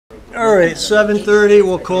All right, 7:30,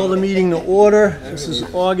 we'll call the meeting to order. This is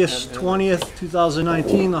August 20th,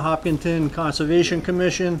 2019, the Hopkinton Conservation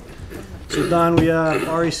Commission. So Don, we have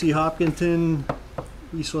REC Hopkinton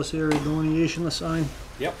Resource Area Delineation to sign.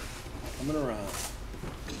 Yep, coming around.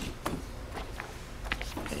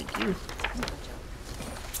 Thank you.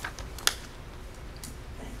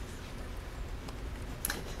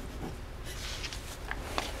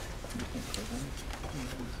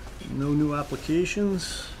 No new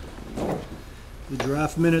applications. The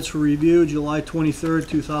draft minutes for review, July 23rd,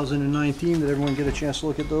 2019. Did everyone get a chance to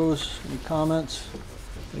look at those? Any comments?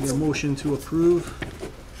 I get a motion to approve.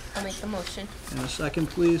 I'll make the motion. And a second,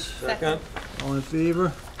 please. Second. All in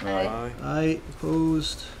favor? Aye. Aye.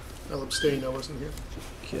 Opposed? I'll abstain, I wasn't here.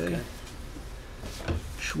 Okay.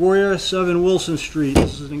 Schwarzer, 7 Wilson Street.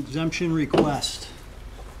 This is an exemption request.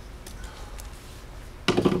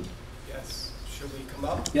 Yes. Should we come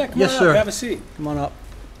up? Yeah, come Yes, on sir. up, have a seat. Come on up.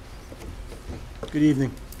 Good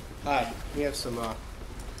evening. Hi, we have some Mr.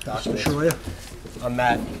 documents. Schwarzer. I'm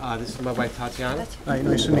Matt. This is my wife Tatiana. Hi,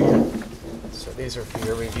 nice to meet you. So these are for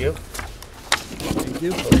your review. Thank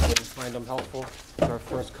you. Hopefully you find them helpful. It's our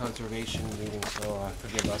first conservation meeting, so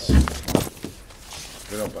forgive us.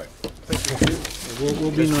 We don't bite.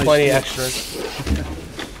 We'll be There's nice. plenty extras.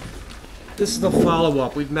 This is the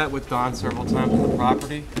follow-up. We've met with Don several times on the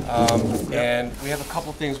property, and we have a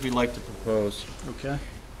couple things we'd like to propose. Okay.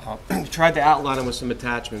 We tried to outline them with some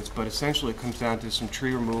attachments, but essentially it comes down to some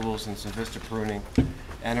tree removals and some vista pruning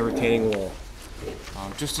and a retaining wall.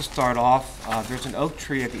 Just to start off, there's an oak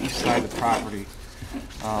tree at the east side of the property.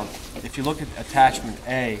 If you look at attachment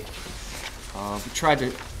A, we tried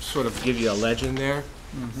to sort of give you a legend there.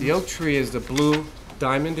 The oak tree is the blue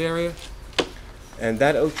diamond area, and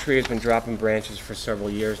that oak tree has been dropping branches for several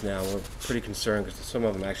years now. We're pretty concerned because some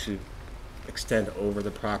of them actually extend over the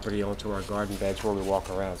property onto our garden beds where we walk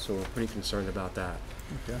around, so we're pretty concerned about that.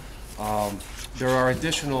 Okay. There are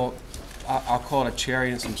additional, I'll call it a cherry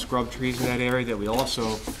and some scrub trees in that area that we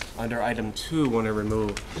also, under item 2, want to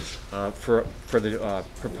remove for the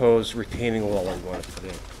proposed retaining wall we want to put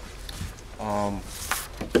in.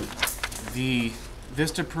 The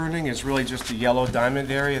vista pruning is really just the yellow diamond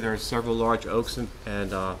area. There are several large oaks and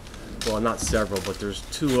well, not several, but there's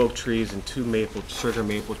 2 oak trees and 2 sugar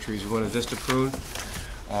maple trees. We want to vista prune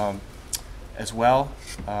as well.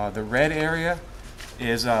 The red area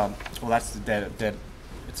is, well, that's the dead,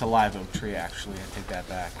 it's a live oak tree actually, I take that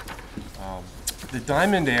back. The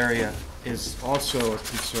diamond area is also a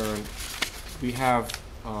concern. We have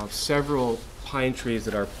several pine trees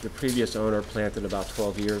that the previous owner planted about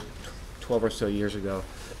 12 or so years ago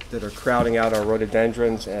that are crowding out our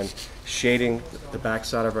rhododendrons and shading the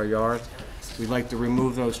backside of our yard. We'd like to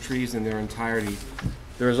remove those trees in their entirety.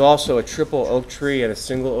 There's also a triple oak tree and a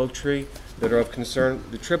single oak tree that are of concern.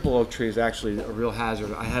 The triple oak tree is actually a real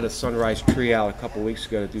hazard. I had a sunrise tree out a couple weeks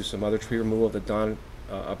ago to do some other tree removal that Don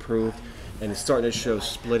approved, and it's starting to show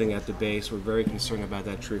splitting at the base. We're very concerned about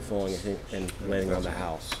that tree falling and landing on the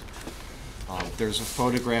house. There's a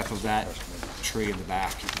photograph of that tree in the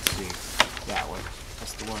back. You can see that one.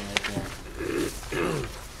 That's the one right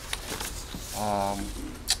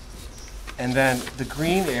there. And then the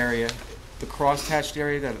green area, the cross-hatched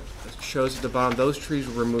area that shows at the bottom, those trees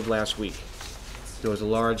were removed last week. There was a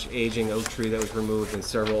large aging oak tree that was removed and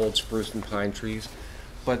several old spruce and pine trees.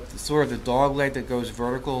 But sort of the dog leg that goes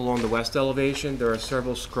vertical along the west elevation, there are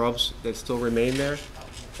several scrubs that still remain there,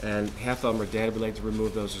 and half of them are dead. We'd like to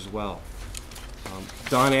remove those as well.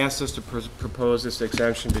 Don asked us to propose this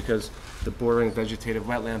exemption because the bordering vegetative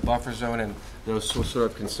wetland buffer zone and those sort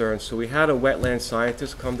of concerns. So we had a wetland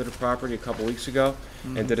scientist come to the property a couple weeks ago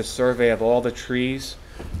and did a survey of all the trees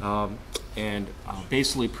and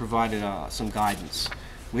basically provided some guidance.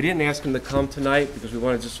 We didn't ask him to come tonight because we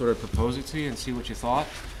wanted to just sort of propose it to you and see what you thought,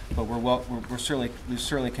 but we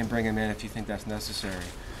certainly can bring him in if you think that's necessary.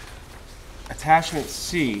 Attachment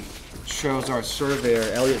C shows our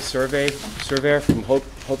surveyor, Elliott surveyor from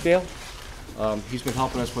Hopedale. He's been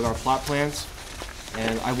helping us with our plot plans.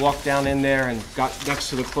 And I walked down in there and got next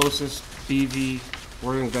to the closest BV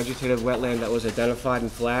bordering vegetative wetland that was identified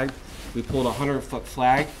and flagged. We pulled a 100-foot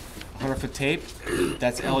flag, 100-foot tape.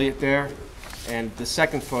 That's Elliott there. And the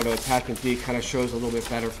second photo, attachment B, kind of shows a little bit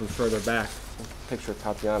better from further back. Picture of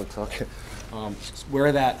Tatiana talking.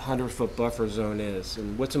 Where that 100-foot buffer zone is.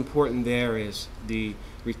 And what's important there is the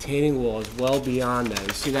retaining wall is well beyond that.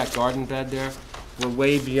 You see that garden bed there? We're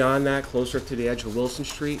way beyond that, closer to the edge of Wilson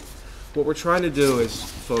Street. What we're trying to do is,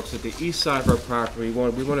 folks, at the east side of our property, we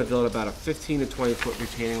want to build about a 15 to 20-foot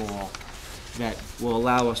retaining wall that will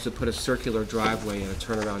allow us to put a circular driveway and a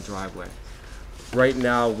turnaround driveway. Right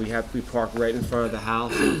now, we park right in front of the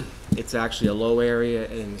house. It's actually a low area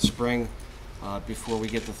in the spring. Before we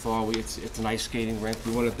get to thaw, it's an ice skating rink.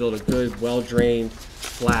 We want to build a good, well-drained,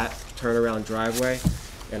 flat turnaround driveway,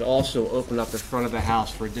 and also open up the front of the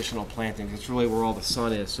house for additional plantings. It's really where all the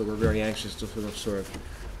sun is, so we're very anxious to sort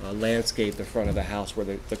of landscape the front of the house where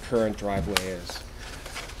the current driveway is.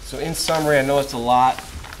 So in summary, I know it's a lot,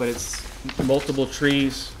 but it's multiple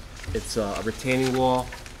trees, it's a retaining wall,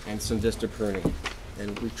 and some vista pruning.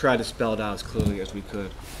 And we tried to spell it out as clearly as we could.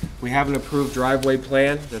 We have an approved driveway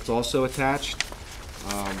plan that's also attached.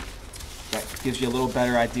 That gives you a little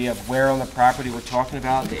better idea of where on the property we're talking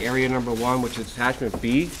about. The area number 1, which is attachment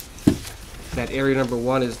B, that area number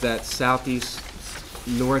 1 is that southeast,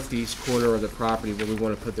 northeast corner of the property where we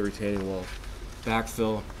want to put the retaining wall.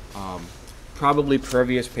 Backfill, probably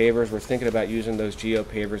pervious pavers. We're thinking about using those geo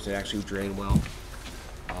pavers that actually drain well.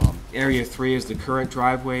 Area 3 is the current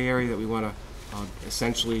driveway area that we want to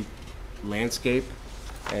essentially landscape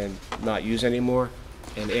and not use anymore.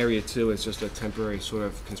 And area 2 is just a temporary sort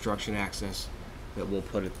of construction access that we'll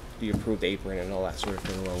put the approved apron and all that sort of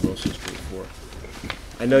thing along Wilson Street for.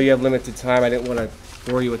 I know you have limited time. I didn't want to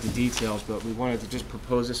bore you with the details, but we wanted to just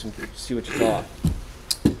propose this and see what you thought.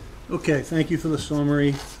 Okay, thank you for the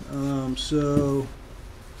summary. So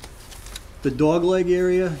the dogleg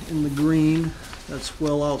area in the green, that's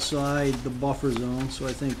well outside the buffer zone, so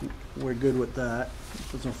I think we're good with that.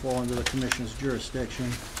 It doesn't fall under the commission's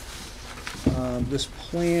jurisdiction. This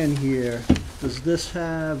plan here, does this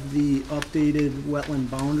have the updated wetland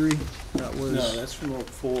boundary? That was No, that's from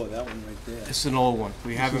 '04, that one right there. It's an old one.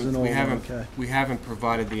 We This is an haven't old one, okay. we haven't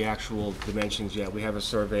provided the actual dimensions yet. We have a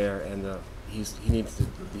surveyor, and he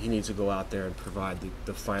needs to go out there and provide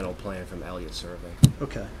the final plan from Elliott Survey.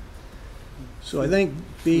 Okay. So I think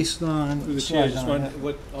based on Through the chair, just sorry, one,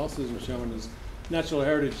 what also isn't shown is Natural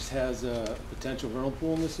Heritage has a potential vernal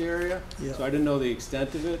pool in this area. Yeah. So I didn't know the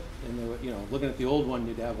extent of it, and looking at the old one,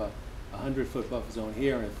 you'd have a 100-foot buffer zone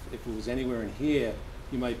here, and if it was anywhere in here,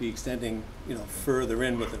 you might be extending, further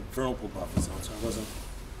in with a vernal pool buffer zone, so I wasn't.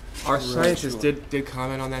 Our Right, scientist sure. did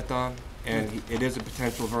comment on that, Don, and it is a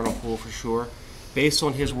potential vernal pool for sure. Based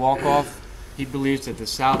on his walk-off, he believes that the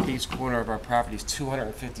southeast corner of our property is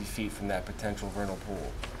 250 feet from that potential vernal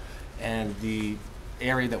pool. And the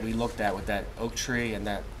area that we looked at with that oak tree and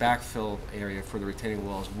that backfill area for the retaining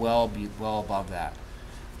wall is well above that.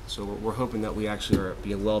 So we're hoping that we actually are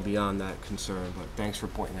being well beyond that concern, but thanks for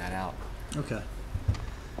pointing that out. Okay.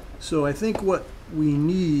 So I think what we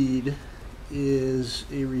need is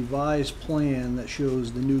a revised plan that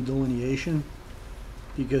shows the new delineation,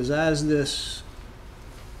 because as this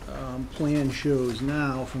plan shows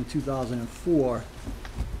now from 2004,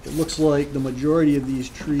 it looks like the majority of these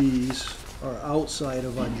trees are outside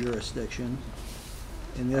of our jurisdiction,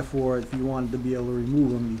 and therefore if you wanted to be able to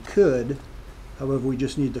remove them, you could. However, we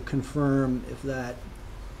just need to confirm if that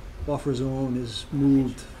buffer zone is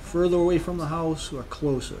moved further away from the house or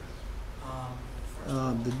closer.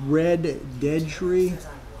 The red dead tree,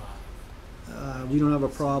 we don't have a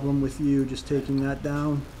problem with you just taking that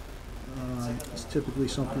down. It's typically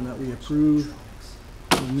something that we approve.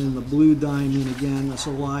 And then the blue diamond, again, that's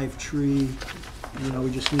a live tree. We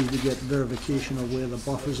just need to get verification of where the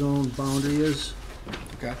buffer zone boundary is.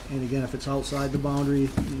 Okay. And again, if it's outside the boundary,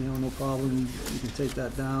 no problem, you can take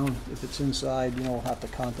that down. If it's inside, we'll have to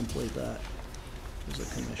contemplate that as a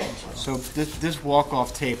commission. So this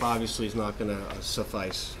walk-off tape obviously is not going to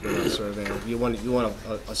suffice for that survey. You want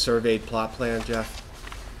a surveyed plot plan, Jeff?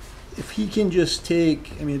 If he can just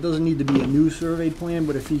take, it doesn't need to be a new survey plan,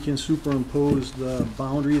 but if he can superimpose the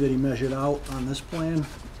boundary that he measured out on this plan,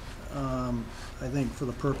 I think for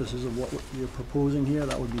the purposes of what you're proposing here,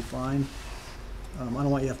 that would be fine. I don't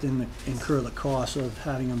want you to have to incur the cost of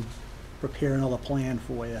having him prepare another plan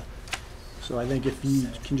for you. So I think if he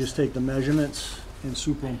can just take the measurements and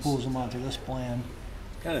superimpose them onto this plan.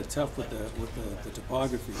 Kind of tough with the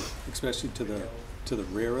topography, especially to the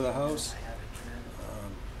rear of the house.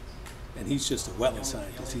 And he's just a wetland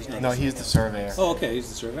scientist. He's not. No, he's the surveyor. Oh, okay, he's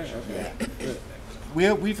the surveyor. Okay. Good.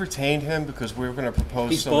 We've retained him because we're going to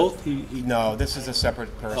propose. He's both. He No, this is a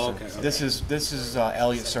separate person. Oh, okay. This is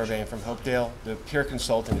Elliott Surveying from Hopedale. The peer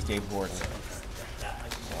consultant is Dave Gordon.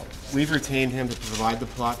 We've retained him to provide the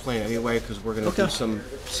plot plan anyway because we're going to do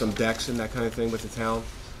some decks and that kind of thing with the town.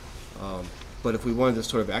 But if we wanted to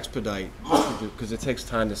sort of expedite, because it takes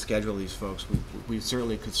time to schedule these folks, we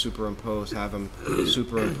certainly could have them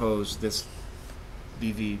superimpose this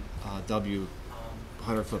BVW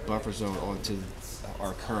 100-foot buffer zone onto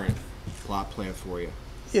our current plot plan for you.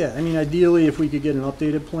 Yeah, ideally, if we could get an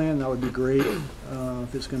updated plan, that would be great.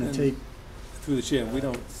 If it's going to take Through the chair, we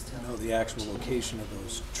don't know the actual location of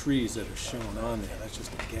those trees that are shown on there. That's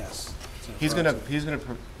just a guess. It's an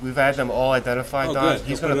approximate. We've had them all identified, Oh, Don. good.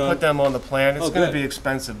 He's They'll gonna put it put on- them on the plan. It's Oh, gonna good. be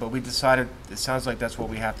expensive, but we decided, it sounds like that's what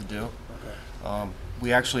we have to do. Okay.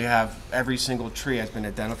 We actually have, every single tree has been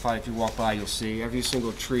identified. If you walk by, you'll see every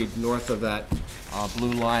single tree north of that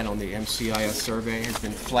blue line on the MCIS survey has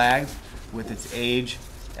been flagged with its age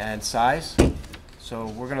and size. So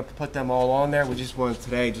we're gonna put them all on there. We just wanted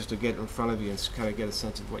today just to get in front of you and kind of get a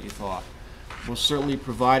sense of what you thought. We'll certainly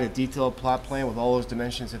provide a detailed plot plan with all those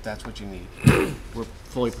dimensions if that's what you need. We're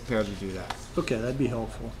fully prepared to do that. Okay, that'd be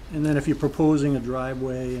helpful. And then if you're proposing a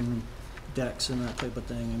driveway and decks and that type of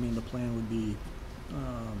thing, I mean, the plan would be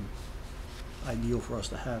ideal for us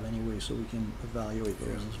to have anyway, so we can evaluate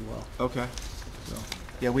those as well. Okay. So,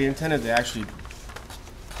 Yeah, we intended to actually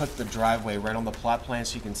put the driveway right on the plot plan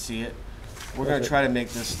so you can see it. We're gonna Okay. try to make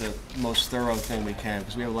this the most thorough thing we can,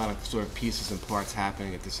 because we have a lot of sort of pieces and parts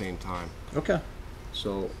happening at the same time. okay,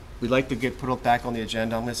 So we'd like to put it back on the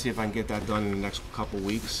agenda. I'm gonna see if I can get that done in the next couple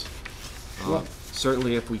weeks. Sure.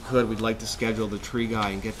 Certainly, if we could, we'd like to schedule the tree guy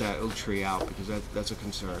and get that oak tree out, because that's a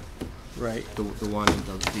concern. right, The one,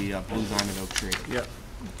 the blue diamond oak tree. yep,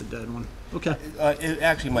 the dead one. Okay, It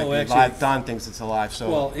actually might Oh, be actually- alive. Don thinks it's alive, so.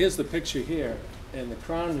 Well, here's the picture here, and the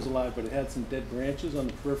crown was alive, but it had some dead branches on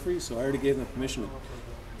the periphery, so I already gave them permission to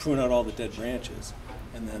prune out all the dead branches,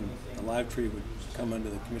 and then the live tree would come under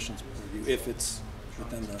the commission's review if it's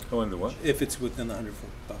within the, Go into what? if it's within the 100-foot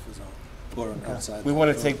buffer zone, or outside. We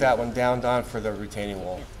want to take that one down, Don, for the retaining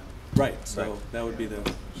wall. Right, so that would be the,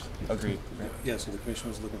 Agreed. yeah, so the commission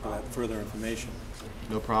was looking for that further information.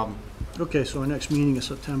 No problem. okay, so our next meeting is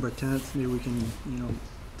September 10th. Maybe we can,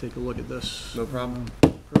 take a look at this. No problem.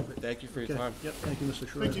 Perfect. Thank you for your Okay, time. yep, thank you, Mr.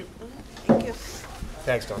 Schreier. Thank you.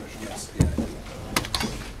 Thanks, Don. Yes,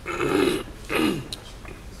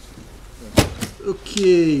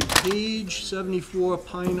 Okay, page 74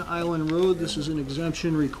 Pine Island Road. This is an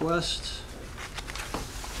exemption request.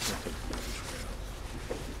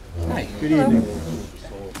 Hi. Good evening.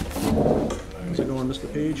 How's it going,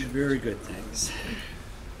 Mr. Page? Very good, thanks.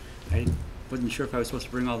 I wasn't sure if I was supposed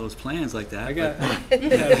to bring all those plans like that. I got, but- give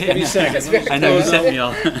me a second. Let me just I know you close sent out. me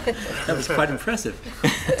all. That was quite impressive.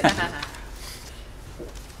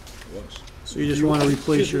 So you just want to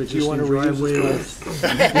replace your Do you existing wanna reuse driveway this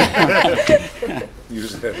with...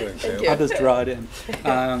 Use that as an example. I'll just draw it in.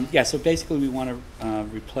 Yeah, so basically we want to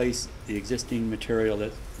replace the existing material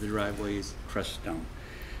that the driveway is crushed stone.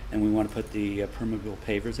 And we want to put the permeable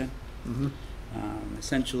pavers in. Mhm.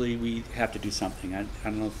 Essentially, we have to do something. I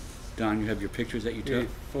don't know, if, Don, you have your pictures that you Yeah, took?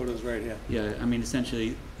 photos right here. Yeah, I mean,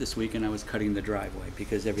 essentially, this weekend I was cutting the driveway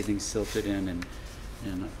because everything's silted in and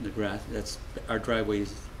the grass, that's, our driveway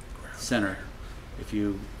is center. If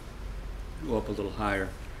you go up a little higher,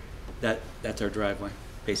 that's our driveway,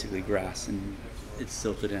 basically grass, and it's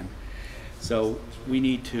silted in. So we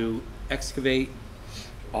need to excavate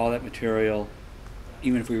all that material,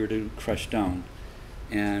 even if we were to crush stone,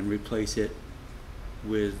 and replace it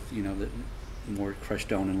with, the more crushed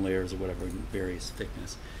stone in layers or whatever, in various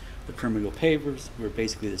thickness. The permeable pavers were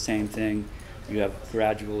basically the same thing. You have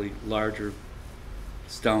gradually larger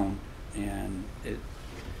stone, and it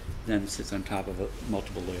then sits on top of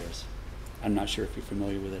multiple layers. I'm not sure if you're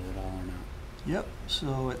familiar with it at all or not. Yep,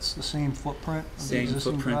 so it's the same footprint of the Same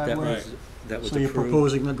existing footprint that driveway? was So you're approved.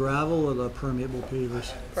 proposing the gravel or the permeable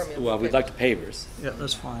pavers? Well, we'd like the pavers. Yeah,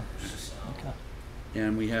 that's fine. Okay.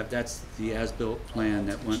 And we have, that's the as-built plan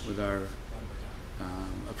that went with our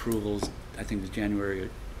approvals, I think it was January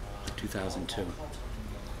of 2002.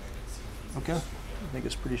 Okay, I think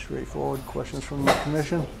it's pretty straightforward. Questions from the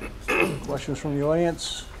commission? Questions from the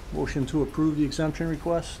audience? Motion to approve the exemption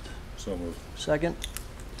request? So moved. Second?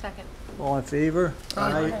 Second. All in favor?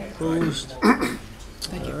 Aye. Opposed?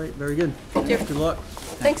 Thank you. All right, very good. you. Good luck.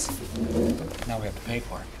 Thanks. Now we have to pay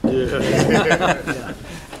for it. Yeah.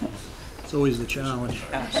 It's always the challenge.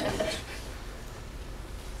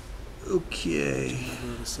 Okay.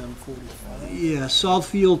 Go to 745. Yeah,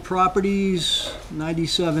 Southfield Properties,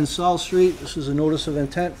 97 South Street. This is a notice of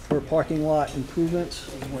intent for parking lot improvements.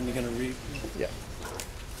 This is one you're gonna read. Yeah.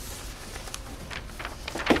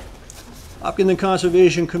 Hopkinton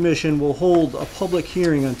Conservation Commission will hold a public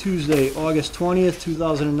hearing on Tuesday, August 20th,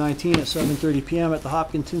 2019 at 7:30 PM at the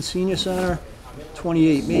Hopkinton Senior Center,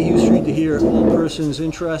 28 Mayhew Street, to hear all persons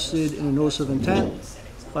interested in a notice of intent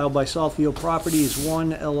filed by Southfield Properties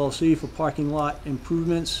 1 LLC for parking lot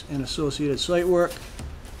improvements and associated site work.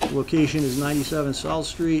 The location is 97 South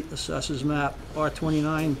Street, Assessors Map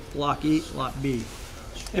R29, Block 8, Lot B.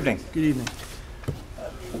 Evening. Good evening.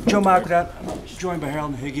 Joe Margaret, joined by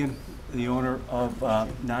Harold Higgin. the owner of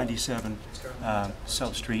 97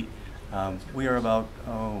 South Street. We are about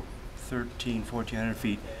 1,400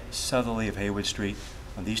 feet southerly of Hayward Street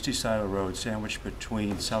on the east side of the road, sandwiched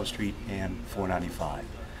between South Street and 495.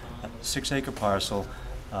 6-acre parcel.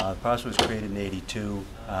 The parcel was created in '82.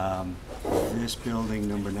 This building,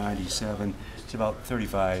 number 97, is about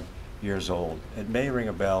 35 years old. It may ring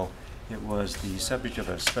a bell. It was the subject of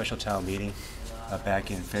a special town meeting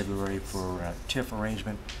back in February for a TIF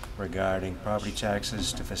arrangement regarding property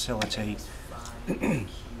taxes to facilitate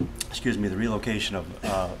excuse me, the relocation of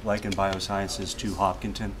Lichen Biosciences to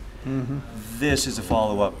Hopkinton. This is a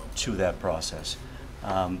follow-up to that process.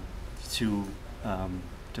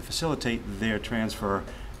 To facilitate their transfer,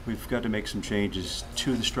 we've got to make some changes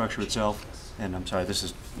to the structure itself. And I'm sorry, this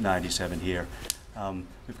is 97 here.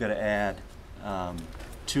 We've got to add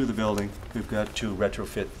to the building. We've got to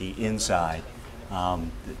retrofit the inside,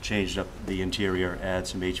 change up the interior, add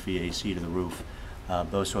some HVAC to the roof.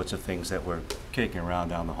 Those sorts of things that we're kicking around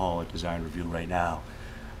down the hall at design review right now.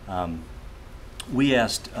 We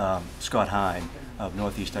asked Scott Hine of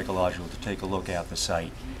Northeast Ecological to take a look at the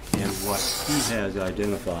site, and what he has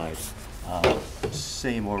identified,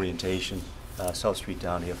 same orientation, South Street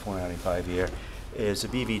down here, 495 here, is a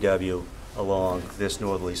BVW along this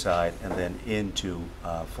northerly side and then into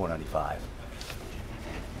 495.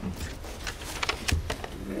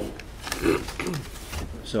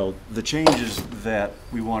 So the changes that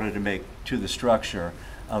we wanted to make to the structure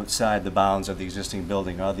outside the bounds of the existing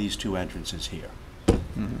building are these two entrances here.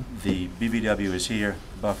 The BVW is here,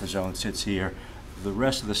 the buffer zone sits here. The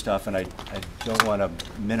rest of the stuff, and I don't want to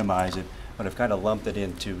minimize it, but I've kind of lumped it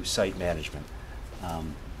into site management.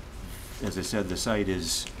 As I said, the site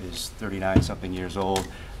is 39-something years old.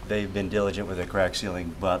 They've been diligent with their crack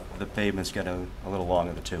sealing, but the pavement's getting a little long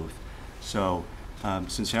in the tooth. So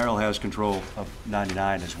since Harold has control of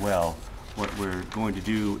 99 as well, what we're going to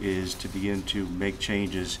do is to begin to make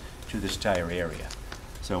changes to this entire area.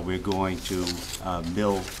 So we're going to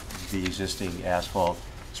mill the existing asphalt,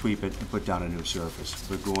 sweep it, and put down a new surface.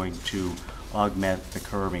 We're going to augment the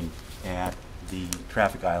curving at the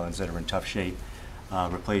traffic islands that are in tough shape,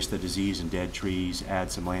 replace the disease and dead trees,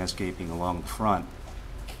 add some landscaping along the front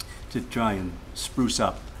to try and spruce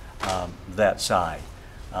up that side.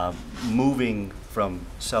 Moving from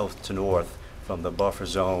south to north, from the buffer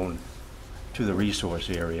zone to the resource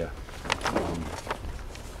area,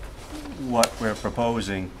 what we're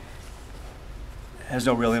proposing has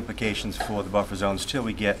no real implications for the buffer zones till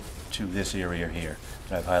we get to this area here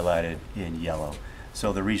that I've highlighted in yellow.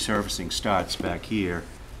 So the resurfacing starts back here.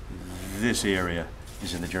 This area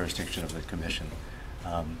is in the jurisdiction of the commission.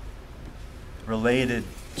 Related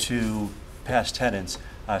to past tenants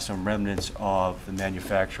are some remnants of the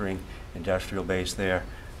manufacturing industrial base there.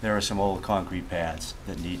 There are some old concrete pads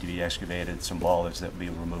that need to be excavated, some bollards that will be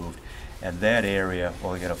removed. And that area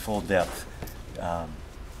will get a full depth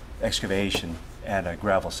excavation and a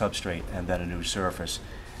gravel substrate and then a new surface.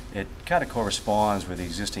 It kind of corresponds with the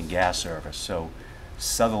existing gas service. So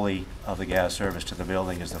southerly of the gas service to the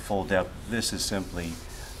building is the full depth. This is simply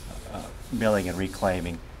milling and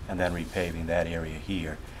reclaiming and then repaving that area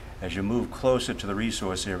here. As you move closer to the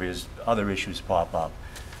resource areas, other issues pop up.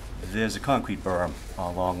 There's a concrete berm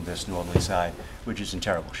along this northerly side, which is in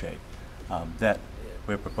terrible shape. That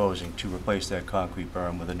we're proposing to replace that concrete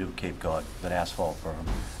berm with a new Cape Cod, an asphalt berm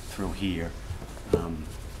through here.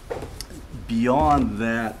 Beyond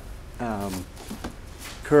that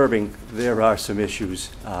curbing, there are some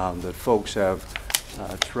issues that folks have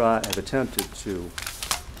attempted to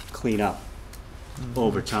clean up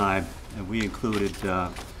over time, and we included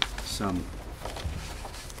some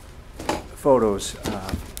photos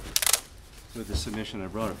with the submission. I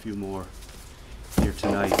brought a few more here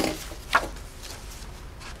tonight.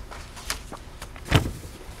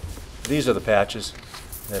 These are the patches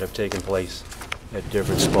that have taken place at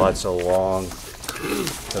different spots along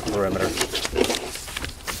the perimeter.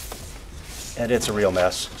 And it's a real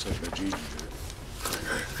mess.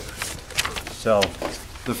 So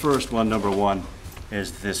the first one, number one,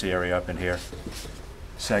 is this area up in here.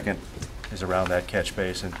 Second is around that catch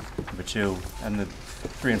basin. Number two, and the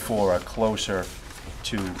 3 and 4 are closer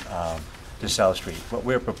to South Street. What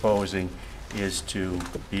we're proposing is to,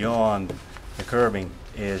 beyond the curbing,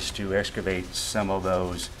 is to excavate some of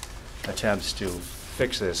those attempts to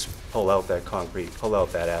fix this, pull out that concrete, pull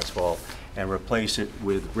out that asphalt, and replace it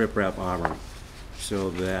with riprap armor so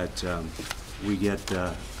that we get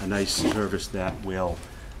a nice surface that will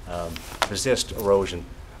resist erosion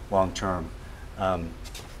long term.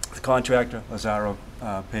 The contractor, Lazaro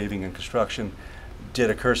Paving and Construction, did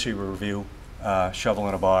a cursory review, shovel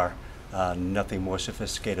in a bar, nothing more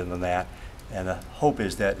sophisticated than that. And the hope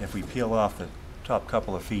is that if we peel off the top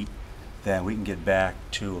couple of feet, then we can get back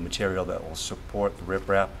to a material that will support the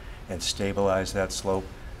riprap and stabilize that slope.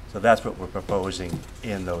 So that's what we're proposing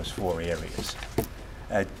in those 4 areas.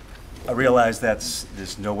 I realize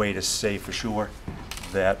there's no way to say for sure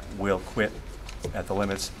that we'll quit at the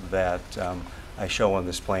limits that I show on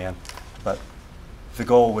this plan, but the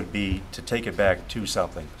goal would be to take it back to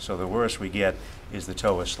something. So the worst we get is the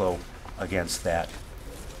TOA slope against that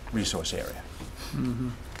resource area.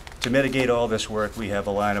 To mitigate all this work, we have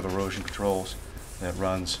a line of erosion controls that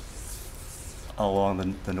runs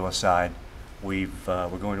along the north side. We're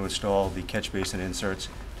going to install the catch basin inserts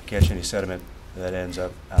to catch any sediment that ends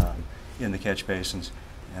up in the catch basins,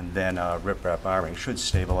 and then riprap arming should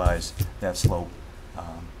stabilize that slope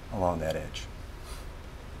along that edge.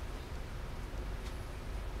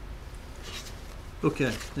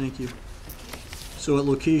 Okay, thank you. So at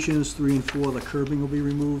locations 3 and 4, the curbing will be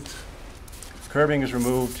removed? Curbing is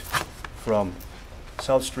removed from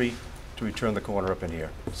South Street to return the corner up in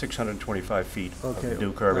here. 625 feet Okay, of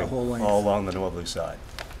new the curbing whole length. all along the northerly side.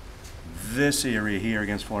 This area here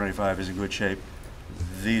against 495 is in good shape.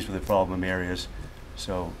 These were the problem areas,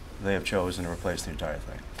 so they have chosen to replace the entire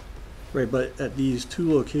thing. Right, but at these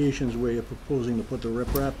 2 locations where you're proposing to put the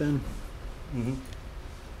riprap in,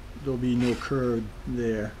 there'll be no curb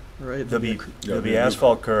there, right? There'll be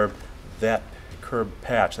asphalt curb. That curb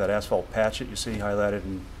patch, that asphalt patch that you see highlighted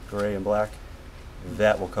in gray and black,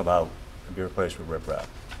 that will come out and be replaced with riprap.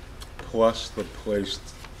 Plus the placed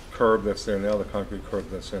curb that's there now, the concrete curb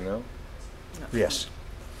that's there now? Yes,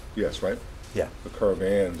 Yes, right? yeah, The curb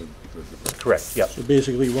and the correct, yep. So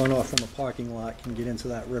basically runoff from the parking lot can get into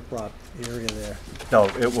that riprap area there. No,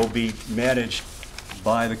 it will be managed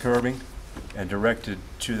by the curbing and directed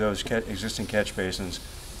to those existing catch basins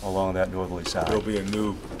along that northerly side. there'll be a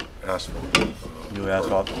new asphalt. New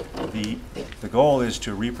asphalt. The goal is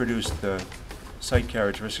to reproduce the site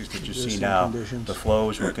characteristics that you see Existing now. conditions. The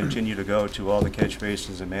flows will continue to go to all the catch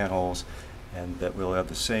basins and manholes, and that we'll have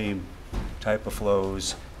the same type of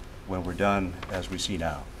flows when we're done as we see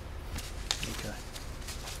now. Okay.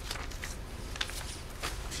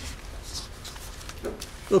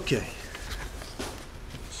 Okay.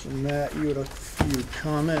 So Matt, you had a few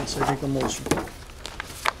comments. I think the most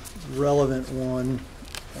relevant one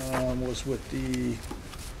was with the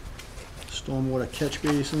stormwater catch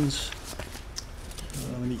basins,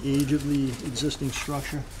 and the age of the existing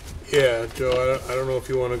structure. Yeah, Joe, I don't know if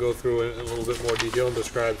you want to go through it in a little bit more detail and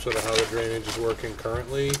describe sort of how the drainage is working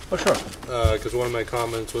currently. Oh, sure. Because one of my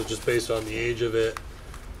comments was just based on the age of it,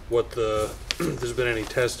 if there's been any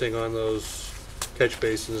testing on those catch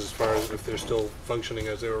basins as far as if they're still functioning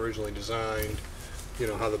as they were originally designed, you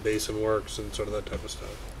know, how the basin works and sort of that type of stuff.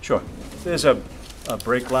 Sure. There's a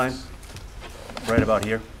break line right about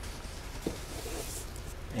here.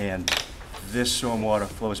 And this stormwater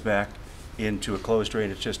flows back into a closed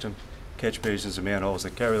drainage system, catch basins and manholes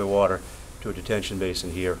that carry the water to a detention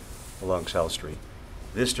basin here along South Street.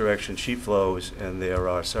 This direction sheet flows, and there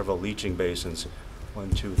are several leaching basins,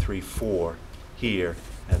 1, 2, 3, 4 here,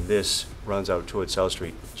 and this runs out towards South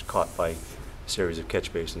Street. It's caught by a series of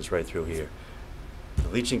catch basins right through here. The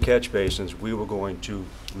leaching catch basins we were going to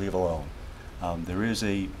leave alone. There is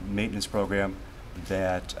a maintenance program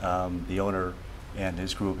that the owner and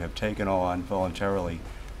his group have taken on voluntarily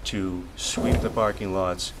to sweep the parking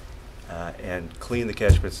lots and clean the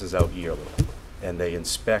catch basins out yearly. And they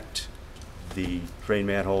inspect the drain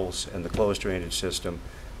manholes and the closed drainage system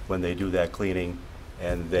when they do that cleaning,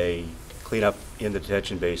 and they clean up in the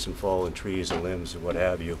detention basin, fallen trees and limbs and what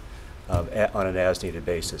have you, on an as-needed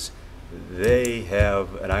basis. They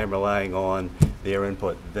have, and I am relying on their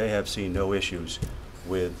input, they have seen no issues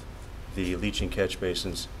with the leaching catch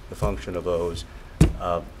basins, the function of those.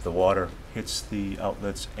 The water hits the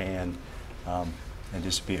outlets and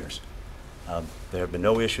disappears. There have been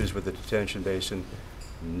no issues with the detention basin,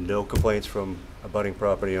 no complaints from abutting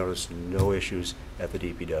property owners, no issues at the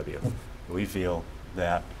DPW. We feel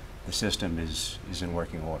that the system is in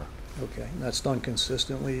working order. Okay, and that's done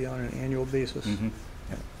consistently on an annual basis?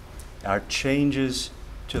 Yeah. Our changes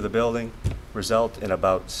to the building result in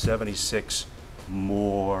about 76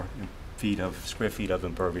 more square feet of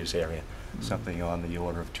impervious area, something on the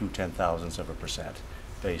order of 0.2%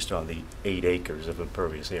 based on the 8 acres of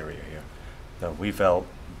impervious area here. So we felt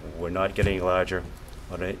we're not getting larger,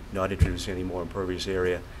 we're not introducing any more impervious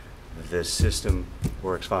area. The system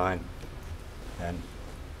works fine, and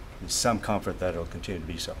there's some comfort that it'll continue to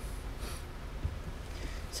be so.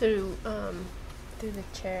 So, through the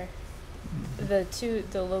chair, the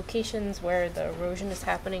locations where the erosion is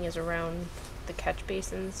happening is around the catch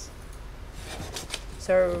basins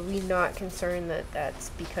So are we not concerned that that's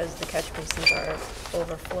because the catch basins are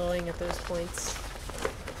overflowing at those points?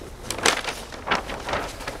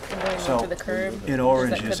 And going So, over the curb? in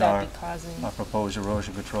orange Could is that our be causing? proposed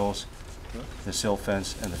erosion controls, the sill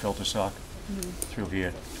fence and the filter sock through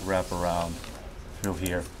here to wrap around through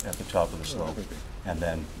here at the top of the slope. And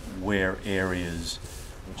then where areas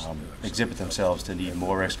exhibit themselves to need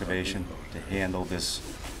more excavation to handle this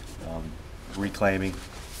reclaiming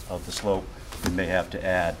of the slope, we may have to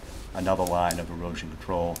add another line of erosion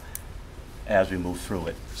control as we move through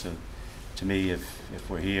it. So to me, if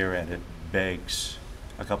we're here and it begs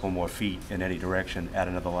a couple more feet in any direction, add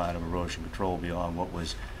another line of erosion control beyond what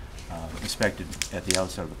was inspected at the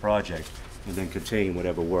outset of the project, and then contain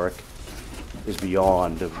whatever work is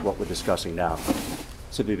beyond what we're discussing now.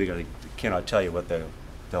 Simply because I cannot tell you what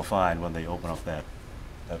they'll find when they open up that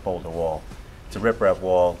boulder wall. It's a riprap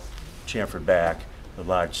wall, chamfered back with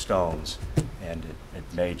large stones, and it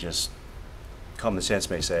may just, common sense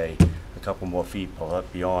may say, a couple more feet pull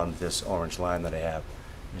up beyond this orange line that I have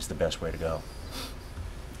is the best way to go.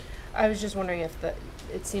 I was just wondering if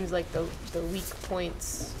it seems like the weak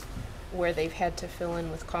points where they've had to fill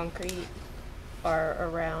in with concrete are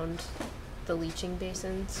around the leaching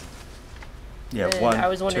basins. Yeah, And one, I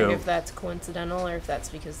was wondering two. if that's coincidental or if that's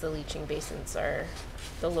because the leaching basins are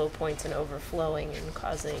the low points and overflowing and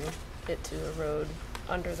causing it to erode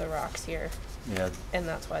under the rocks here, Yeah, and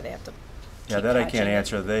that's why they have to yeah, keep that I patching can't it.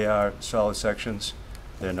 answer. They are solid sections.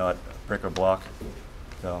 They're not brick or block.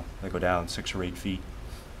 So they go down 6 or 8 feet.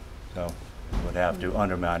 So you would have to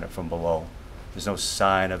undermine it from below. There's no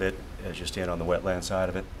sign of it as you stand on the wetland side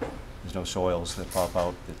of it. There's no soils that pop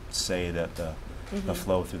out that say that the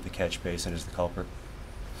flow through the catch basin is the culprit.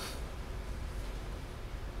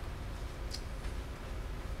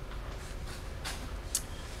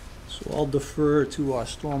 So I'll defer to our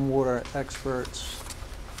stormwater experts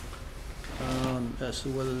as to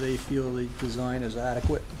whether they feel the design is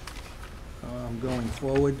adequate going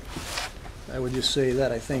forward. I would just say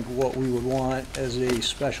that I think what we would want as a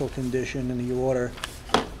special condition in the order,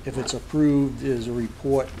 if it's approved, is a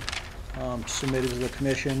report submitted to the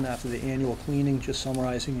commission after the annual cleaning, just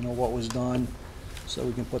summarizing, you know, what was done, so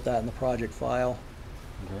we can put that in the project file.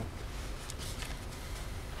 Okay.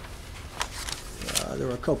 There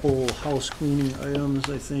were a couple house cleaning items,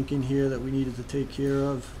 I think, in here that we needed to take care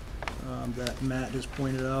of, that Matt has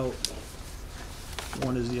pointed out.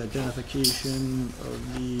 One is the identification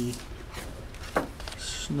of the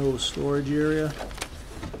snow storage area.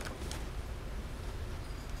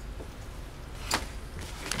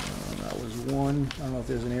 That was one. I don't know if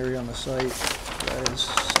there's an area on the site that is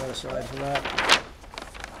set aside for that.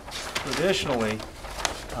 Traditionally,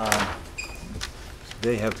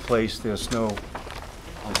 they have placed their snow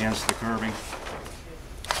against the curbing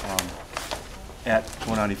at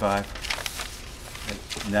 195.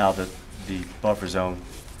 And now that the buffer zone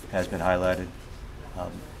has been highlighted,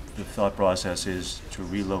 the thought process is to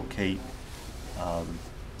relocate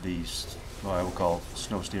what I will call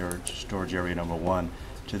snow storage area number 1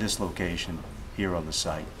 to this location here on the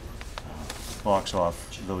site. Box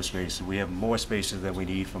off those spaces. We have more spaces than we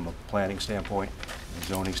need from a planning standpoint, a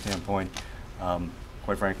zoning standpoint.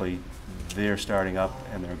 Quite frankly, they're starting up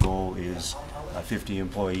and their goal is 50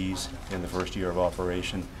 employees in the first year of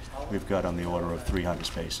operation. We've got on the order of 300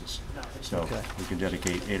 spaces. So Okay. we can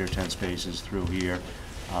dedicate 8 or 10 spaces through here.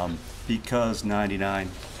 Because 99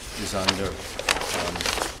 is under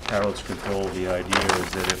Harold's control, the idea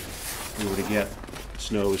is that if we were to get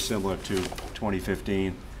snow similar to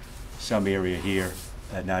 2015, some area here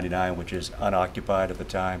at 99, which is unoccupied at the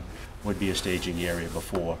time, would be a staging area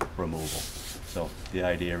before removal. So the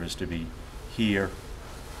idea is to be here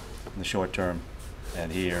in the short term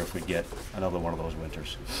and here if we get another one of those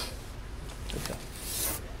winters. Okay.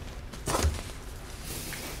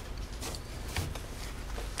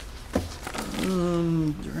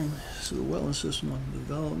 So the wetland system under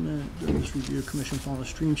development, during this review, Commission found the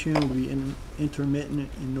stream channel to be intermittent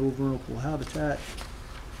and no vernal habitat.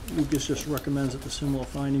 Lucas just recommends that the similar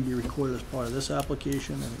finding be recorded as part of this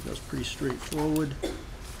application. I think that's pretty straightforward.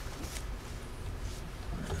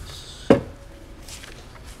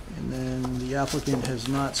 And then the applicant has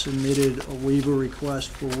not submitted a waiver request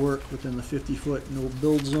for work within the 50-foot no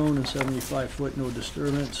build zone and 75-foot no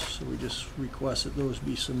disturbance, so we just request that those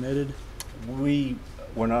be submitted. We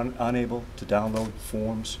were unable to download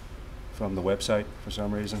forms from the website for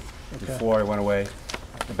some reason. Okay. Before I went away,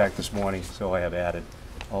 I'm back this morning, so I have added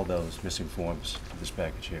all those missing forms to this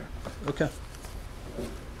package here. Okay.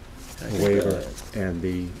 The waiver and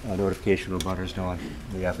the notification of butters on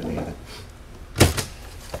the affidavit.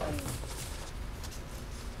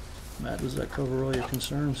 Matt, does that cover all your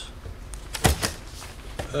concerns?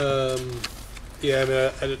 Yeah,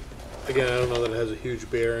 I mean, again, I don't know that it has a huge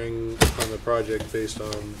bearing on the project based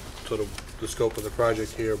on sort of the scope of the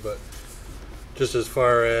project here, but just as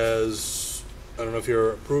far as, I don't know if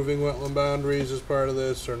you're approving wetland boundaries as part of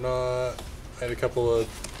this or not. I had a couple of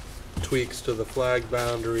tweaks to the flag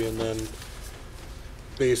boundary, and then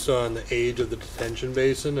based on the age of the detention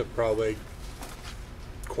basin, it probably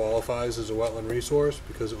qualifies as a wetland resource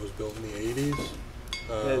because it was built in the 80s.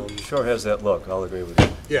 It sure has that look, I'll agree with you.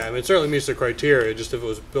 Yeah, I mean, it certainly meets the criteria, just if it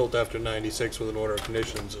was built after 96 with an order of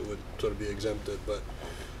conditions, it would sort of be exempted, but,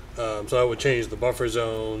 so I would change the buffer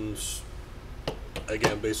zones,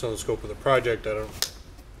 again, based on the scope of the project. I don't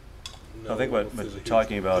know. I think if what there's a we're huge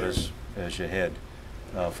talking about bearing. is, as you head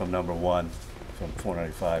from number 1, from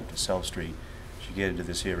 495 to South Street, as you get into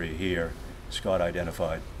this area here, Scott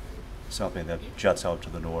identified something that juts out to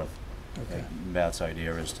the north. Okay. Matt's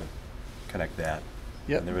idea is to connect that.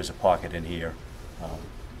 Yep. And there is a pocket in here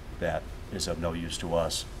that is of no use to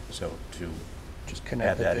us, so to Just add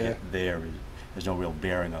connect it that there. in there, there's no real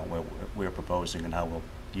bearing on what we're proposing and how we'll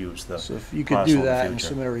use the So if you could parcel do in the that and future.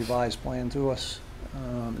 submit a revised plan to us,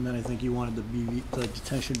 and then I think you wanted the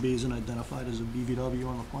detention basin identified as a BVW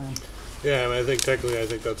on the plan. Yeah, I mean, I think technically, I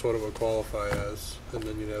think that's what it would qualify as, and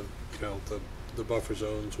then you'd have, you know, the buffer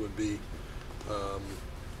zones would be,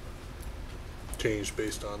 changed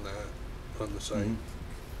based on that, on the site. Mhm.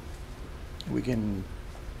 We can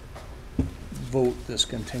vote this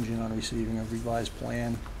contingent on receiving a revised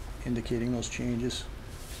plan indicating those changes.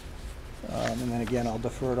 And then again, I'll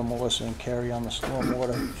defer to Melissa and Carrie on the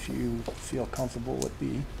stormwater if you feel comfortable with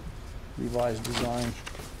the revised design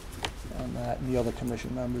on that, and the other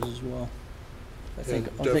commission members as well. I think,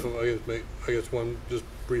 Definitely, I guess one just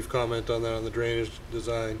brief comment on that, on the drainage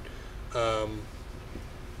design.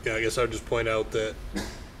 Yeah, I guess I would just point out that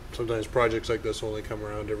sometimes projects like this only come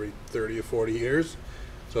around every 30 or 40 years.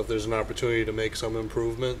 So if there's an opportunity to make some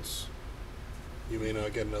improvements, you may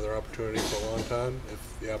not get another opportunity for a long time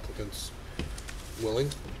if the applicant's willing.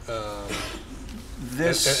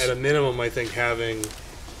 This, At a minimum, I think having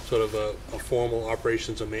sort of a formal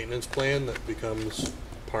operations and maintenance plan that becomes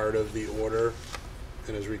part of the order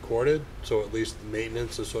and is recorded, so at least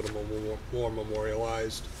maintenance is sort of more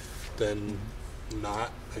memorialized than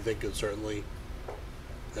not. I think it's certainly,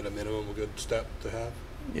 at a minimum, a good step to have.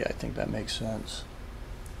 yeah, I think that makes sense.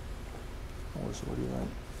 Melissa, what do you think?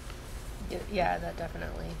 Yeah, that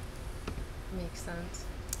definitely makes sense.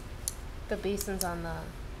 The basins on the,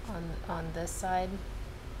 on this side,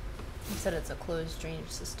 you said it's a closed drainage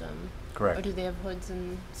system. correct. Or do they have hoods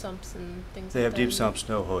and sumps and things They like have that? deep sumps,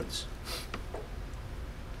 no hoods.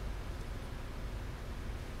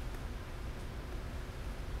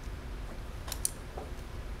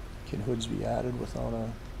 Can hoods be added without a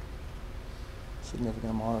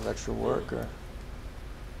significant amount of extra work, or?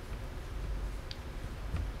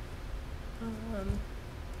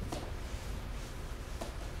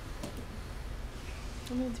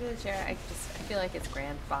 I mean, through the chair, I feel like it's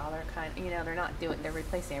grandfather kind, you know, they're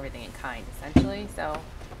replacing everything in kind essentially, so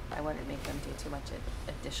I wouldn't make them do too much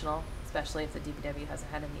additional, especially if the DPW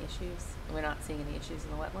hasn't had any issues, and we're not seeing any issues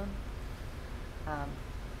in the wetland.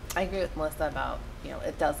 I agree with Melissa about, you know,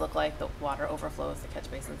 it does look like the water overflows the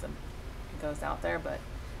catch basins and goes out there, but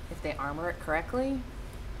if they armor it correctly,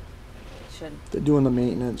 it should, They're doing the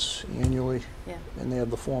maintenance annually, yeah. and they have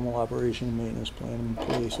the formal operation and maintenance plan in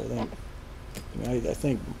place, I think. I mean, I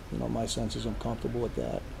think, you know, my sense is I'm comfortable with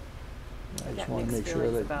that. I I've just got wanna mixed make sure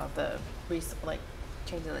feelings that, about the like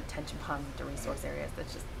changing the detention ponds into resource areas.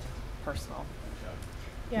 That's just personal.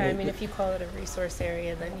 Yeah, I mean, if you call it a resource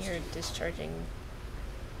area, then you're discharging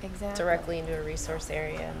Exactly. directly into a resource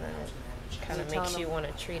area, and then it kind of You're makes telling you them-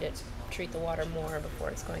 want to treat the water more before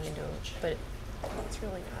it's going into it, but it's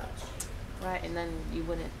really not. Right, and then you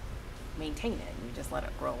wouldn't maintain it. You just let it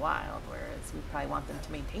grow wild, whereas we probably want them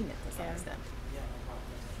to maintain it to some Yeah. extent.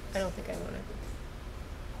 I don't think I want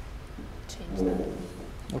to change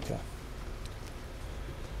that. okay.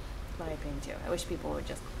 My opinion too. I wish people would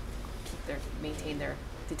just maintain their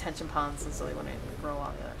detention ponds, and so they wouldn't grow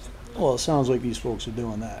all the other stuff. Well, it sounds like these folks are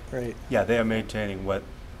doing that, right? Yeah, they are maintaining what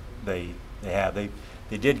they have. They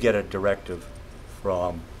did get a directive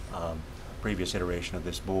from previous iteration of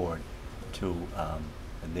this board to,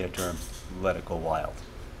 in their terms, let it go wild.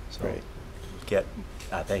 So Right.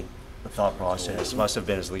 I think the thought process must have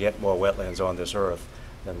been is to get more wetlands on this earth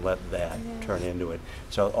than let that turn into it.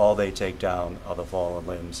 So all they take down are the fallen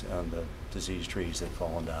limbs and the diseased trees that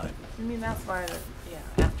fall and die. I mean, that's why,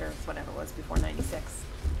 after whatever it was before '96,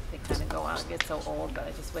 they kind of go out and get so old. But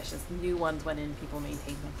I just wish as new ones went in, people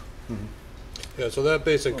maintained them. Yeah, so that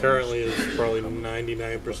basin currently is probably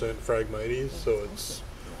 99% Phragmites, so it's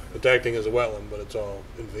acting as a wetland, but it's all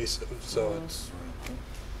invasive, so it's,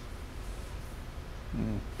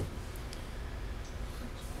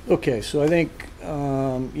 Okay, so I think,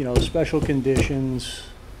 you know, the special conditions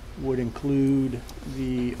would include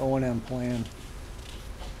the O&M plan.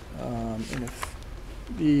 And if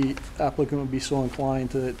the applicant would be so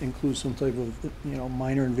inclined to include some type of, you know,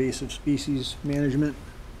 minor invasive species management,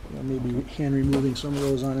 you know, maybe hand removing some of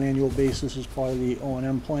those on an annual basis as part of the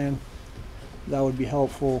O&M plan, that would be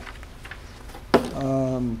helpful.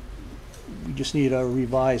 We just need a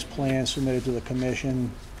revised plan submitted to the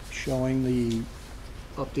commission showing the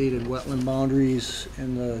updated wetland boundaries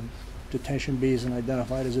and the detention basin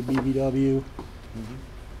identified as a BBW.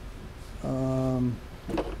 We're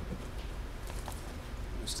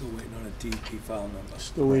still waiting on a DEP file number.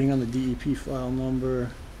 Still waiting on the DEP file number.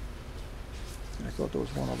 I thought there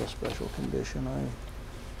was one other special condition.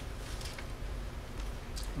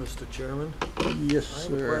 Mr. Chairman, Yes, I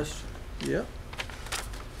have a sir. question. Yep.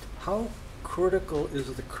 How critical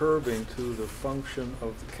is the curbing to the function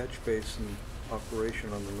of the catch basin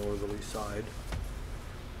operation on the northerly side?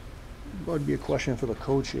 That'd be a question for the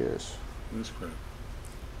co-chairs. That's correct.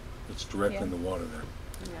 It's directing the water there.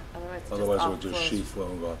 Yeah, otherwise it Otherwise, it just would just outflows, sheet flow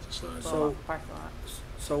and go off the side. flow So- off the parking lot.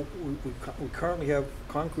 So we currently have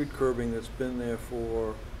concrete curbing that's been there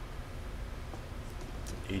for,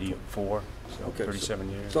 84, so Okay,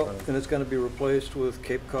 37 years. so, probably. and it's gonna be replaced with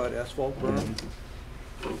Cape Cod asphalt berm?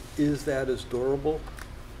 Is that as durable?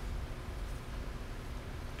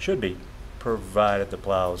 Should be, provided the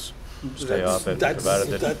plows stay off it, That's-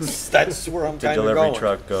 provided that That's where I'm the kinda delivery going.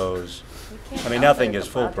 truck goes. We can't I mean, outfit nothing the is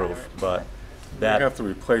plow foolproof, driver. but You that have to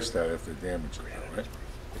replace that if they damage it, though, right?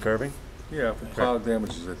 curbing, Yeah, if the plow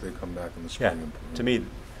damages it, they come back in the yeah, spring. and- to me,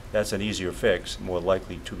 that's an easier fix, more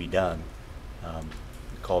likely to be done.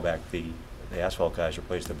 Call back the asphalt guys,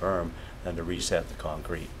 replace the berm, than to reset the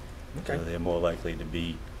concrete. So Okay. they're more likely to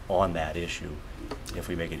be on that issue if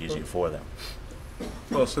we make it easier for them.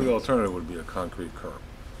 Well, so the alternative would be a concrete curb,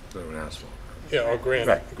 instead of an asphalt. yeah, or granite.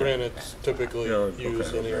 Right. Granite's typically Yeah, okay,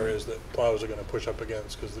 used in okay. areas that plows are gonna push up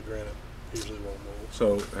against, because the granite usually won't move.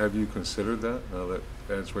 So have you considered that, now that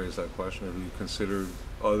Ed's raised that question, have you considered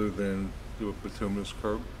other than do a bituminous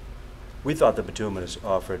curb? We thought the bituminous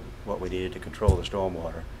offered what we needed to control the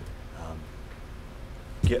stormwater.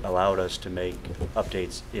 Allowed us to make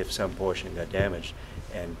updates if some portion got damaged,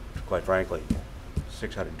 and quite frankly,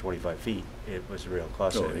 625 feet, it was a real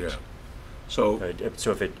cost Oh, savings. yeah. So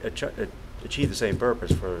So if it achieved the same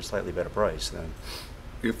purpose for a slightly better price, then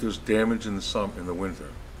if there's damage in the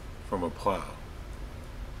winter from a plow,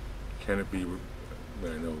 can it be,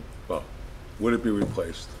 would it be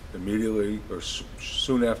replaced immediately or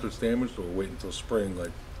soon after it's damaged, or wait until spring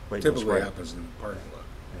like Wait until typically spring. happens in the parking lot?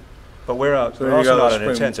 But we're So we're you also got a not an spring-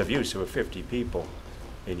 intensive use, so we're 50 people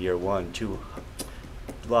in year one,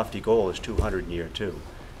 lofty goal is 200 in year two.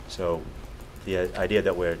 So the idea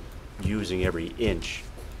that we're using every inch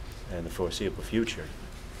in the foreseeable future,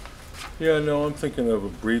 Yeah, no, I'm thinking of a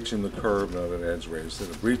breach in the curb, now that Ed's raised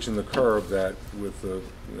it, a breach in the curb that with the,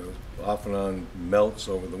 off and on melts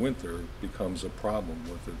over the winter becomes a problem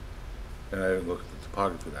with it. And I didn't look at the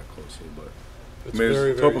topography that closely, but, It's I mean,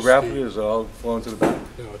 very, is very topographically, steep. is it all flowing to the back?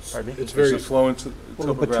 No, it's, Pardon me? it's Is very, it flowing to Well,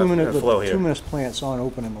 the topographically? flow here. bituminous plants aren't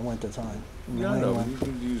open in the wintertime. Yeah, I know, you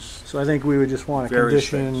can use So I think we would just want a various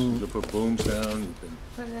things. condition. You can put booms down, you can,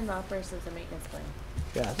 Put it in the operations and maintenance plan.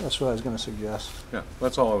 Yeah, that's what I was gonna suggest. yeah,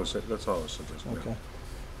 that's all I was suggesting.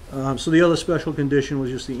 yeah. Okay. So the other special condition was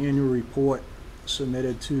just the annual report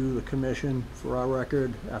submitted to the commission for our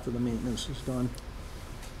record after the maintenance is done,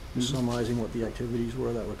 summarizing what the activities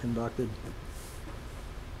were that were conducted.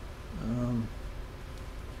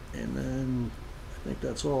 And then I think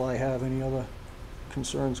that's all I have. Any other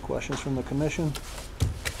concerns, questions from the commission?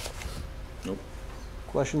 Nope.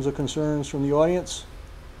 Questions or concerns from the audience?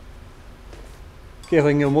 Okay, if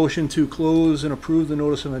I can get a motion to close and approve the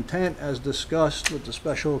notice of intent as discussed with the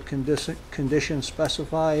special condition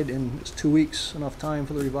specified, and it's 2 weeks, enough time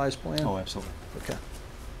for the revised plan? oh, absolutely. Okay.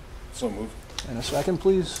 So move. And a second,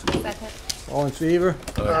 please? Second. All in favor?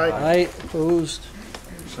 Aye. Aye, opposed?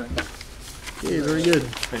 Okay, very good.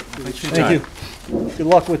 Thank you. Good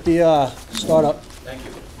luck with the startup.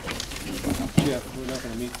 Jeff, we're not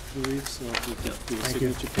gonna meet for 2 weeks, so we've got the Thank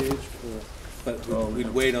you. signature page for, but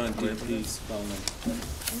we'd wait on DEP's file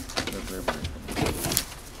number.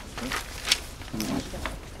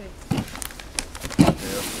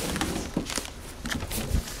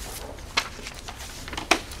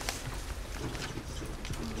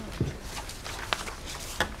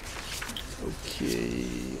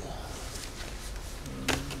 Okay.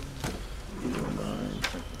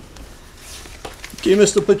 Okay,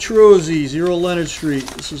 Mr. Petrozzi, 0 Leonard Street.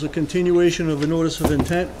 This is a continuation of a notice of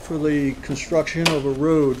intent for the construction of a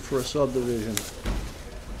road for a subdivision.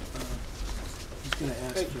 He's gonna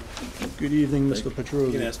ask for, Good evening, Mr. he's gonna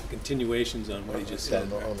Petrozzi. ask for continuations on what he just said.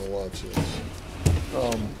 On the lots, yes.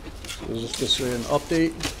 Is this just an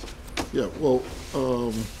update? Yeah, well,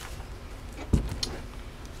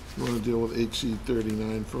 you wanna deal with HC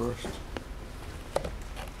 39 first?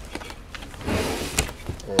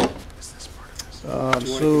 Or, Do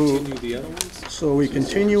you wanna So, continue the other ones? so are we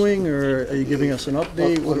continuing, or are you giving us an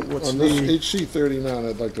update? What's on this the, HC 39,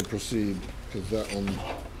 I'd like to proceed, because that one, you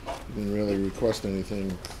didn't really request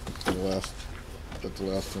anything at the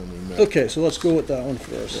last time we met. okay, so let's go with that one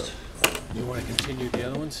first. You wanna continue the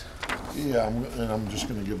other ones? Yeah, and I'm just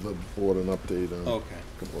gonna give the board an update on Okay.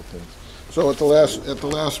 a couple of things. So at the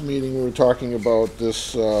last meeting, we were talking about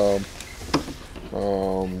this,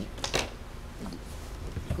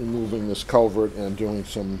 removing this culvert and doing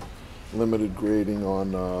some limited grading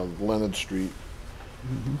on, Leonard Street.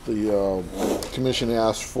 The, commission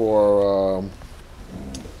asked for,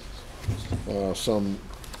 some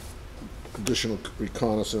additional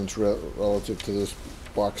reconnaissance relative to this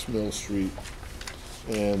Box Mill Street.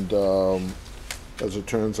 And, as it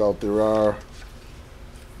turns out, there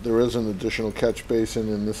is an additional catch basin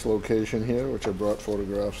in this location here, which I brought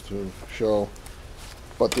photographs to show,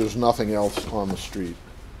 but there's nothing else on the street.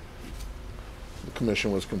 The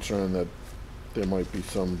commission was concerned that there might be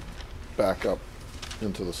some backup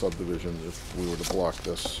into the subdivision if we were to block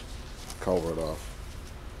this culvert off.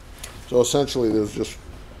 So essentially, there's just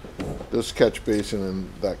this catch basin and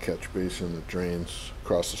that catch basin that drains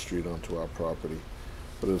across the street onto our property.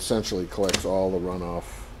 But it essentially collects all the runoff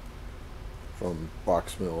from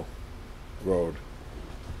Box Mill Road.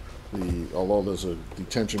 Although there's a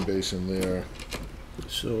detention basin there,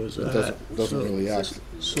 So is it that? doesn't so- really act,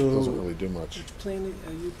 So, doesn't really do much. Which plan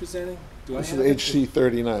are you presenting? Do I This have is it? HC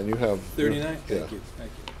 39, you have. 39? Yeah. Thank you,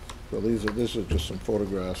 thank you. So these are just some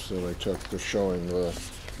photographs that I took just showing the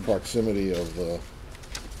proximity of the,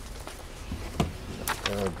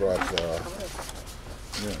 I brought,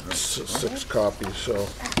 six copies, so,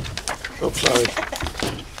 oops, sorry.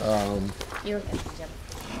 You're good, Jim.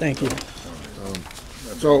 thank you.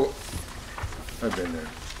 So, I've been there.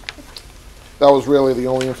 that was really the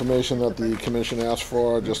only information that the commission asked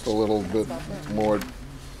for, just a little bit more,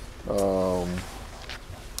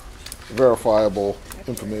 verifiable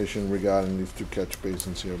information regarding these two catch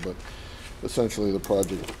basins here, but essentially the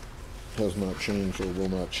project has not changed or will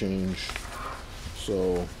not change.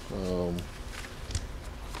 So,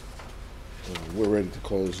 we're ready to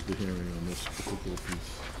close the hearing on this particular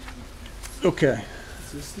piece. Okay,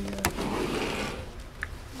 Is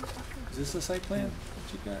this the site plan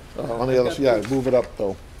that you got? On the other, yeah, move it up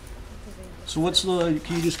though. so what's can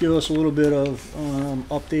you just give us a little bit of,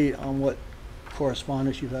 update on what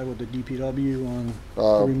correspondence you've had with the DPW on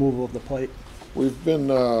the removal of the pipe? We've been,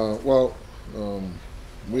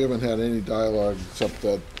 we haven't had any dialogue except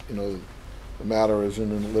that, the matter is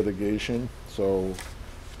in litigation, so it's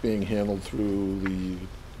being handled through the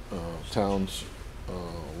town's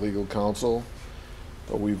legal counsel.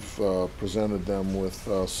 But we've presented them with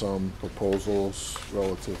some proposals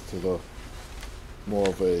relative to the more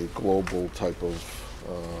of a global type of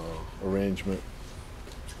arrangement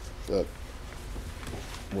that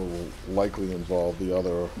will likely involve the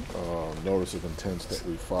other notice of intents that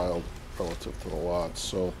we filed relative to the lots.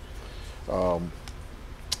 So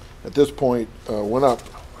at this point, we're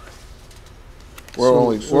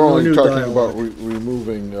only new talking dialogue. about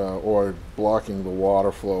removing or blocking the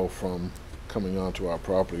water flow from coming onto our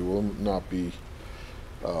property. Will not be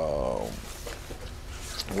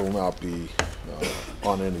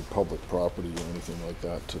on any public property or anything like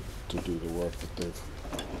that to do the work that they've.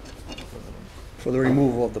 For the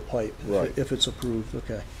removal of the pipe? Right. If it's approved,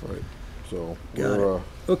 okay. Right, so Got we're,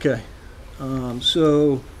 Okay,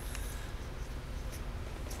 so,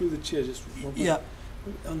 Through the chair, just one. yeah,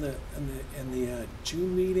 On the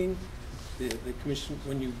June meeting, the commission,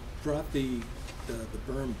 when you brought the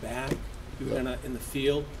berm back, you were Yeah. gonna, in the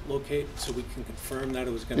field, locate, so we can confirm that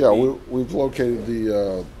it was gonna yeah, be. we've located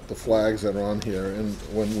the flags that are on here, and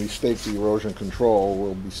when we stake the erosion control,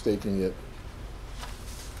 we'll be staking it.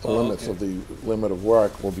 The Oh, limits okay. of the limit of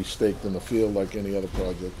work will be staked in the field like any other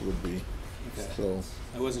project would be, Okay. so.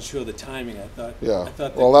 I wasn't sure of the timing, I thought. Yeah, I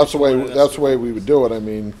thought well, that's the way, commission wanted us that's to- the way we would do it. I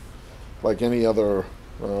mean, like any other,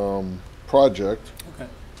 project, Okay,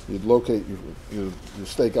 you'd locate, you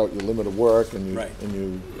stake out your limit of work and Right.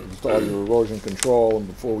 you install your erosion control, and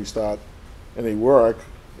before we start any work,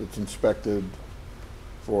 it's inspected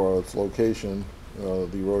for its location, the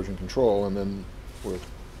erosion control, and then we're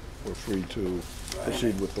we're free to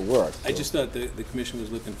proceed with the work. I just thought the commission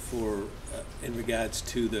was looking for, in regards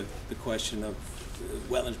to the question of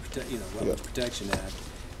Wetlands Protection Act,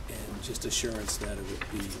 and just assurance that it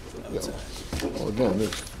would be outside. Well, again,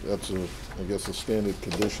 that's I guess a standard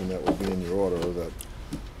condition that would be in your order that.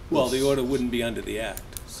 Well, the order wouldn't be under the act,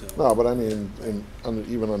 so. No, but I mean,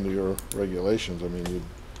 even under your regulations, I mean, you'd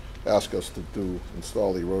ask us to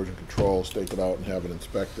install the erosion control, stake it out, and have it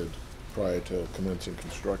inspected prior to commencing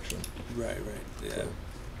construction. Right, yeah.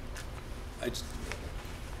 I just,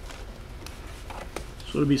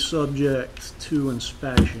 So it'll be subject to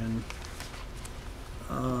inspection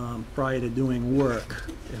prior to doing work,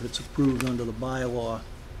 if it's approved under the bylaw.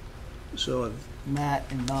 So if Matt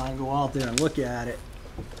and Don go out there and look at it,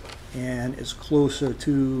 and it's closer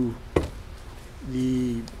to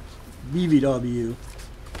the BVW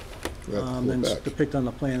We have to pull than it back. depicted on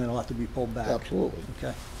the plan, then it'll have to be pulled back. Absolutely,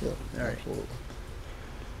 Okay. yeah, All right. absolutely.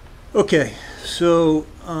 Okay, so,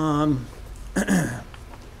 I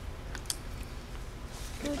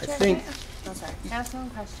think, Oh, sorry. Can I ask one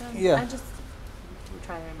question? Yeah. I'm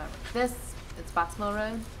trying to remember. This, it's Box Mill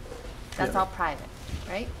Road? That's all private,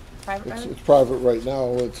 right? Private road? It's private right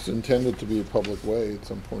now, it's intended to be a public way at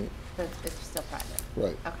some point, But it's still private.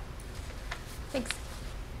 right. Okay. Thanks.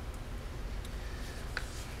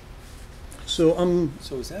 so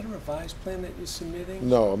so is that a revised plan that you're submitting?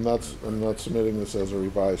 No, I'm not submitting this as a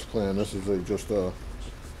revised plan, this is just a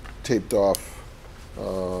taped off,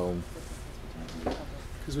 Because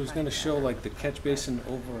it was gonna show like the catch basin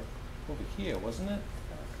over here, wasn't it?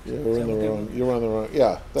 you're Is that on the what they wrong, were- you're on the wrong,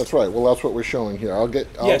 yeah, that's right, well, that's what we're showing here,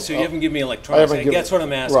 Yeah, so you haven't given me electronics, haven't given- that's what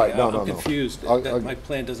I'm asking. right, no, I'm no, no. confused, I'll- that I'll- my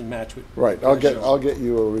plan doesn't match with. Right, what you're I'll showing. get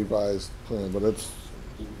you a revised plan, but it's,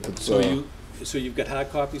 So you've got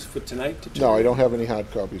hard copies for tonight to turn? no, I don't have any hard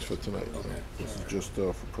copies for tonight. Okay, This is all right. just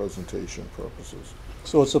for presentation purposes.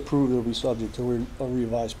 so it's approved, it'll be subject to a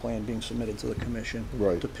revised plan being submitted to the commission.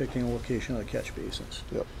 Right. Depicting a location of the catch basins.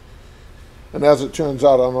 Yep. And as it turns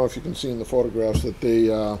out, I don't know if you can see in the photographs that they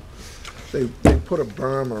put a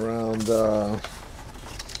berm around,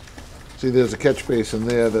 see, there's a catch basin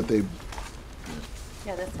there that they,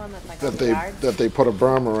 Yeah, this one that's like on the yard. that they put a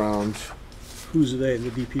berm around. Who's they, the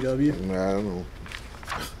DPW? I don't know.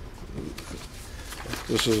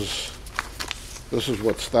 This is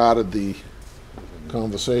what started the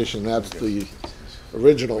conversation. That's the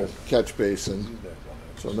original catch basin.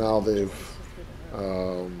 So now they've,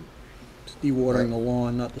 It's dewatering the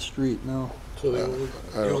lawn, not the street, no? So the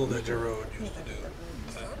I don't- old edge of road used to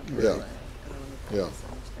do. yeah, yeah.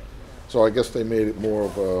 So I guess they made it more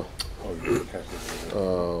of a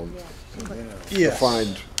Yes.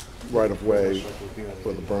 defined right-of-way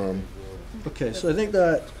for the berm. Okay, so I think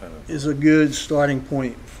that is a good starting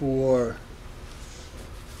point for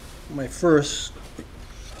my first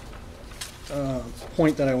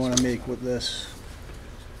point that I want to make with this,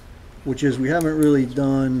 which is we haven't really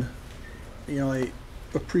done, I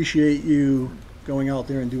appreciate you going out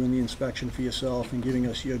there and doing the inspection for yourself and giving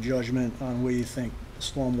us your judgment on where you think the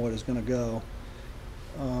stormwater is going to go,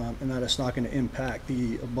 and that it's not going to impact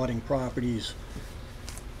the abutting properties.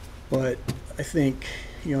 But I think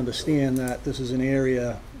you understand that this is an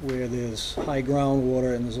area where there's high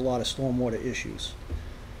groundwater and there's a lot of stormwater issues.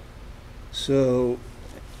 So,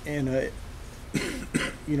 and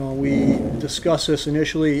we discussed this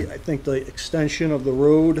initially. I think the extension of the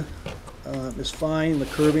road is fine. The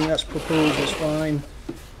curbing that's proposed is fine.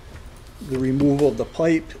 The removal of the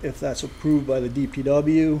pipe, if that's approved by the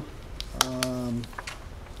DPW.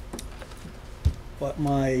 But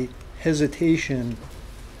my hesitation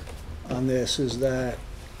on this is that,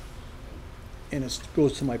 and it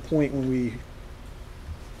goes to my point when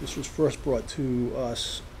this was first brought to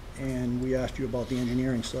us and we asked you about the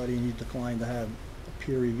engineering study and you declined to have a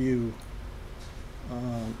peer review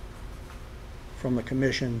from the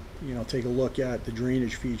commission, take a look at the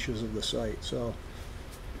drainage features of the site. So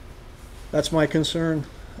that's my concern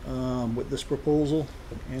with this proposal,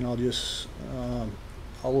 and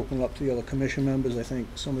I'll open it up to the other commission members. I think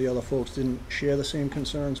some of the other folks didn't share the same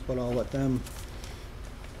concerns, but I'll let them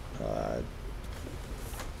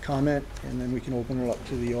comment, and then we can open it up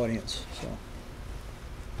to the audience, so.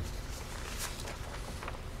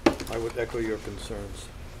 I would echo your concerns.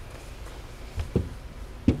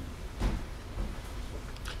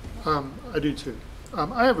 I do too.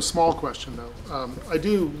 I have a small question though. I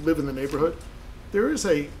do live in the neighborhood. There is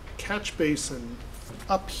a catch basin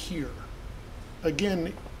up here.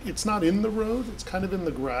 Again, it's not in the road, it's kind of in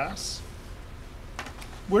the grass.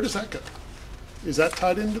 Where does that go? Is that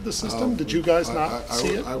tied into the system? Did you guys not see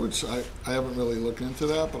it? I would say, I haven't really looked into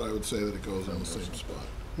that, but I would say that it goes in the same spot,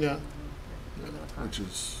 Yeah, which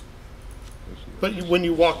is But when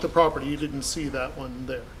you walked the property, you didn't see that one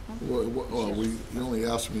there. Well, you only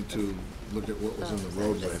asked me to look at what was in the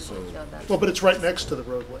roadway, so, Well, but it's right next to the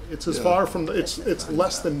roadway. It's as Yeah. far from, it's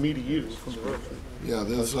less than me to you from the roadway. yeah,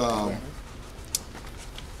 there's a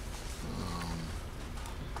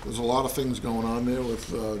lot of things going on there with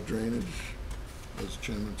drainage, as the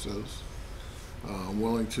chairman says. I'm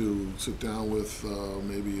willing to sit down with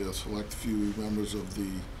maybe a select few members of the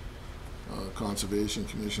Conservation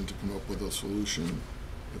Commission to come up with a solution,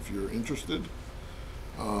 if you're interested.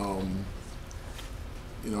 You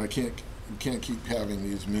know, you can't keep having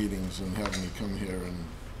these meetings and having me come here and,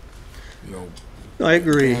 you know, I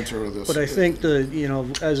agree, answer this. but I think you know,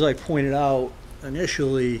 as I pointed out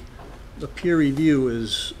initially, the peer review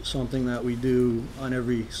is something that we do on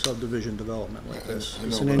every subdivision development like this. I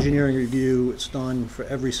It's know, an but- engineering review, it's done for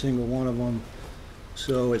every single one of them,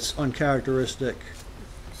 so it's uncharacteristic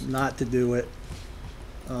not to do it.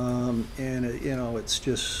 You know, it's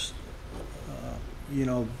just, you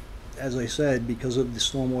know, as I said, because of the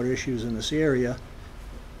stormwater issues in this area,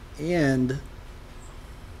 and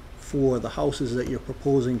for the houses that you're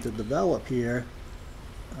proposing to develop here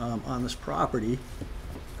on this property,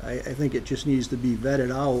 I think it just needs to be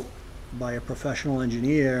vetted out by a professional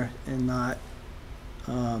engineer and not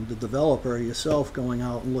the developer yourself going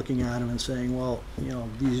out and looking at them and saying, well, you know,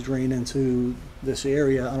 these drain into this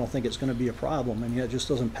area, I don't think it's gonna be a problem, and yet it just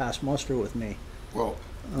doesn't pass muster with me. Well,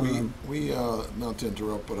 we not to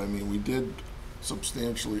interrupt, but I mean, we did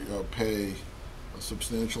substantially pay a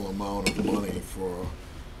substantial amount of money for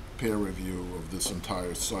peer review of this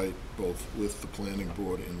entire site, both with the planning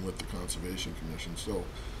board and with the Conservation Commission, so.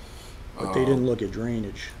 But they didn't look at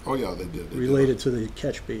drainage Oh, yeah, they did. They did. related to the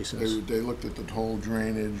catch basins. They looked at the whole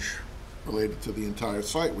drainage related to the entire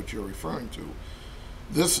site, which you're referring to.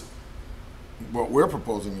 This, what we're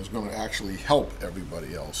proposing is gonna actually help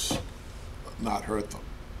everybody else, not hurt them.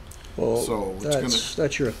 Well, So it's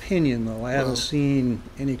that's your opinion, though. I haven't Well- seen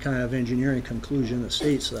any kind of engineering conclusion that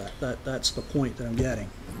states that. That's the point that I'm getting.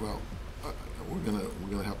 Well, we're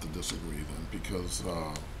gonna have to disagree then, because,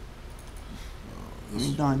 this,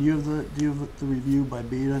 Don, do you have the review by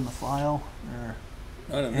Beta in the file, or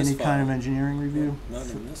Not in this any kind of file. engineering review? Not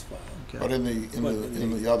in this file. but Okay.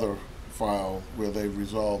 in the other file, where they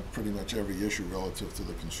resolved pretty much every issue relative to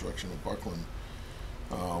the construction of Buckland,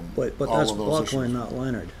 But all that's of those Buckland, issues. not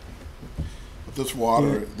Leonard. But this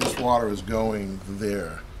water is going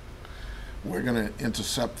there. We're gonna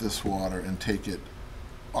intercept this water and take it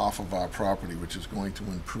off of our property, which is going to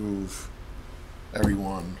improve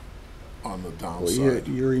everyone on the Well, you're downside.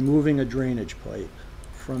 removing a drainage pipe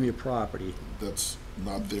from your property. That's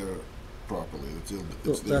not there properly. Well,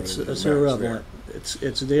 It's there. that's irrelevant.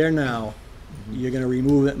 It's there now. You're gonna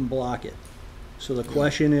remove it and block it. So the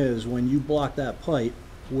question is, when you block that pipe,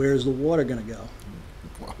 where's the water gonna go?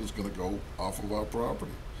 Water's gonna go off of our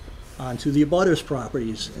property. Onto the abutters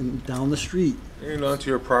properties and down the street, And onto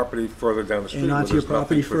your property further down the street. and where onto your there's nothing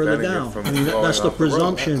property further preventing it down. from I mean, flowing that's the off road.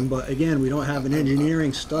 presumption, but again, we don't have an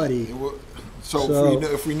engineering study. So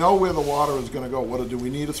if we know where the water is gonna go, do we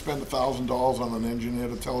need to spend $1,000 on an engineer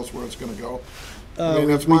to tell us where it's gonna go? I mean,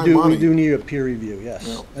 that's my We money. do need a peer review, yes.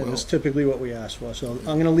 Yeah, And well- it's typically what we ask for, so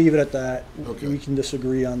I'm gonna leave it at that. Okay. We can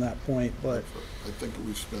disagree on that point, but, I think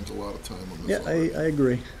we've spent a lot of time on yeah, this I already.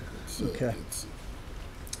 agree. It's, okay. it's-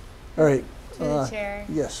 All right. To the chair.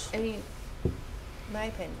 Yes. I mean, my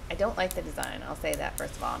opinion, I don't like the design. I'll say that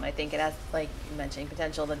first of all, and I think it has, like you mentioned,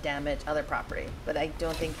 potential to damage other property. But I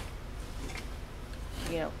don't think,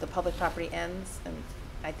 you know, the public property ends, and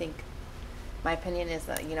I think my opinion is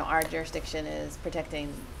that, you know, our jurisdiction is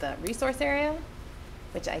protecting the resource area,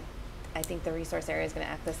 which I think the resource area is going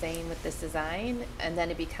to act the same with this design, and then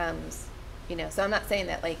it becomes, you know. So I'm not saying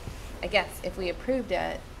that, like, I guess if we approved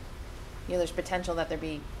it, you know, there's potential that there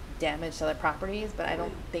be damage to other properties, but I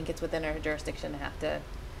don't think it's within our jurisdiction to have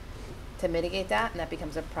to mitigate that, and that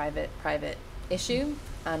becomes a private issue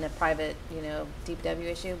and a private, you know, DPW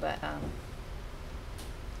issue. But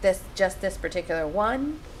this particular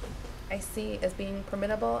one, I see as being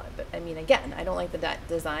permittable. But I mean, again, I don't like the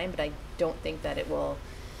design, but I don't think that it will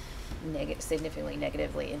significantly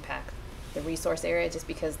negatively impact the resource area, just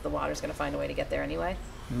because the water's going to find a way to get there anyway.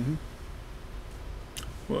 Mm-hmm.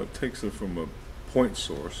 Well, it takes it from a point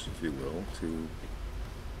source, if you will, to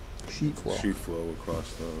Sheet flow. sheet flow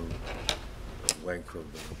across the length of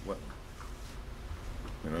the wetland.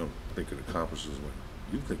 And I don't think it accomplishes what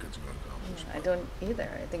you think it's going to accomplish. I don't either.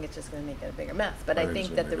 I think it's just going to make it a bigger mess. But I I think think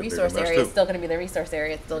it's that gonna the make it a resource bigger mess, area is too. still going to be the resource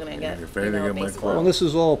area. It's still going to get, If you anything, know, it might base close. Well, flow. this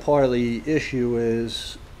is all part of the issue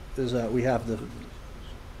is that we have to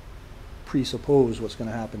presuppose what's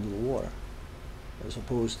gonna happen to the water. as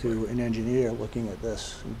opposed to an engineer looking at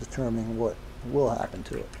this and determining what will happen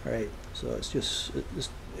to it, right? So it's just,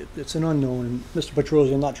 it's an unknown. And Mr.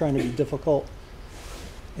 Petrosi, I'm not trying to be difficult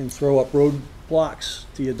and throw up roadblocks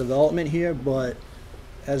to your development here, but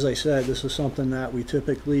as I said, this is something that we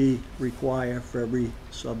typically require for every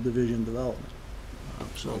subdivision development.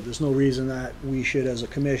 So there's no reason that we should, as a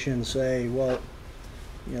commission, say, well,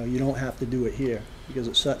 you know, you don't have to do it here, because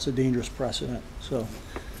it sets a dangerous precedent, so.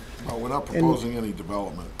 We're not proposing any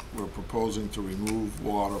development. We're proposing to remove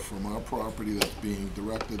water from our property that's being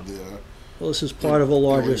directed there. Well, this is part of a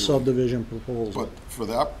larger illegally. subdivision proposal. But for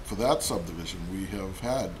that subdivision, we have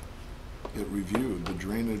had it reviewed. The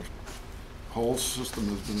drainage whole system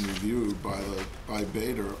has been reviewed by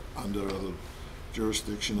Bader under the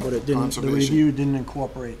jurisdiction But of it didn't, the conservation. review didn't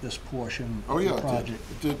incorporate this portion Oh, of yeah, the it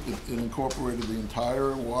project. did. It incorporated the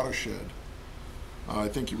entire watershed. I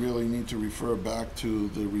think you really need to refer back to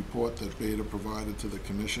the report that Beta provided to the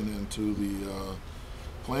commission and to the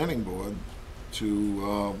planning board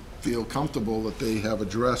to feel comfortable that they have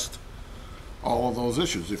addressed all of those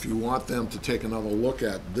issues. If you want them to take another look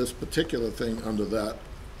at this particular thing under that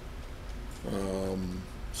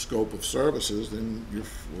scope of services, then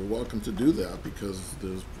we're welcome to do that, because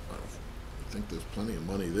I think there's plenty of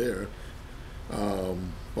money there.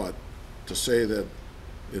 But to say that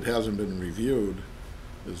it hasn't been reviewed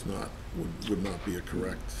is not, would not be a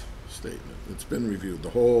correct statement. It's been reviewed,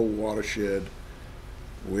 the whole watershed,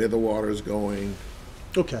 where the water is going.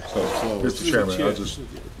 Okay. So Mr. Chairman, I'll just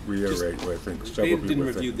reiterate what I think several They people didn't are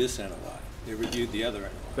review thinking. this NOI, they reviewed the other NOI.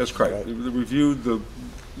 That's correct. They reviewed the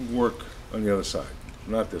work on the other side,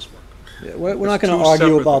 not this work. Yeah, we're It's not gonna two argue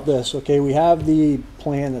separate about things. this, okay? We have the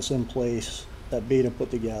plan that's in place that Beta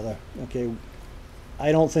put together, okay?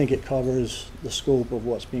 I don't think it covers the scope of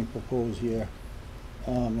what's being proposed here,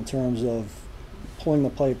 in terms of pulling the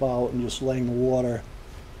pipe out and just letting the water,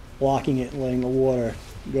 blocking it and letting the water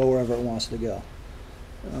go wherever it wants to go.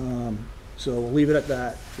 So we'll leave it at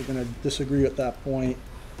that. We're gonna disagree at that point.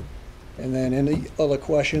 And then any other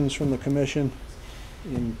questions from the commission?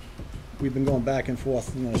 And we've been going back and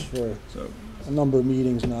forth on this for So a number of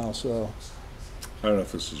meetings now, so. I don't know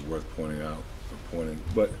if this is worth pointing out or pointing,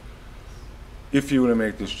 but if you were to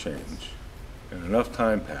make this change and enough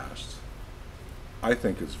time passed, I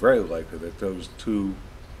think it's very likely that those two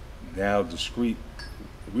now discrete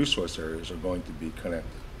resource areas are going to be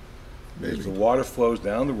connected. As the water flows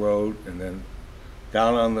down the road and then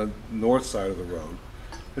down on the north side of the road,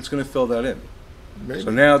 it's going to fill that in. maybe.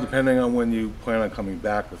 So now, depending on when you plan on coming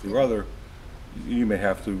back with your other, you may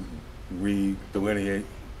have to re-delineate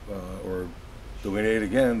or delineate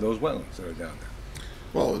again those wetlands that are down there.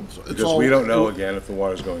 Well, it's Because all. we don't know again if the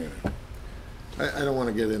water's going in. I don't want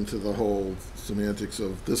to get into the whole semantics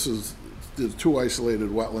of there's two isolated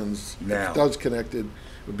wetlands. Now. If it does connect, it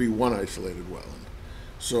would be one isolated wetland.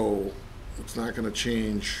 So it's not going to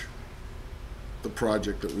change the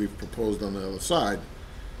project that we've proposed on the other side.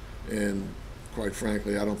 And quite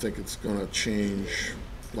frankly, I don't think it's going to change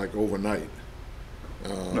like overnight.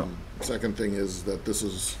 No. Second thing is that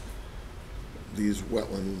these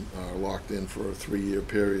wetlands are locked in for a 3-year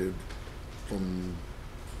period from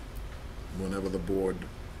whenever the board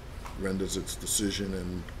renders its decision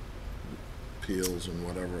and appeals and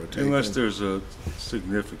whatever are taken. Unless there's a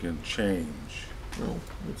significant change. No,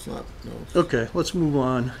 it's not, no. Okay, let's move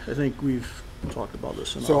on. I think we've talked about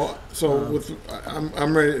this enough. So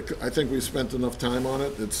I'm ready, I think we spent enough time on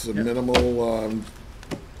it. It's a minimal,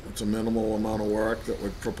 it's a minimal amount of work that we're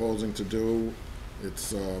proposing to do.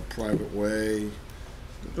 It's a private way.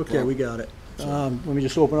 Okay, we got it. Let me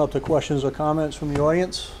just open up to questions or comments from the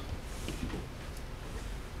audience.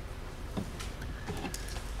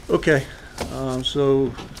 Okay,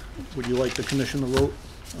 so would you like the commission to vote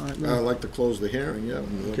on it now? I'd like to close the hearing, yeah.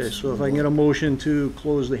 Okay, so if I can get a motion to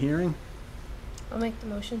close the hearing, I'll make the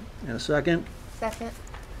motion. and a second. Second.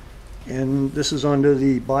 And this is under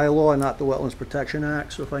the bylaw, not the Wetlands Protection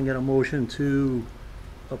Act, so if I can get a motion to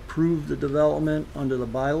approve the development under the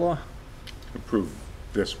bylaw, Approve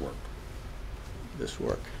this work. this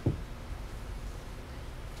work.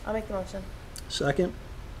 I'll make the motion. Second,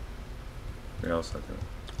 Yeah, I'll second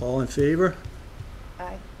it. all in favor?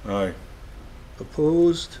 Aye. Aye.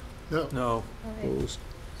 Opposed? No, No. Aye. Opposed.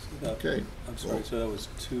 Okay. I'm sorry, so that was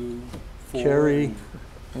 2, 4. Carrie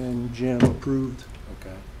and Jim approved.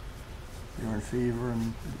 Okay. You're in favor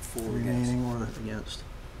and 4 against. remaining or against?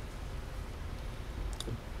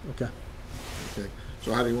 Okay. Okay,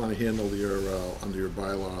 so how do you want to handle under your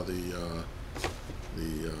bylaw,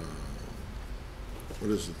 what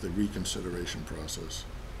is it, the reconsideration process?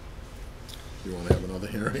 You want to have another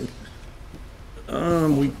hearing?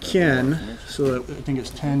 We can, so that, I think it's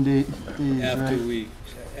 10 days, After right?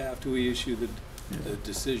 after we issue the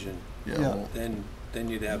decision, Yeah, Yeah. well, then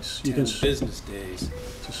you'd have You 10 can business days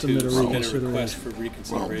To submit a to submit a request reconsideration.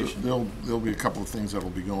 for well, reconsideration. there'll be a couple of things that'll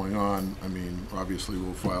be going on. I mean, obviously,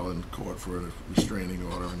 we'll file in court for a restraining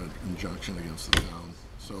order and an injunction against the town,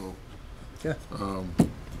 so. Yeah.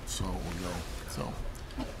 So we'll go, so,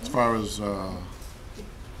 as far as,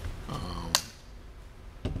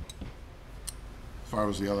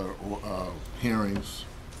 the other, hearings,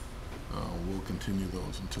 we'll continue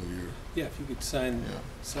those until you're, Yeah, if you could sign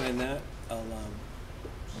yeah, that, I'll,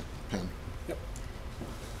 pen. yep.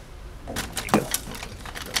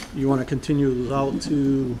 You want to continue this out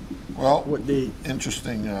to Well, what date?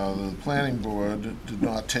 interesting, the planning board did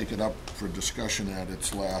not take it up for discussion at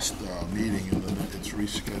its last meeting, and then it's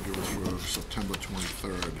rescheduled for September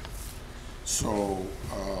 23rd. So,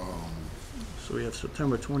 So we have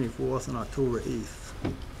September 24th and October 8th.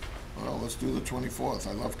 well, let's do the 24th.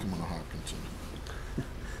 I love coming to Hopkinton.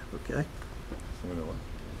 Okay. You know what?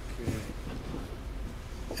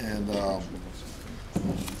 And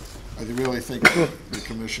I really think the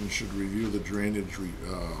commission should review the drainage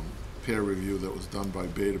peer review that was done by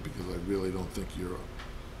Beta, because I really don't think your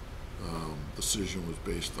decision was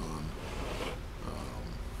based on,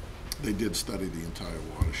 they did study the entire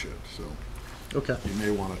watershed, so Okay. you may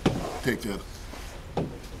want to take that into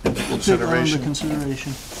We'll take that under consideration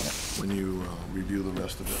consideration. when you review the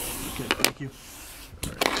rest of it. Okay, thank you. All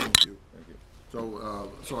right, thank you.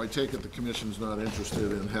 So I take it the commission's not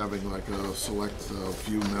interested in having like a select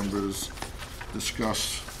few members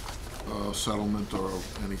discuss settlement or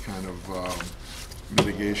any kind of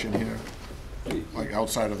mitigation here, like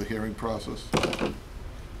outside of the hearing process?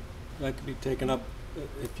 That could be taken up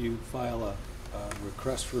if you file a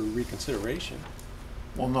request for reconsideration.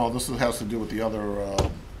 Well, no, this has to do with the other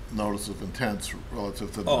notice of intents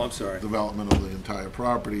relative to Oh, I'm sorry. the development of the entire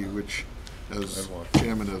property, which, as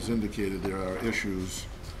Chairman has indicated, there are issues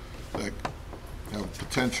that have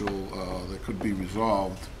potential that could be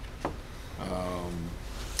resolved.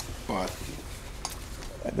 But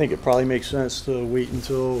I think it probably makes sense to wait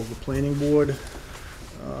until the planning board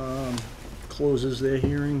closes their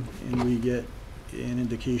hearing and we get an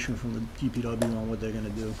indication from the DPW on what they're gonna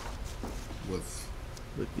do with,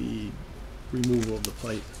 with the removal of the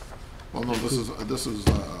pipe. well, no, this is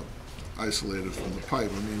isolated from the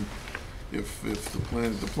pipe. I mean, if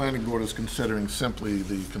the planning board is considering simply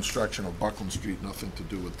the construction of Buckland Street, nothing to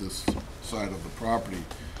do with this side of the property.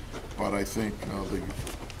 But I think the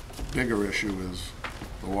bigger issue is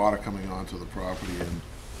the water coming onto the property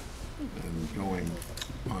and going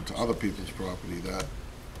onto other people's property.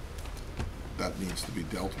 That needs to be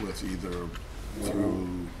dealt with either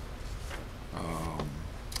through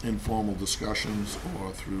informal discussions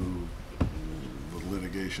or through the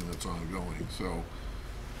litigation that's ongoing. So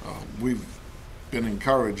we've been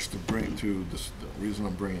encouraged to bring to this. The reason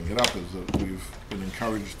I'm bringing it up is that we've been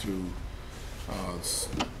encouraged to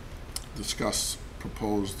discuss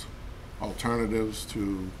proposed alternatives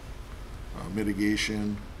to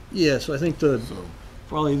mitigation. Yeah, so I think So,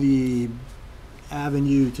 probably the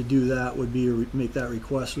avenue to do that would be to make that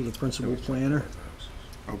request with the principal planner,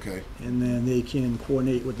 okay, and then they can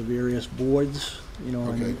coordinate with the various boards, you know,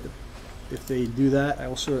 Okay. and if they do that, I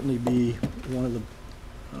will certainly be one of the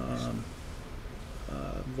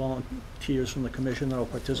volunteers from the commission that will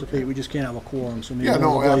participate. We just can't have a quorum, so maybe yeah, one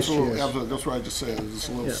no, of the vice absolutely, chairs. absolutely. That's what I just said. There's just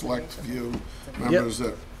a little Yeah. select few members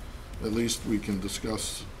that at least we can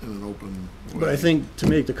discuss in an open way. But I think to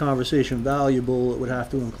make the conversation valuable, it would have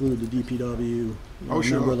to include the DPW, you know, Oh, a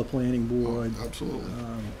sure. member of the planning board. Absolutely,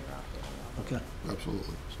 Okay,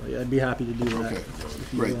 absolutely. so yeah, I'd be happy to do that. Okay,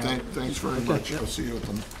 if you, great. Thanks very Okay, much. yeah. I'll see you at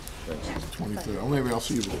the 23rd. Or maybe I'll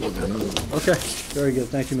see you before then. Okay, very good.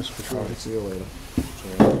 Thank you, Mr. Petroni. See you later.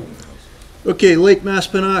 Okay, Lake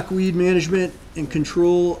Maspinock Weed Management and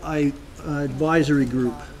Control Advisory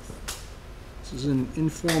Group. This is an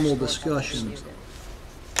informal discussion. You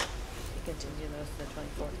continue those to the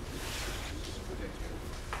 24th.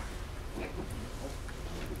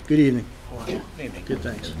 Good evening. Evening. Good,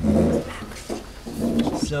 thanks.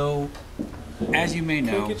 So, as you may Can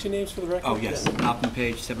know, we get your names for the record? oh yes, Malcolm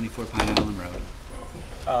Page, 74 Pine Island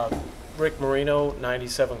Road. Rick Marino,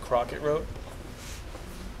 97 Crockett Road.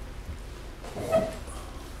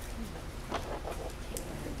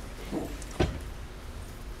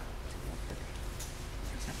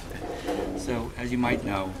 So, as you might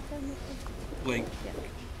know, Lake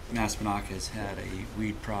Maspinock has had a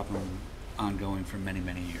weed problem ongoing for many,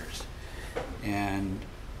 many years. And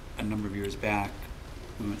a number of years back,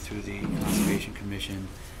 we went through the Conservation Commission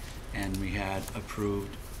and we had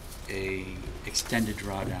approved a extended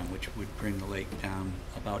drawdown, which would bring the lake down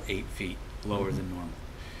about 8 feet lower than normal.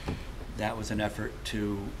 That was an effort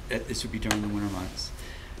to, this would be during the winter months,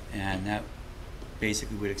 and that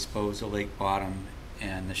basically would expose the lake bottom,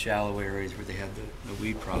 and the shallow areas where they had the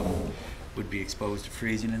weed problem would be exposed to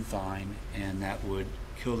freezing and thawing, and that would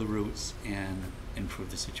kill the roots and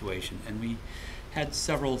improve the situation. And we had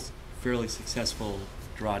several fairly successful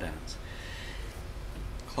drawdowns.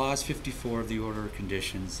 Clause 54 of the order of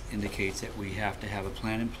conditions indicates that we have to have a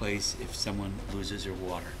plan in place if someone loses their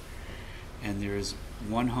water. And there is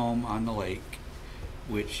one home on the lake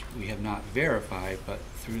which we have not verified, but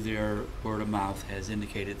through their word of mouth has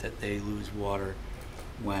indicated that they lose water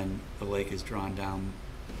when the lake is drawn down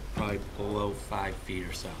probably below 5 feet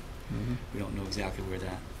or so. We don't know exactly where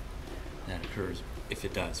that occurs. If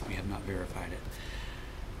it does, we have not verified it.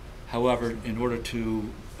 However, in order to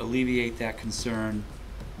alleviate that concern,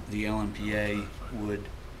 the LMPA would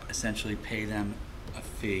essentially pay them a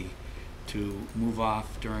fee to move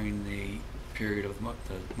off during the period of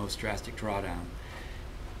the most drastic drawdown,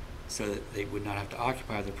 so that they would not have to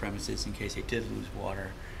occupy the premises in case they did lose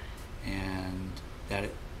water, and that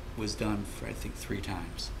it was done for, I think, 3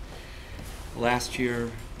 times. Last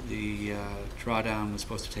year, the drawdown was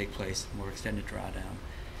supposed to take place, a more extended drawdown,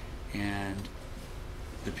 and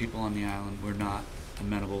the people on the island were not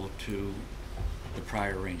amenable to the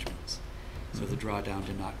prior arrangements, so the drawdown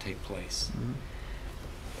did not take place.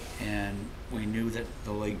 And we knew that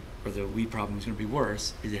the lake, or the weed problem, was going to be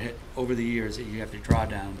worse, because it had, over the years that you have to draw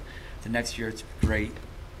down. The next year it's great,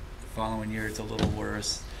 the following year it's a little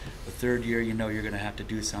worse, the third year you know you're going to have to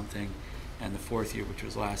do something, and the fourth year, which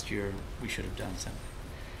was last year, we should have done something.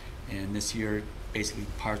 And this year, basically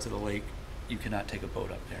parts of the lake, you cannot take a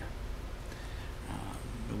boat up there.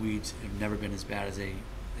 The weeds have never been as bad as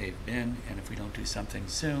they've been, and if we don't do something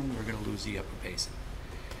soon, we're going to lose the upper basin.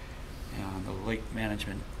 And the Lake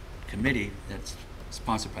Management Committee, that's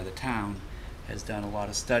sponsored by the town, has done a lot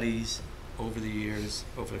of studies over the years,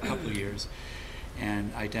 over a couple of years,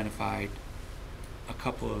 and identified a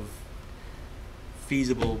couple of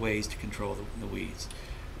feasible ways to control the weeds.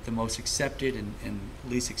 The most accepted and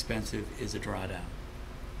least expensive is a drawdown.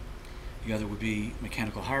 The other would be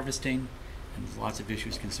mechanical harvesting, and there's lots of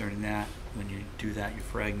issues concerning that. When you do that, you're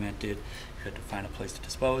fragmented, you have to find a place to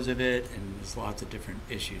dispose of it, and there's lots of different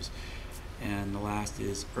issues. And the last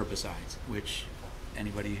is herbicides, which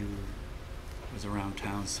anybody who was around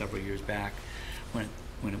town several years back, when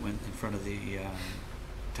it went in front of the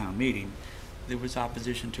town meeting, there was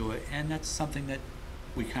opposition to it, and that's something that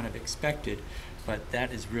we kind of expected, but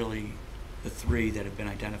that is really the 3 that have been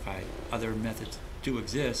identified. Other methods do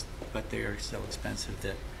exist, but they are so expensive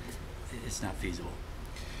that it's not feasible.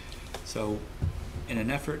 So in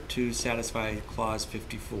an effort to satisfy clause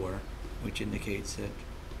 54, which indicates that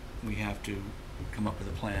we have to come up with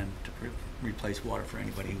a plan to replace water for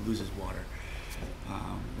anybody who loses water,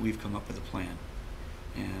 we've come up with a plan,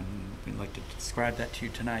 and we'd like to describe that to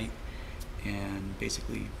you tonight and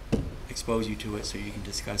basically expose you to it so you can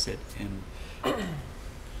discuss it. And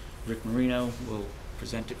Rick Marino will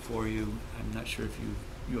present it for you. I'm not sure if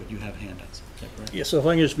you have handouts. Is that correct? Yeah, so if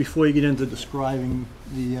I can just, before you get into describing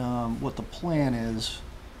the what the plan is,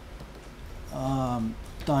 Don,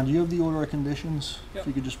 do you have the order of conditions? Yep. If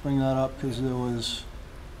you could just bring that up, because there was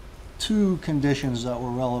 2 conditions that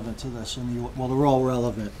were relevant to this, and well, they're all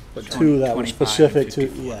relevant, but 2 that were specific to,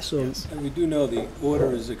 yeah, so. Yes. And we do know the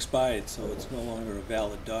order is expired, so it's no longer a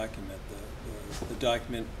valid document. The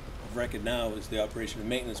document of record now is the operation and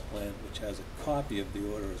maintenance plan, which has a copy of the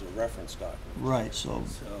order as a reference document. Right, so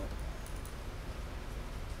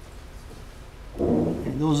So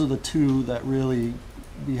and those are the 2 that really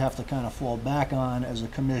we have to kind of fall back on as a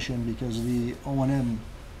commission, because the O&M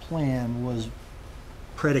plan was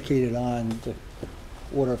predicated on the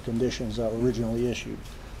order of conditions that were originally issued.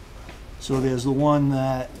 So there's the one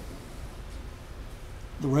that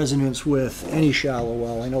the residents with any shallow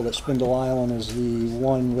well, I know that Spindle Island is the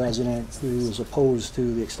one resident who is opposed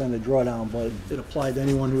to the extended drawdown, but it applied to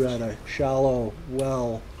anyone who had a shallow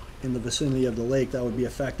well in the vicinity of the lake that would be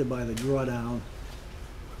affected by the drawdown.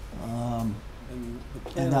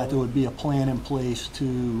 And that there would be a plan in place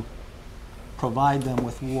to provide them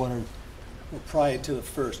with water prior to the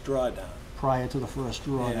first drawdown. prior to the first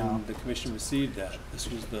drawdown. And the commission received that. This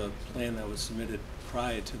was the plan that was submitted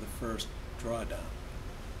prior to the first drawdown.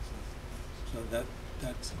 So that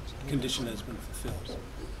condition has been fulfilled.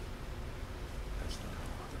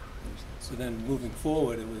 So then moving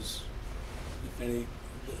forward, it was, the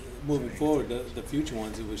future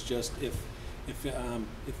ones, it was just if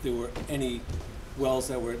there were any wells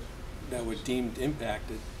that were deemed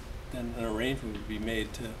impacted, then an arrangement would be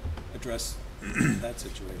made to address that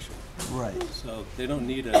situation. Right. So they don't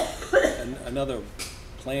need another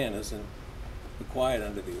plan isn't required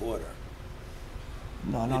under the order.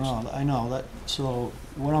 No, I know that, so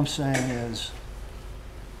what I'm saying is,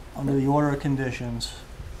 under the order of conditions,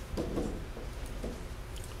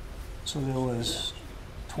 so there was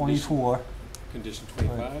 24, Condition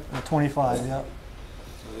 25? 25, yeah.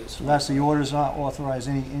 So that's the orders not authorize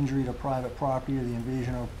any injury to private property or the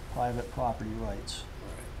invasion of private property rights.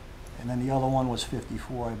 And then the other one was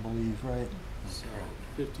 54, I believe, right? So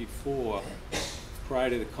 54, prior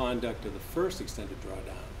to the conduct of the first extended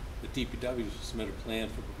drawdown, the DPW will submit a plan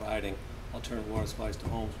for providing alternative water supplies to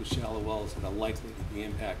homes with shallow wells that are likely to be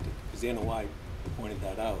impacted, because the NOI pointed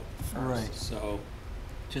that out. Right. So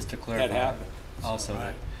Just to that clarify, happened. also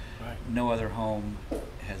that no other home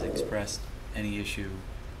has expressed any issue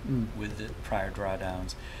with the prior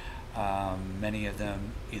drawdowns. Many of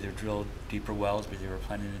them either drilled deeper wells because they were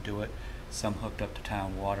planning to do it, some hooked up to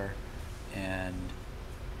town water, and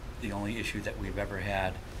the only issue that we've ever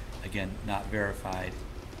had, again, not verified,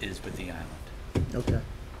 is with the island. Okay.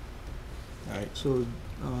 All right, so,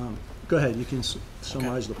 go ahead, you can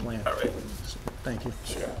summarize the plan. All right. Thank you.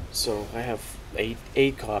 Sure. So I have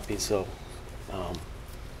eight copies, so,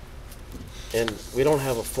 and we don't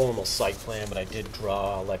have a formal site plan, but I did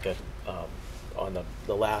draw like a, on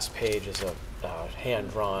the last page is a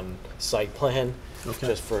hand-drawn site plan, Okay.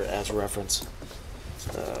 just for, as reference.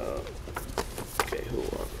 Okay, who,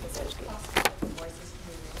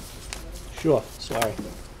 Sure, sorry.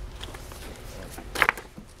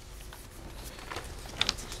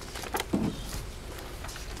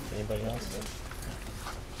 anybody else?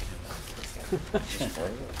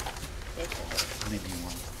 Maybe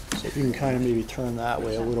one. So if you can kind of maybe turn that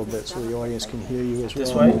way a little bit so the audience can hear you as well.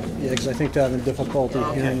 This way? Yeah, because I think they're having difficulty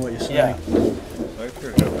hearing what you're Yeah. saying.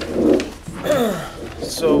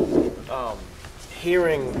 So,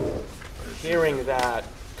 hearing that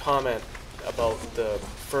comment about the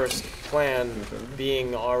first plan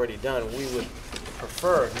being already done, we would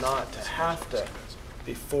prefer not to have to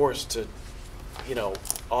be forced to, you know,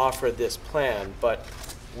 offer this plan, but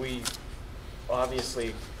we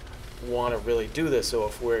obviously want to really do this,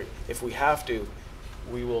 so if we have to,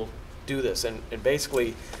 we will do this. And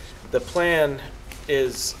basically, the plan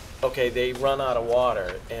is, okay, they run out of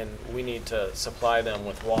water, and we need to supply them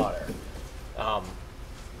with water.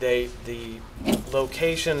 The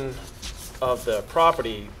location of the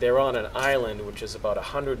property, they're on an island which is about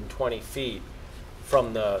 120 feet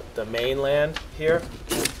from the mainland here.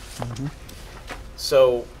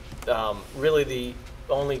 So really the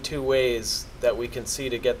only two ways that we can see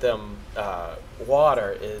to get them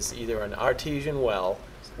water is either an artesian well,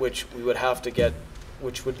 which we would have to get,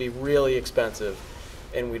 which would be really expensive,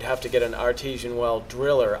 and we'd have to get an artesian well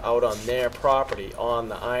driller out on their property on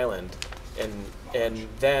the island, and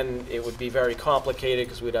then it would be very complicated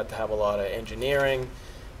because we'd have to have a lot of engineering,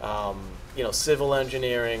 you know, civil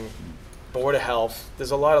engineering, Board of Health.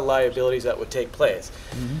 There's a lot of liabilities that would take place.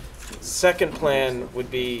 Second plan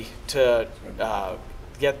would be to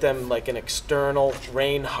get them like an external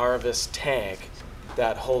rain harvest tank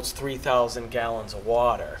that holds 3,000 gallons of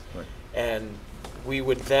water. And we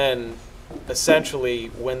would then, essentially,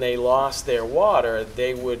 when they lost their water,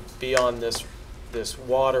 they would be on this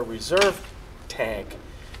water reserve tank,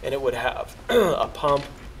 and it would have a pump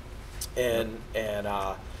and an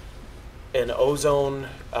ozone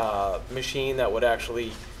machine that would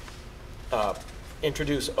actually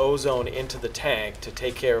introduce ozone into the tank to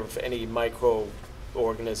take care of any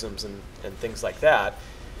microorganisms and things like that.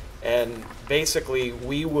 And basically,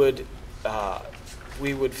 we would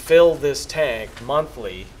fill this tank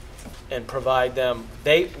monthly and provide them.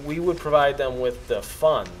 We would provide them with the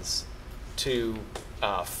funds to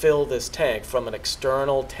fill this tank from an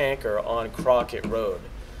external tanker on Crockett Road.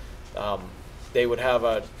 They would have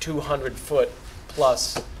a 200-foot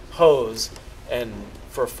plus hose, and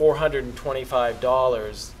for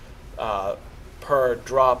 $425 per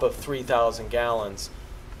drop of 3,000 gallons,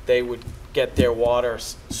 they would get their water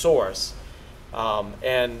source.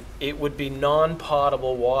 And it would be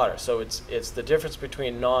non-potable water. So it's the difference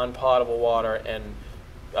between non-potable water and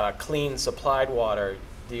clean supplied water.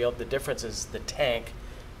 The difference is the tank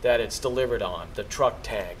that it's delivered on, the truck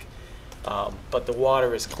tank. But the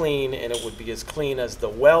water is clean, and it would be as clean as the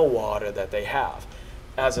well water that they have.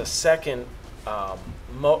 As a second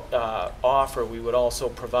offer, we would also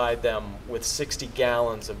provide them with 60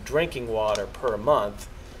 gallons of drinking water per month.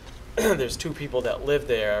 There's 2 people that live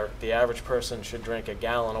there. The average person should drink a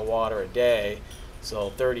gallon of water a day.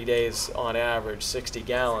 So 30 days on average, 60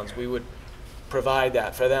 gallons. We would provide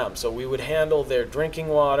that for them. So we would handle their drinking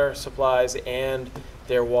water supplies and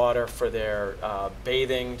their water for their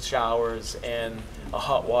bathing, showers, and a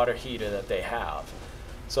hot water heater that they have.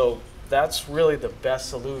 So that's really the best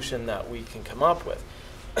solution that we can come up with.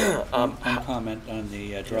 One comment on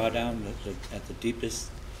the drawdown, at the deepest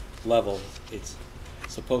level, it's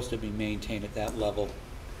supposed to be maintained at that level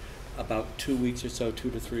about 2 weeks or so, 2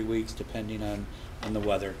 to 3 weeks, depending on the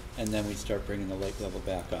weather, and then we start bringing the lake level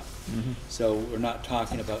back up. So we're not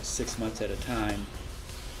talking about 6 months at a time,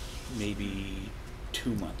 maybe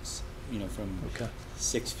 2 months, from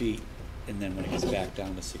 6 feet, and then when it gets back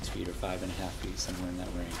down to 6 feet or 5.5 feet, somewhere in that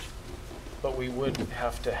range. But we would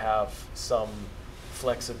have to have some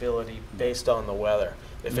flexibility based on the weather.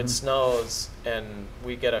 If it snows and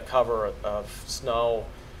we get a cover of snow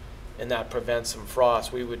and that prevents some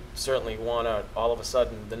frost, we would certainly want to, all of a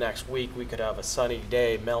sudden, the next week, we could have a sunny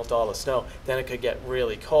day, melt all the snow. Then it could get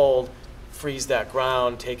really cold, freeze that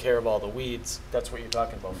ground, take care of all the weeds. That's what you're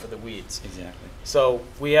talking about for the weeds. Exactly. So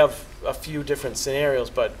we have a few different scenarios,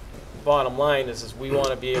 but bottom line is we want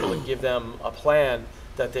to be able to give them a plan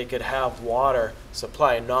that they could have water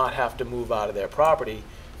supply and not have to move out of their property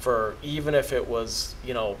for, even if it was,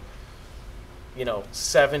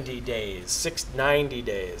 70 days, 90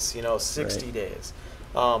 days, 60 Right. days.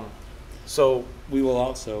 So We will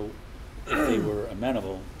also, if they were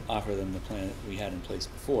amenable, offer them the plan that we had in place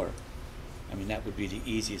before. I mean, that would be the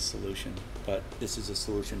easiest solution, but this is a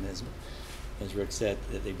solution, as Rick said,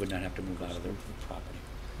 that they would not have to move out of their property.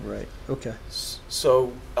 Right, okay.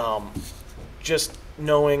 So, just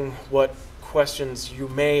knowing what questions you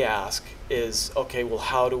may ask is, okay, well,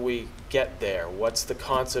 how do we get there? What's the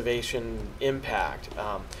conservation impact?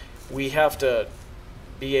 We have to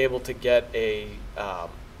be able to get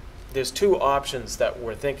there's two options that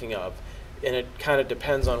we're thinking of, and it kind of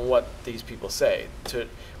depends on what these people say.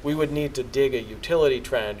 We would need to dig a utility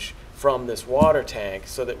trench from this water tank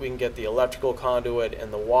so that we can get the electrical conduit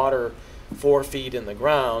and the water 4 feet in the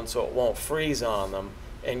ground so it won't freeze on them,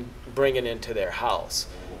 and bring it into their house.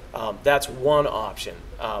 That's one option.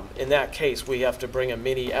 In that case, we have to bring a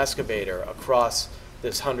mini excavator across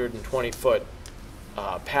this 120-foot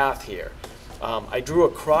path here. I drew a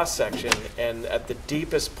cross section, and at the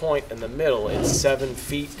deepest point in the middle, it's 7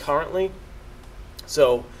 feet currently.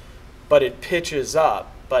 So, but it pitches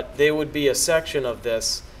up. But there would be a section of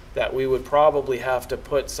this that we would probably have to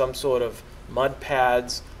put some sort of mud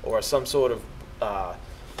pads or some sort of,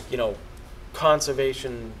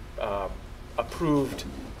 conservation approved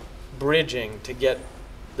bridging to get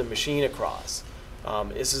the machine across.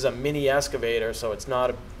 This is a mini excavator, so it's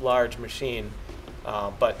not a large machine,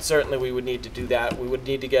 but certainly we would need to do that. We would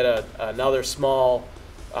need to get another small,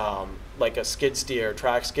 like a skid steer,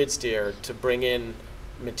 track skid steer, to bring in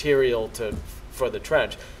material for the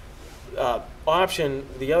trench.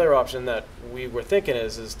 The other option that we were thinking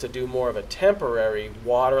is to do more of a temporary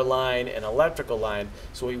water line and electrical line,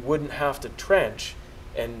 so we wouldn't have to trench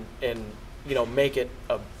and make it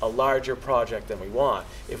a larger project than we want.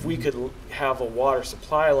 If we could have a water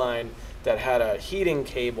supply line that had a heating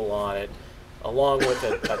cable on it, along with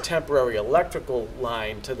a temporary electrical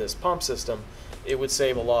line to this pump system, it would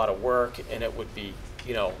save a lot of work, and it would be,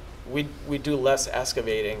 we'd do less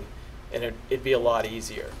excavating, and it'd be a lot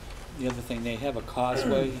easier. The other thing, they have a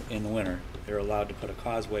causeway in the winter. They're allowed to put a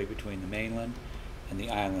causeway between the mainland and the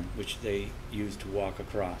island, which they use to walk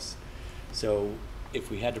across. So if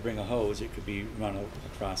we had to bring a hose, it could be run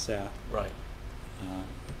across that. Right.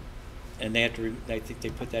 And they had to, I think they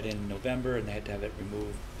put that in November, and they had to have it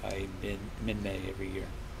removed by mid-May every year.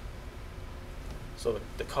 So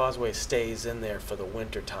the causeway stays in there for the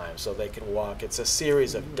winter time, so they can walk. It's a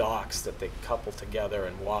series of docks that they couple together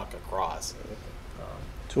and walk across.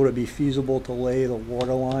 So would it be feasible to lay the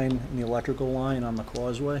water line and the electrical line on the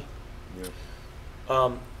causeway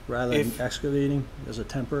rather than excavating as a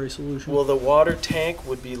temporary solution? Well, the water tank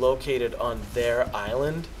would be located on their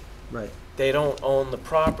island. Right. They don't own the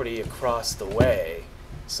property across the way.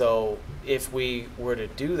 So if we were to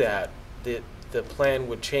do that, the plan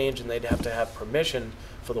would change, and they'd have to have permission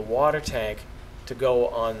for the water tank to go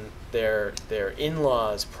on their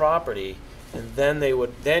in-laws' property, and then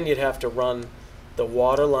you'd have to run the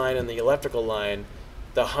water line and the electrical line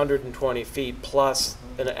the 120 feet plus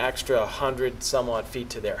an extra 100 some odd feet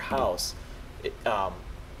to their house.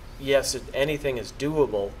 Yes, anything is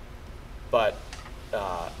doable, but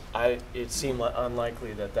it seemed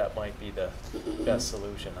unlikely that might be the best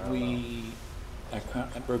solution. I don't know.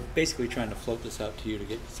 We're basically trying to float this out to you to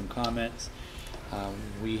get some comments.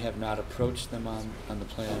 We have not approached them on the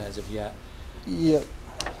plan as of yet. Yep.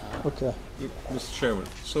 Okay. Mr. Chairman,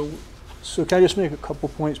 so So can I just make a couple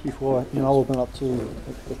points before, I'll open up to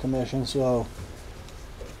the commission, so.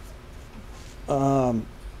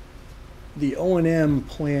 The O&M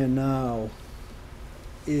plan now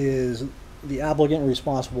is the applicant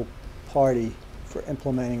responsible party for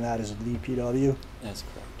implementing that as a DPW. That's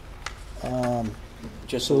correct.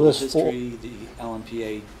 Just so a little this history, the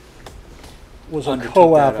LMPA was a undertook that on-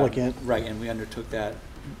 co-applicant. Right, and we undertook that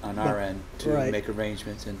on our end to Right. make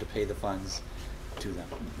arrangements and to pay the funds to them.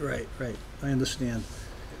 Right, I understand.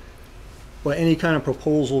 But any kind of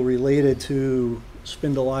proposal related to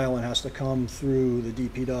Spindle Island has to come through the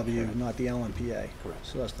DPW, Correct. not the LMPA. Correct.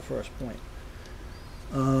 So that's the first point.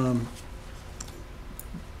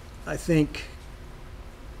 I think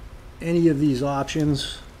any of these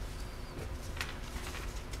options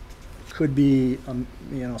could be,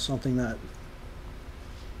 something that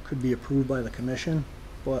could be approved by the commission,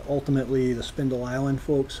 but ultimately the Spindle Island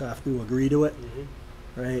folks have to agree to it,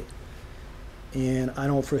 right? And I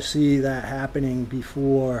don't foresee that happening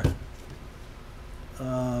before,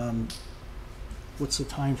 what's the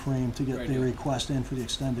time frame to get Right the now. request in for the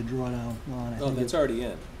extended drawdown line? Oh, that's already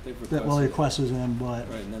in. They've requested. Well, the it. request is in, but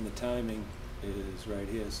Right, and then the timing is right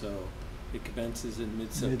here, so it commences in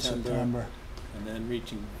mid-September, mid-September. and then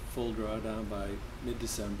reaching full drawdown by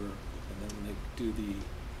mid-December, and then when they do the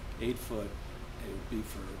 8-foot, it would be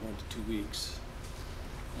for 1 to 2 weeks.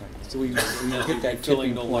 So we Now, hit that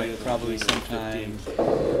filling tipping no later point than probably January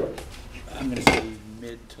sometime, I'm gonna say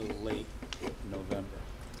mid to late November.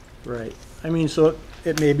 Right. I mean, so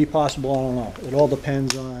it may be possible, I don't know. It all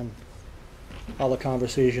depends on how the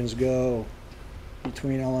conversations go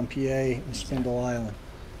between LMPA and Spindle Island.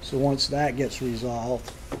 So once that gets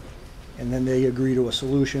resolved, and then they agree to a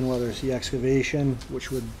solution, whether it's the excavation,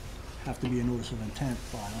 which would have to be a notice of intent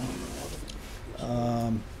filing.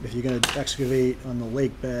 If you're gonna excavate on the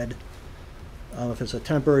lake bed, if it's a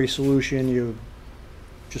temporary solution, you're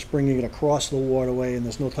just bringing it across the waterway and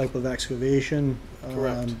there's no type of excavation.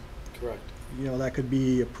 Correct. Correct. That could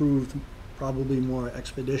be approved probably more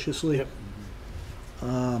expeditiously. Yep.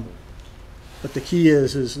 But the key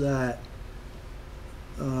is that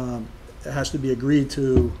it has to be agreed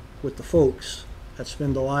to with the folks at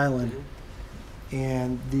Spindle Island.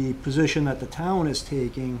 And the position that the town is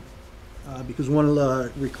taking, because one of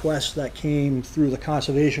the requests that came through the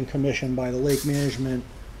Conservation Commission by the Lake Management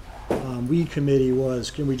Weed Committee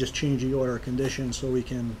was, can we just change the order of conditions so we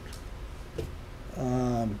can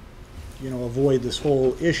avoid this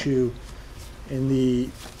whole issue? And the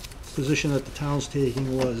position that the town's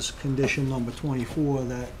taking was condition number 24,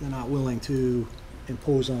 that they're not willing to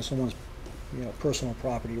impose on someone's, personal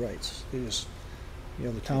property rights. They just,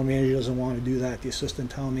 the town manager doesn't want to do that, the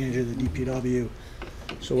assistant town manager, the DPW.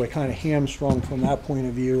 So we're kind of hamstrung from that point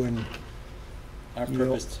of view, and Our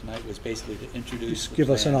purpose tonight was basically to introduce just the give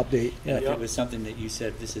us an plan. update. And if Yep. it was something that you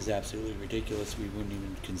said, this is absolutely ridiculous, we wouldn't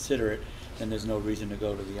even consider it, then there's no reason to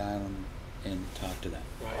go to the island and talk to them.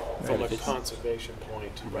 Right, from a If it's- conservation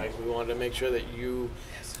point, right, we wanted to make sure that you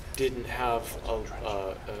didn't have,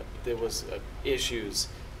 there was issues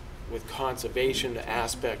with conservation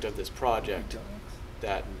aspect of this project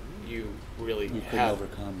that you really We couldn't had.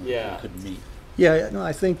 overcome, Yeah. we couldn't meet. Yeah, no,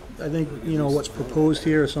 I think, what's proposed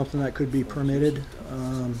here is something that could be permitted.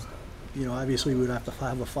 Obviously, we'd have to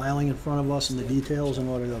have a filing in front of us and the details in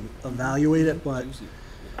order to evaluate it, but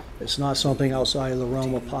it's not something outside of the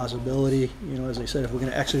realm of possibility. As I said, if we're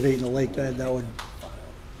gonna excavate in the lake bed, that would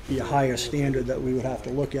be a higher standard that we would have to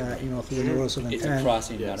look at, through the notice of It's a intent.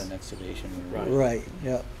 crossing, not Yes. an excavation. Right. Right,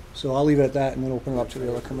 yeah. So I'll leave it at that and then open it up to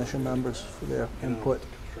the other commission members for their input.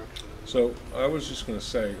 So I was just gonna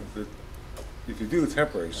say that if you do the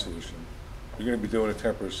temporary solution, you're gonna be doing a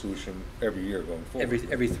temporary solution every year going forward.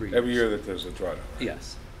 Every 3 years. Every year that there's a drawdown, right?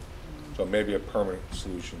 Yes. So maybe a permanent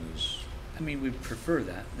solution is, I mean, we'd prefer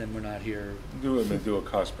that, then we're not here. do a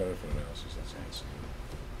cost-benefit analysis, that's all.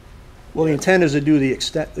 Well, the intent is to do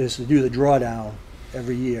the drawdown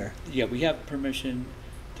every year. Yeah, we have permission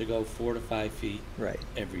to go 4 to 5 feet Right.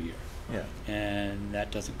 every year. Yeah. And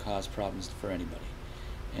that doesn't cause problems for anybody.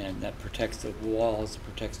 And that protects the walls, it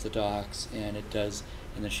protects the docks, and it does,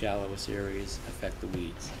 in the shallowest areas, affect the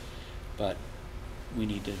weeds. But we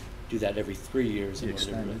need to do that every 3 years in order to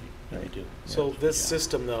Extend really, it, really right. do. So do a this job.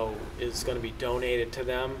 system, though, is gonna be donated to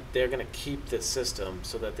them. They're gonna keep this system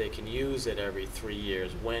so that they can use it every 3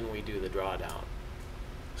 years when we do the drawdown.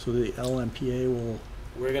 So the LMPA will,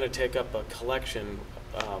 We're gonna take up a collection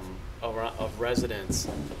of residents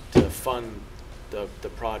to fund the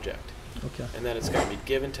project. okay. And then it's gonna be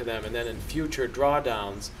given to them, and then in future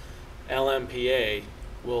drawdowns, LMPA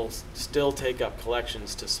will still take up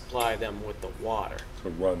collections to supply them with the water. To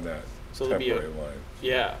run that. So there'll be a, temporary line.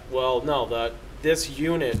 yeah, well, no, this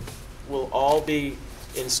unit will all be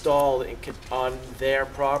installed on their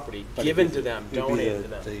property, But given it'd to be- them, it'd be donated to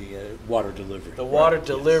them. The water delivery. The water Right,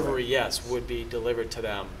 yes. delivery, yes, would be delivered to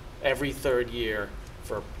them every third year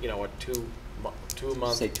for, a 2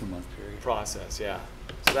 month Say 2-month period. process, yeah.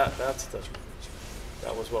 So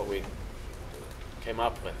that was what we came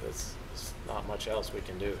up with. It's not much else we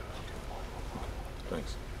can do.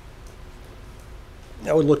 Thanks.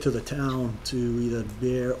 I would look to the town to either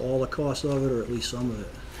bear all the cost of it or at least some of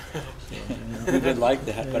it. So, you We know, would like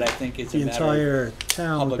that, but I think it's a the matter of entire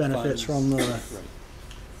town public benefits funds. from the Right.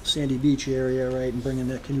 Sandy Beach area, right, and bringing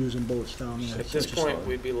their canoes and boats down there. At this point,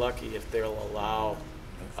 we'd be lucky if they'll allow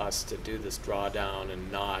us to do this drawdown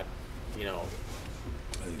and not, I think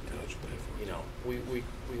town should pay for it.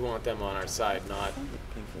 we want them on our side, not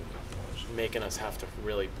making us have to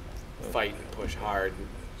really fight and push hard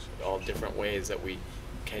in all different ways that we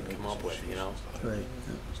can come up with, Right.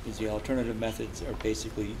 Is the alternative methods are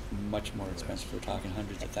basically much more expensive. We're talking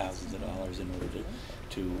hundreds of thousands of dollars in order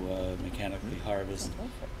to mechanically harvest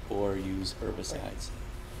or use herbicides.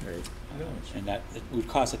 Right. And that it would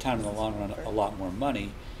cost the town in the long run a lot more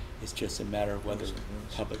money. It's just a matter of whether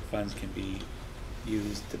public funds can be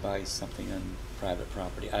used to buy something on private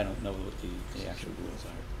property. I don't know what the actual rules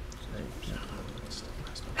are.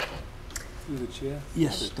 Through the chair?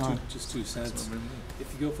 Yes, Don. Just 2 cents.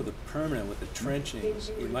 If you go for the permanent with the trenching,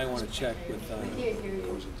 you might want to check with,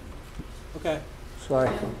 okay, Sorry.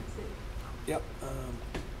 yep.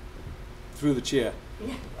 Through the chair.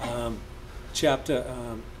 Chapter,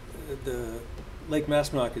 the Lake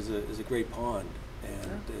Maspinock is a great pond,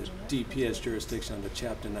 and the DP has jurisdiction under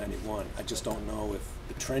Chapter 91. I just don't know if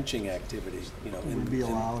the trenching activity, Would be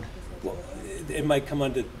allowed. well, it might come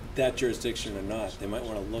under that jurisdiction or not. They might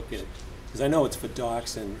want to look at it, because I know it's for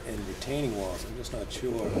docks and retaining walls. I'm just not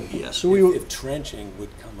sure Yeah, so we, if trenching would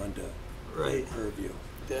come under right. purview.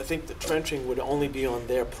 I think the trenching would only be on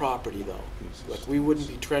their property though. Like we wouldn't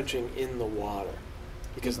be trenching in the water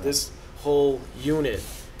because this whole unit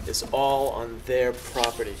is all on their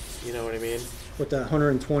property. You know what I mean? With that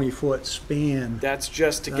 120-foot span, That's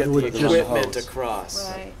just to That get the would just- equipment hose.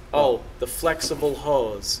 across. Right. Oh, the flexible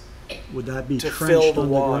hose. would that be To fill trenched the on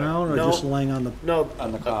the water. ground or No. just laying on the? No,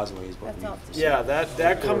 On the causeway is what That's we. all. yeah,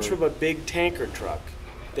 that comes from a big tanker truck.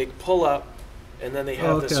 They pull up and then they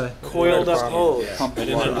have this Okay. coiled up hose. Pump I the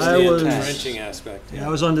didn't water. understand was- the trenching aspect. Yeah, I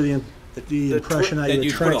was under the The impression that That you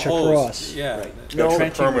you'd would put a trench hose. across. Yeah. Right. No. The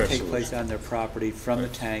trenching would Permanent take solution. place on their property from the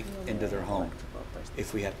tank into their home,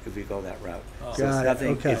 if we go that route. Oh. So Got it's it, nothing,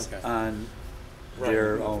 okay. it's Okay. on Right.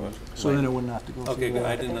 their own. So then it wouldn't have to go through. Okay, good.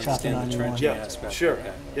 I didn't Chapter understand the 91. trenching Yeah, aspect. sure.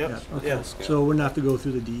 Okay. Yep. Yeah, okay. Yeah. So it wouldn't have to go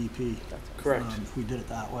through the DEP. Correct. If we did it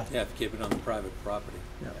that way. Yeah, if you keep it on the private property.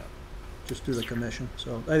 Yeah. Just through the commission.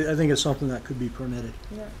 So I think it's something that could be permitted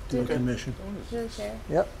Yeah. through the Okay. commission. Through the chair.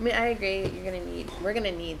 Yep. I mean, I agree that we're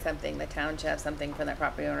gonna need something, the town should have something from that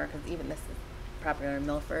property owner, because even this is property owner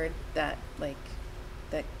Milford, that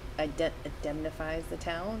indemnifies the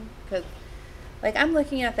town, because I'm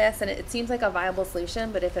looking at this and it seems like a viable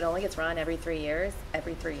solution, but if it only gets run every 3 years,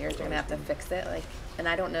 you're gonna have to fix it, and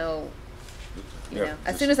I don't know, Yeah,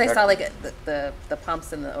 as soon as I saw the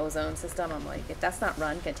pumps in the ozone system, I'm like, if that's not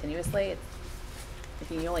run continuously, if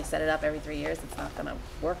you only set it up every 3 years, it's not gonna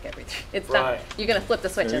work it's Right. not, you're gonna flip the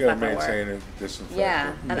switch, You it's gotta not gonna work. maintain it, disinfect Yeah,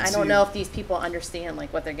 it. and I See- don't know if these people understand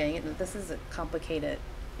what they're getting into. This is a complicated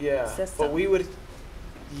Yeah. system. But we would.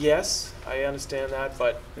 Yes, I understand that,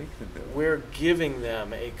 but They could do it. we're giving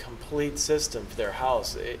them a complete system for their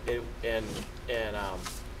house,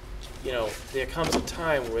 there comes a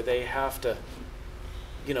time where they have to,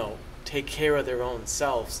 take care of their own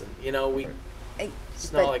selves, and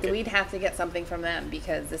it's not like But it- we'd have to get something from them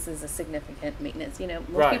because this is a significant maintenance. Most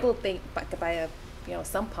Right. people think to buy a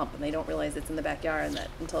sump pump and they don't realize it's in the backyard and that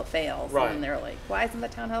until it fails. Right. And they're like, why isn't the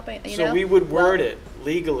town helping? So we would word it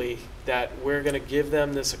legally that we're gonna give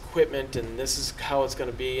them this equipment and this is how it's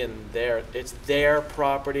gonna be and it's their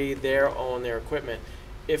property, their equipment.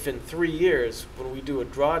 If in 3 years, when we do a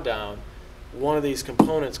drawdown, one of these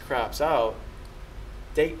components craps out,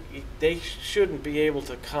 they shouldn't be able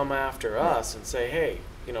to come after us and say, hey,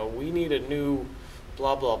 we need a new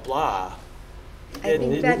blah, blah, blah. I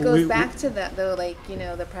think that goes we- back to that though,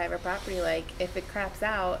 the private property, if it craps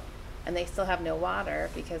out and they still have no water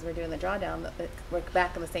because we're doing the drawdown, we're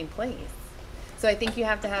back in the same place. So I think you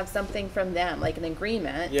have to have something from them, like an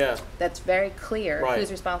agreement. Yeah. That's very clear, Right.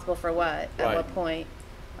 who's responsible for what, at Right. what point,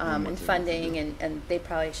 and funding, and they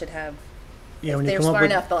probably should have, Yeah, if when you they're come up smart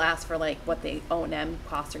with, enough, they'll ask for what the O&M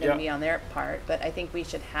costs are gonna Yeah. be on their part, but I think we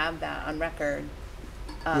should have that on record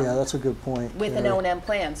Yeah, that's a good point. with an Carrie. O&M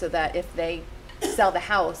plan, so that if they sell the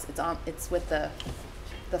house, it's with the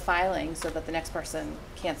filing, so that the next person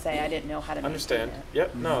can't say, I didn't know how to maintain Understand? it.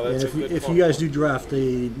 Yep, no, And that's a if you, good if point. you guys do draft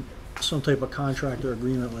some type of contract or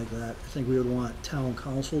agreement like that, I think we would want town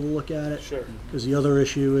council to look at it. Sure. Because the other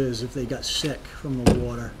issue is if they got sick from the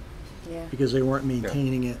water, Yeah. because they weren't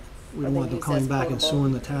maintaining it, we Or don't they want them use coming as back and potable.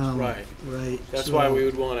 suing the town. Right. Right. That's So- why we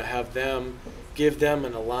would want to have them, give them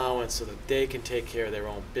an allowance so that they can take care of their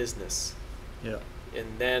own business. Yeah, And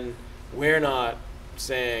then we're not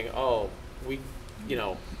saying, oh, we, you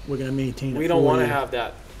know, we're gonna maintain it. we don't for want to you. have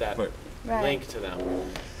that Right. Right. link to them.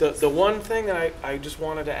 The one thing that I just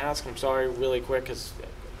wanted to ask, I'm sorry, really quick,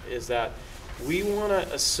 is that we want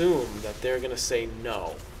to assume that they're going to say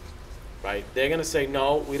no, right? They're going to say,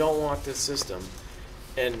 no, we don't want this system.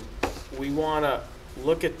 And we want to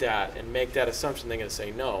look at that and make that assumption they're going to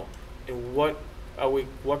say no. And what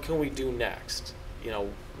can we do next? You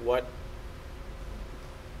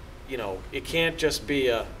know, it can't just be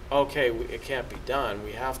it can't be done.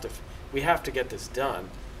 We have to get this done.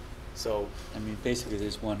 So, I mean, basically,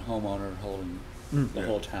 there's one homeowner holding the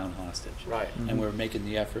whole town hostage. right. And we're making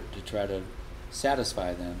the effort to try to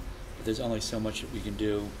satisfy them. But there's only so much that we can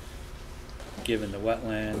do, given the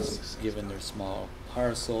wetlands, given their small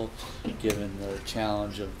parcel, given the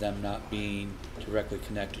challenge of them not being directly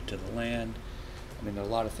connected to the land. I mean, there are a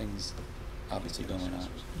lot of things obviously going on.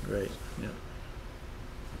 Great, yeah.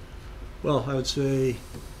 Well, I would say,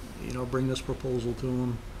 bring this proposal to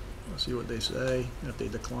them, see what they say. And if they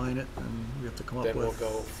decline it, then we have to come up Then with, we'll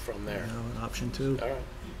go from there. an option two. All right.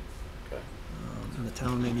 Okay. And the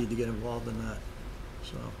town may need to get involved in that,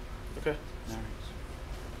 so, Okay. All right.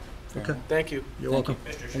 Fair okay. enough. Thank you. You're Thank welcome.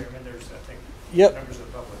 Mr. Chairman, there's, I think, Yep, members of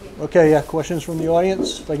the public. okay, yeah, questions from the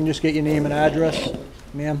audience? If I can just get your name and address,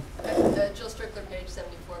 ma'am? Jill Strickler, page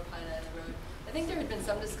 74, Pine Island Road. I think there had been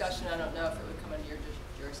some discussion, I don't know if it would come under your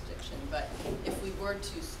jurisdiction, but if we were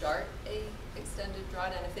to start a extended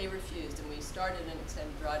drawdown, if they refused and we started an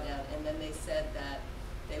extended drawdown and then they said that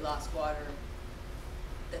they lost water,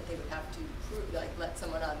 that they would have to prove, let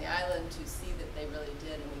someone on the island to see that they really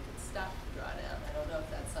did and we could stop the drawdown. I don't know if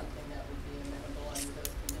that's something that would be amenable under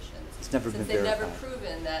those conditions. It's never been Since they've never verified.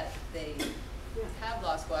 proven that they have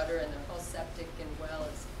lost water and their whole septic and well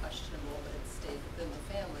is questionable, but it stayed within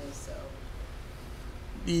the family, so,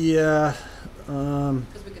 Yeah,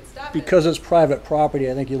 because we could stop it. because it's private property,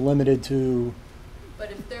 I think you're limited to,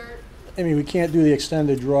 But if they're, we can't do the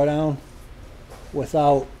extended drawdown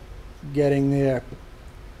without getting the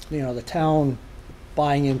town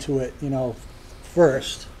buying into it,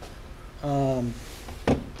 first. And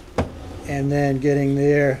then getting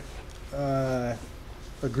their,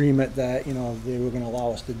 agreement that, they were gonna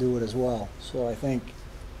allow us to do it as well. So I think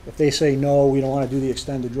if they say, no, we don't wanna do the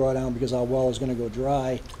extended drawdown because our well is gonna go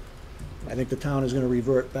dry, I think the town is gonna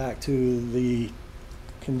revert back to the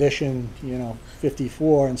condition,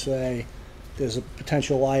 54 and say, there's a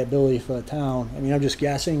potential liability for the town. I'm just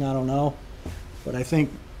guessing, I don't know. But I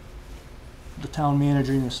think the town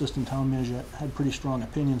manager and the assistant town manager had pretty strong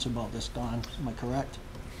opinions about this, Don. Am I correct?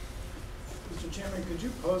 Mr. Chairman, could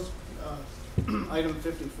you post item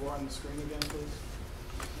 54 on the screen again,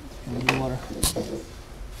 please? In the order.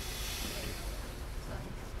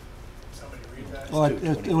 Somebody read that. Oh,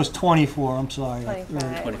 it was 24, I'm sorry.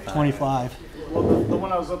 25. 25. Well, the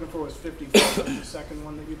one I was looking for was 54, the second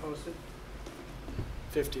one that you posted.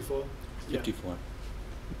 54. 54.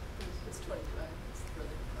 it's 25, it's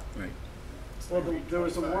really. Right. Well, there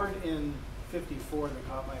was a word in 54 that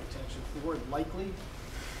caught my attention, the word likely.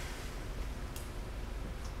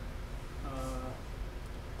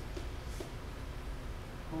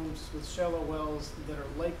 Homes with shallow wells that are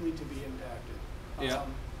likely to be impacted. Yeah.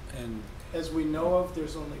 And As we know of,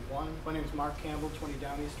 there's only one. My name is Mark Campbell, 20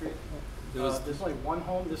 Downey Street. there was, There's only one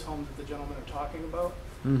home, this home that the gentlemen are talking about.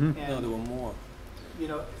 Mm-hmm. No, there And, were more.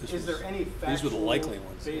 is This there was- any these were the likely factual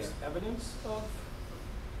ones, based yeah. evidence of,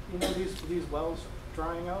 these wells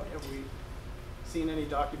drying out? Have we seen any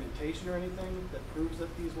documentation or anything that proves that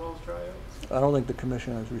these wells dry out? I don't think the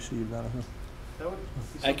commission has received that. That would be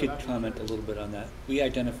I something could I'd be comment a curious. little bit on that. We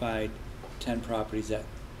identified 10 properties that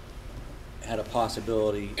had a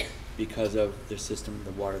possibility because of their system,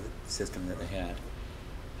 the water system that they had.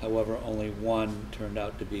 However, only one turned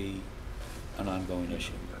out to be an ongoing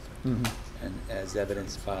issue. Mm-hmm. And as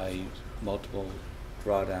evidenced by multiple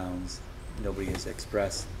drawdowns, nobody has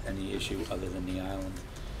expressed any issue other than the island.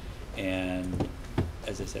 And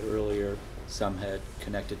as I said earlier, some had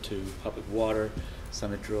connected to public water, some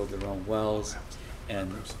had drilled their own wells,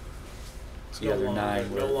 and It's the other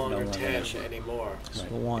 9 were no longer an 10 issue. anymore. So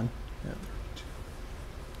one. Yeah.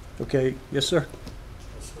 Okay, yes, sir?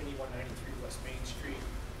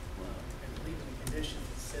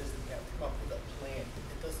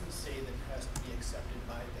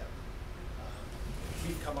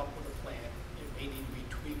 come up with a plan. It may need to be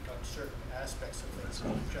tweaked on certain aspects of things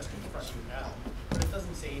just in front of you now, but it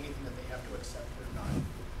doesn't say anything that they have to accept or not.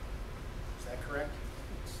 Is that correct?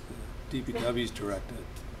 DPW's directed.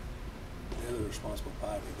 They're the responsible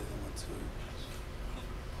party. They're the ones who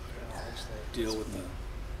deal with the.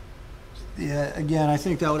 Yeah, again, I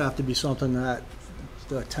think that would have to be something that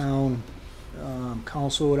the town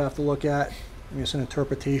council would have to look at. I mean, it's an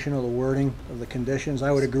interpretation of the wording of the conditions.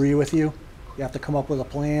 I would agree with you. You have to come up with a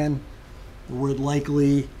plan. The word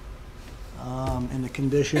likely and the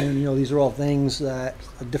condition, you know, these are all things that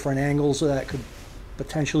are different angles that could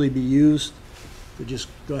potentially be used to just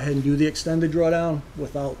go ahead and do the extended drawdown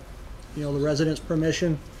without, you know, the residents'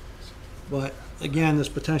 permission. But again, there's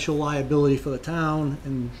potential liability for the town,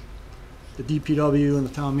 and the DPW and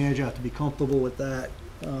the town manager have to be comfortable with that.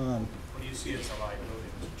 What do you see as a liability,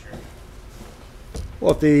 Mr. Chairman?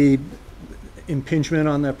 Well, if the impingement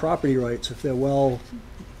on their property rights, if their well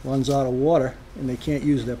runs out of water and they can't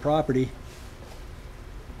use their property.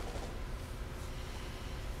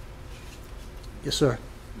 Yes, sir.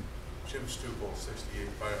 Jim Stubble,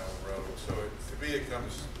 68 Pine Island Road. So to me, it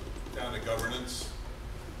comes down to governance.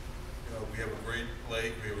 You know, we have a great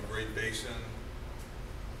lake, we have a great basin,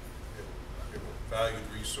 we have a valued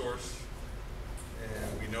resource,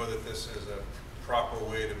 and we know that this is a proper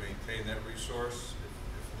way to maintain that resource.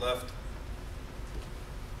 If left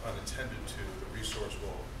unattended to, the resource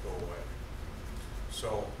will go away.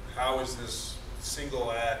 So how is this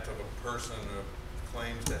single act of a person who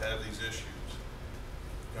claims to have these issues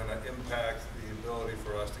going to impact the ability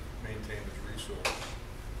for us to maintain this resource?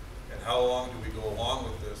 And how long do we go along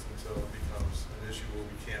with this until it becomes an issue where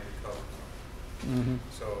we can't recover from it?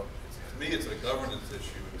 So to me, it's a governance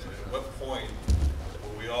issue. And at what point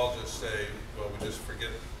will we all just say, well, we just forget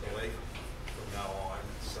the lake from now on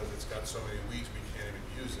because it's got so many weeds we can't even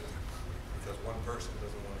use it because one person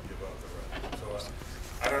doesn't want to give up the right. So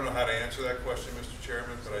I don't know how to answer that question, Mr.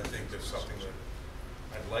 Chairman, but I think it's something that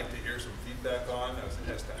I'd like to hear some feedback on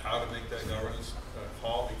as to how to make that governance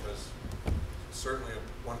call, because certainly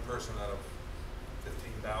one person out of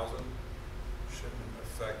 15,000 shouldn't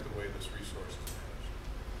affect the way this resource is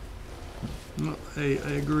managed.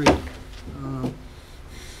 No, I agree. Some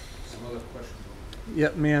other questions?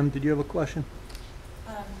 Yep, ma'am, did you have a question?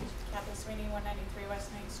 Kathy Sweeney, 193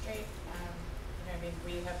 West Main Street. I mean,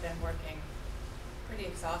 we have been working pretty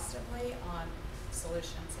exhaustively on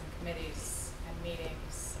solutions and committees and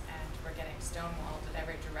meetings, and we're getting stonewalled at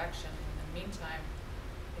every direction. In the meantime,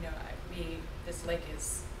 you know, this lake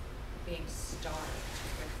is being starved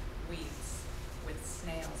with weeds, with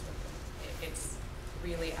snails, it's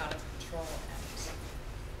really out of control,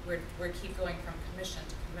 and we're keep going from commission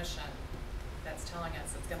to commission that's telling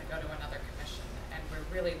us it's going to go to another commission, and we're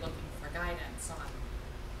really looking for guidance on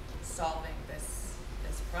solving this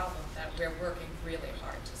problem that we're working really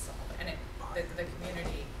hard to solve, and the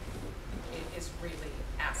community is really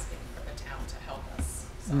asking for the town to help us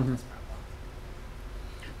solve this problem.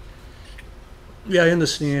 Yeah, I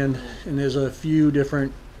understand, and there's a few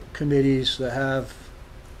different committees that have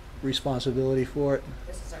responsibility for it.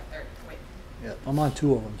 This is our third, wait. Yeah, I'm on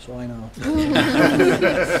 2 of them, so I know.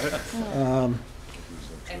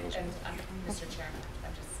 Mr. Chairman,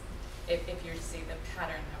 I'm just, if you see the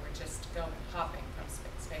pattern that we're just going hopping from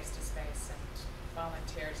space to space, and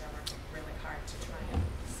volunteers are working really hard to try and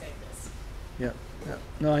save this. Yeah, yeah.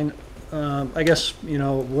 No, I guess, you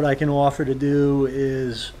know, what I can offer to do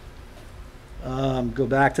is go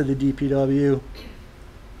back to the DPW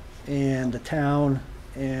and the town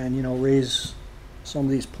and, you know, raise some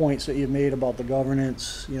of these points that you've made about the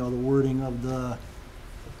governance, you know, the wording of the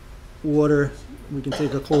water. We can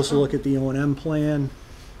take a closer look at the O&M plan.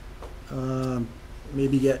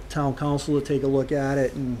 Maybe get town council to take a look at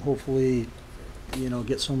it and hopefully, you know,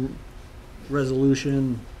 get some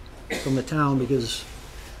resolution from the town, because,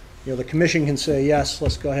 you know, the commission can say, yes,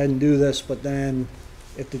 let's go ahead and do this, but then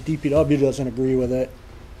if the DPW doesn't agree with it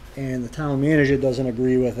and the town manager doesn't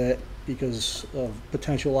agree with it because of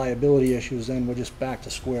potential liability issues, then we're just back to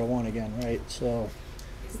square one again, right? So,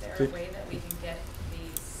 is there a way that we can get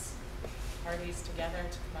these parties together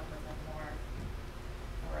to come up with a more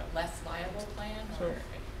or a less liable plan, or you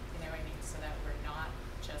know what I mean, so that we're not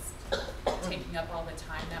just taking up all the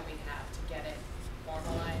time that we have to get it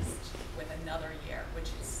formalized with another year, which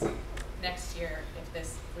is next year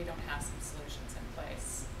if we don't have some solutions in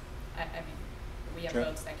place. I mean, we have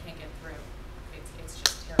votes that can't get through. It's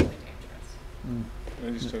just terribly dangerous. Can I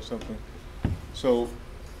just say something? So,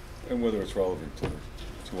 and whether it's relevant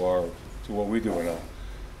to what we do or not,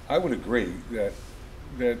 I would agree that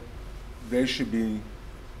they should be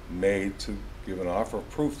made to give an offer of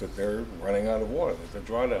proof that they're running out of water, that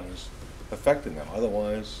the drawdown is affected now.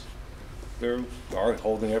 Otherwise, they're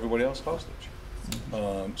holding everybody else hostage.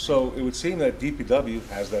 So it would seem that DPW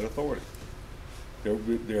has that authority.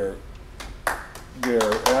 They're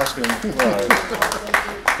asking,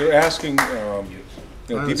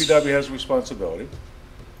 DPW has a responsibility.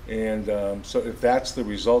 And so if that's the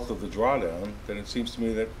result of the drawdown, then it seems to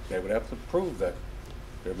me that they would have to prove that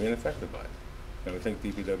they're being affected by it. And I think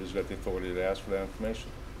DPW's got the authority to ask for that information.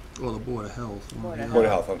 Or the Board of Health. Board of Board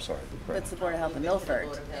of Health, I'm sorry. That's the Board of Health in Milford.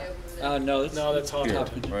 No, that's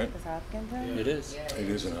Hopkins. Right? Is Hopkins? It is. It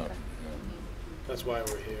is in Hopkins. That's why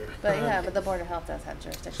we're here. But yeah, but the Board of Health does have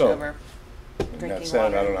jurisdiction So, over And that drinking said,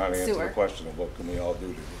 water, I don't know how to answer sewer. the question of what can we all do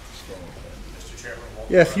to get this going. Mr. Chairman,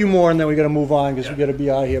 Yeah, a few more, and then we gotta move on, because we gotta be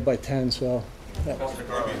out of here by 10, so. Yeah.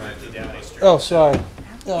 Oh, sorry.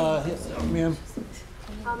 Ma'am?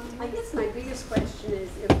 I guess my biggest question is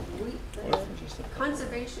if we, the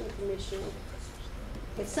Conservation Commission,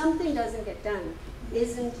 if something doesn't get done,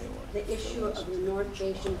 isn't the issue of the North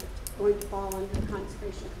Basin going to fall under the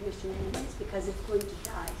Conservation Commission anyways, because it's going to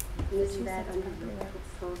die? And isn't that under the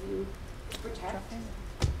purview to protect?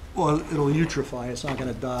 Well, it'll eutrophy, it's not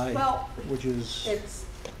gonna die, Well, which is, it's,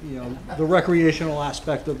 you know, the recreational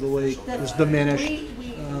aspect of the lake is diminished.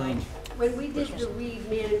 When we did the weed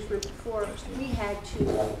management before, we had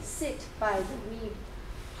to sit by the weed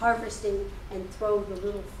harvesting and throw the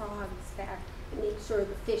little frogs back and make sure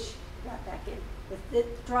the fish got back in. If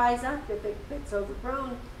it dries up, if it's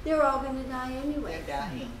overgrown, they're all gonna die anyway. They're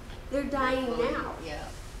dying. They're dying now. Yeah.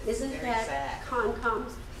 Isn't Very that sad.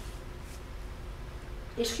 Concom's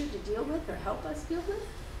issue to deal with or help us deal with?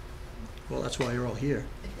 Well, that's why you're all here.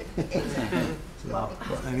 Well,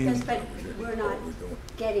 I mean, but we're not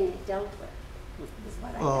getting it dealt with, is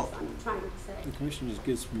what I Well- guess I'm trying to say. The commission just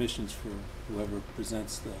gives permissions for whoever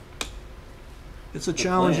presents the. it's a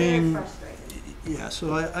challenging, Very frustrating. yeah,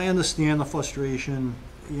 so I understand the frustration,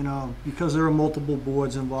 you know, because there are multiple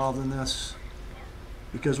boards involved in this,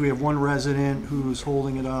 because we have one resident who's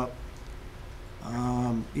holding it up.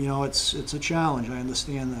 You know, it's a challenge, I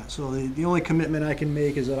understand that. So the only commitment I can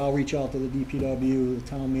make is that I'll reach out to the DPW, the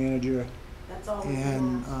town manager, That's all we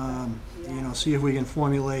and, can ask. you know, see if we can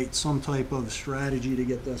formulate some type of strategy to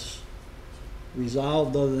get this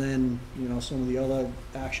resolved, other than, you know, some of the other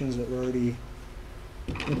actions that we're already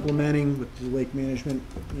implementing with the Lake Management,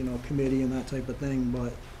 you know, Committee and that type of thing,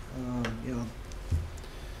 but, you know,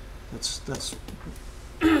 that's,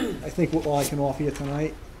 I think what I can offer you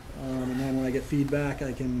tonight, and then when I get feedback,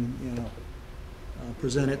 I can, you know,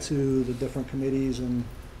 present it to the different committees, and,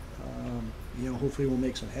 you know, hopefully we'll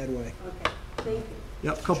make some headway. Okay, thank you.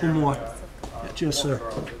 Yep, couple more. Yes, sir.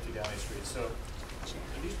 50 Downey Street. So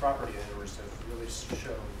these property owners have really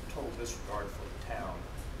shown total disregard for the town.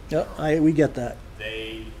 in Yep, general. we get that.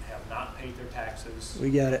 They have not paid their taxes.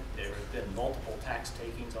 We get it. There have been multiple tax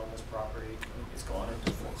takings on this property. It's gone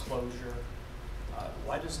into foreclosure.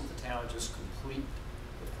 Why doesn't the town just complete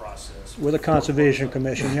the process? We're the Conservation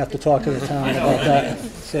Commission, you have to talk to the town I know, about that,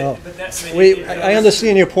 so. But that's, I mean, I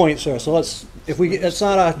understand your point, sir, so let's, if we, it's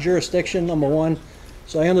not our jurisdiction, number one,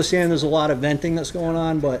 so I understand there's a lot of venting that's going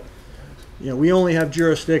on, but, you know, we only have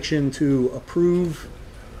jurisdiction to approve.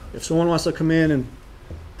 If someone wants to come in and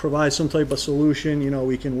provide some type of solution, you know,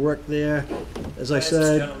 we can work there. As I As this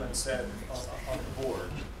said, gentleman said on the board,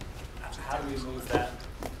 how do we move that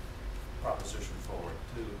proposition forward?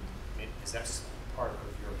 Is that part of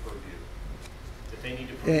your purview? That they need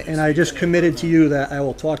to prove and this I just within a committed to permit? you that I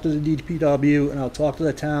will talk to the DPW and I'll talk to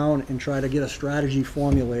the town and try to get a strategy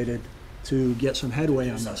formulated to get some headway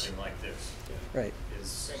Do on this. something like this. Right.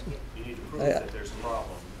 Is, you need to prove I- that there's a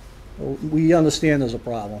problem. Well, we understand there's a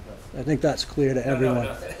problem. I think that's clear to No, no, everyone.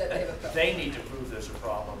 no. They need to prove there's a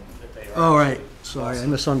problem, that they are. All right, actually sorry, I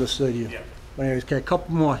causing- misunderstood you. Yeah. But anyways, okay, a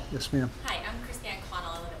couple more. Yes, ma'am. Hi, I'm Christiane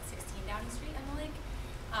Connell. I live at 16 Downey Street on the lake.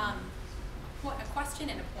 A question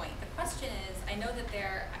and a point. The question is, I know that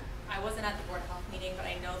I wasn't at the Board of Health meeting, but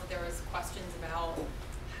I know that there was questions about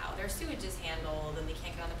how their sewage is handled and they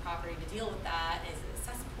can't get on the property to deal with that. Is it a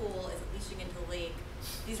cesspool? Is it leaching into the lake?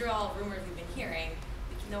 These are all rumors we've been hearing.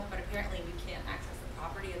 But apparently we can't access the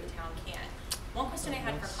property or the town can't. One question I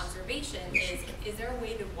had for conservation is there a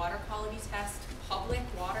way to water quality test public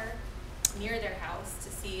water near their house to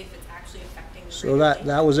see if it's actually affecting the So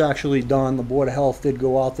that was actually done. The Board of Health did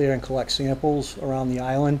go out there and collect samples around the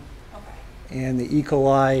island. Okay. And the E.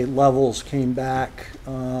 coli levels came back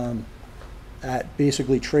at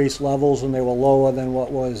basically trace levels, and they were lower than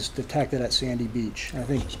what was detected at Sandy Beach. I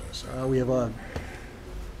think we have a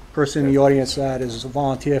person in the audience that is a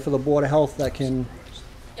volunteer for the Board of Health that can.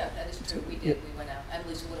 Yeah, that is true. We did. We went out. I'm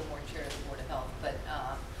Lisa Littlemore, chair of the Board of Health.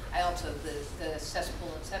 the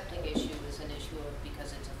cesspool and septic issue is an issue of,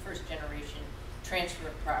 because it's a first generation transfer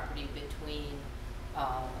of property between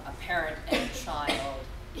a parent and a child,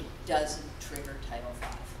 it doesn't trigger Title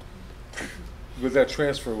V. But that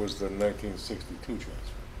transfer was the 1962 transfer.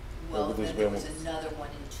 Well, then there was another one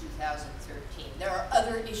in 2013. There are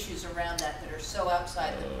other issues around that are so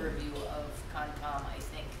outside the purview of Concom, I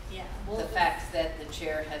think. Yeah. The fact that the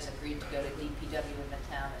chair has agreed to go to DPW in the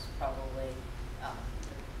town is probably,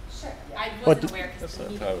 Sure. Yeah. I wasn't aware That's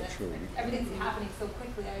because not entirely true. everything's happening so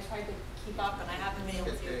quickly. I tried to keep up and I haven't been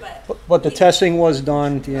able to, But the testing was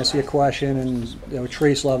done, to answer your question, and there were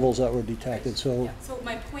trace levels that were detected, so. So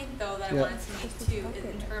my point, though, that I Yeah. wanted to make too, is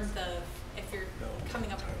in terms of if you're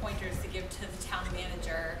coming up with pointers to give to the town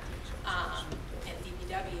manager and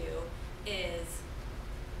DPW, is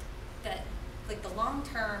that like the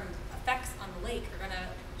long-term effects on the lake are gonna.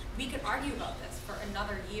 We could argue about this for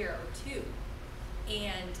another year or two,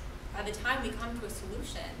 and by the time we come to a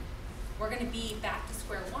solution, we're going to be back to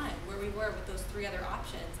square one where we were with those three other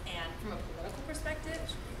options. And from a political perspective,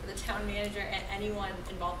 for the town manager and anyone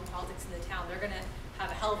involved in politics in the town, they're going to have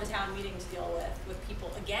a hell of a town meeting to deal with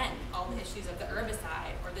people, again, all the issues of the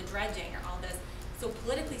herbicide or the dredging or all this. So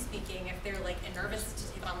politically speaking, if they're like nervous to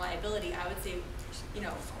take on liability, I would say, you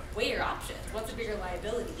know, weigh your options. What's a bigger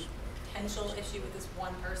liability? Potential issue with this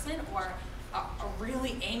one person, or a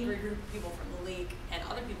really angry group of people from the league and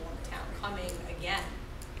other people in the town coming again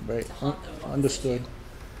Right, to haunt them. understood.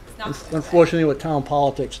 It's not going Unfortunately, with town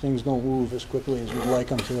politics, things don't move as quickly as we'd like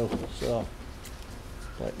them to, so.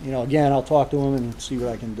 But, you know, again, I'll talk to him and see what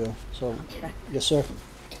I can do, so, yes, sir?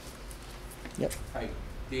 Yep. Hi,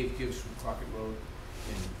 Dave Gibbs from Crockett Road,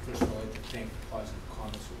 and first of all, I'd like to thank the positive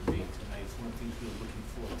comments that were made tonight. One of the things we're looking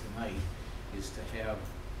for tonight is to have,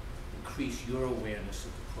 increase your awareness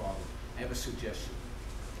of the problem. I have a suggestion.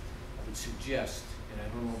 I would suggest, and I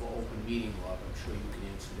don't know about open meeting law, but I'm sure you can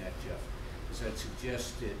answer that, Jeff, is I'd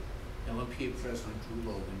suggest that LMPA President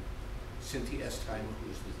Drew Logan, Cynthia Estheimer,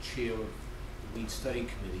 who is the chair of the lead study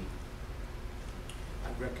committee,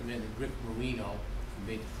 I recommend that Rick Marino,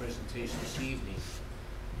 who made the presentation this evening,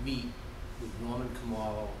 meet with Norman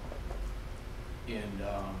Kamalo and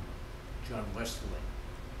John Westerling.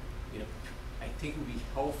 You know, I think it would be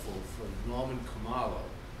helpful for Norman Kamalo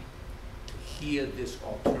to hear this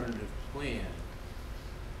alternative plan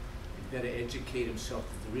and better educate himself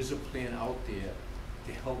that there is a plan out there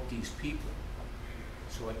to help these people.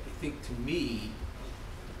 So I think, to me,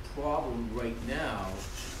 the problem right now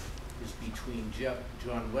is between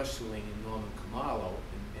John Westerling and Norman Kamalo,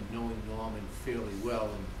 and knowing Norman fairly well,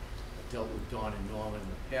 and I've dealt with Don and Norman in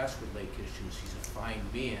the past with lake issues. He's a fine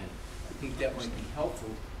man. I think that might be helpful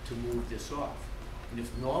to move this off. And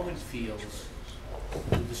if Norman feels,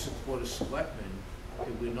 with the support of selectmen,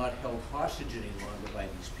 that we're not held hostage any longer by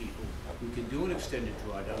these people, we can do an extended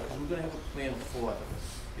drawdown, because we're going to have a plan for them.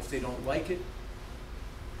 If they don't like it,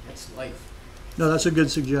 that's life. No, that's a good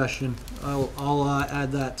suggestion. I'll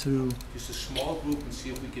add that to. Just a small group and see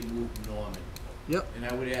if we can move Norman. Yep. And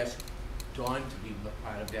I would ask Don to be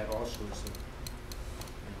part of that also. As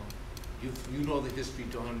you know the history,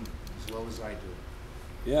 Don, as well as I do.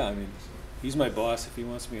 Yeah, I mean, he's my boss if he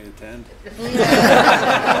wants me to attend.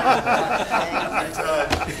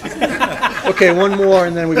 Okay, one more,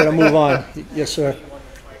 and then we got to move on. Yes, sir.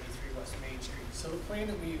 So the plan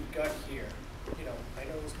that we've got here, you know, I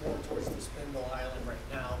know it's more towards the Spindle Island right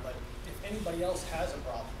now, but if anybody else has a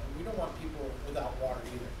problem, and we don't want people without water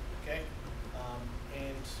either, okay?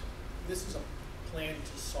 And this is a plan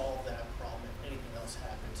to solve that problem if anything else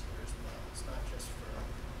happens here as well. It's not just for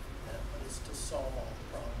that, but it's to solve all the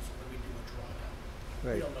problems when we do a drawdown.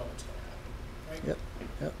 Right. We don't know what's gonna happen, right? Yep,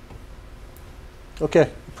 yep. Okay,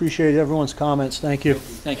 appreciate everyone's comments. Thank you.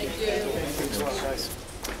 Thank you.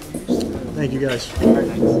 Thank you, guys.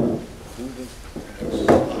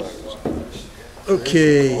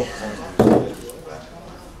 Okay.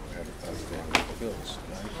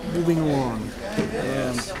 Moving along.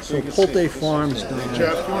 So Polte Farms done.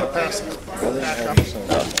 Jeff, you want to pass that back up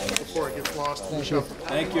before it gets lost in the shuffle?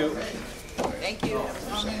 Thank you. Thank you.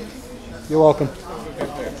 You're welcome. I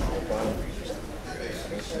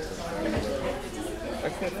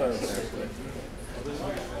can't find it.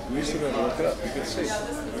 We used to go look it up. You could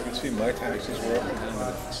see my taxes were up and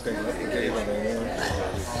the state gave it.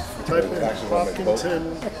 Type in Hopkinton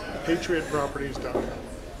Patriot Properties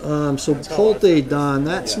done. So Polte Don,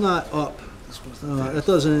 that's not up. That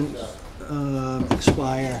doesn't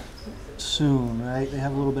expire soon, right? They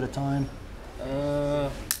have a little bit of time.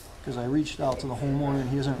 Because I reached out to the homeowner and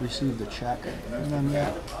he hasn't received a check from them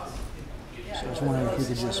yet. So I was wondering if we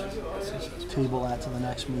could just table that to the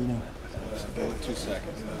next meeting. Give it 2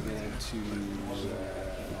 seconds. I'll get into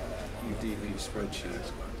UDP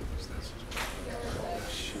spreadsheet.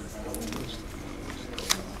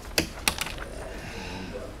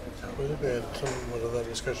 We think we had somewhat of that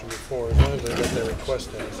discussion before. As long as they got their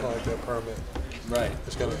request in, it's not like their permit Right.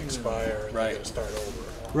 is going to expire and Right. they're going to start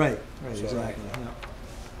over. Right, right, So- exactly, yeah.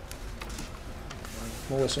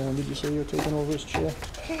 Melissa, when did you say you were taking over as chair?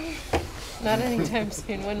 Not anytime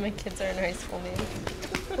soon, when my kids are in high school, maybe.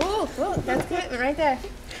 Oh, that's good, right there.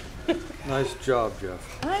 Nice job, Jeff.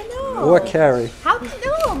 I know. Or Carrie. How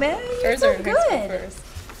no, man? You're Hers so are in high school good. first.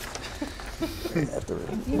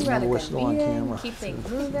 You run a We're good still on meeting, camera. keep things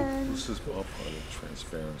moving. This is all part of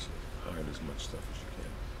transparency. Hide as much stuff as you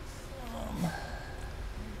can.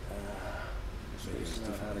 So you just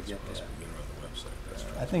know how to get that. Get it on the website. That's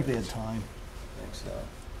I think they had time. I think so.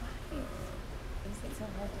 Is it so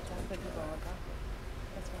hard to talk with people on property?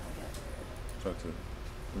 That's what I get. Talk to the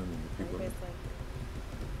people. Everybody's like,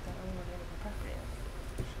 don't own whatever the property is.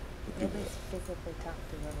 Nobody's physically talked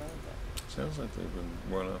to whoever owns it. Sounds like they've been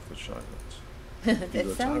run off with shotguns.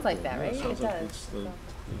 It sounds like that, right? It sounds It like does. it's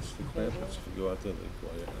the clampets. If you go out there, they go,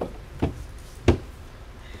 yeah.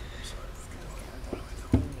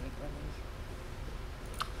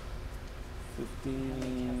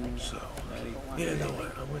 Yeah, no,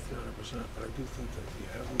 I'm with you 100%, but I do think that you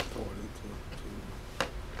have the authority to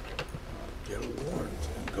get a warrant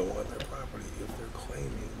and go on their property if they're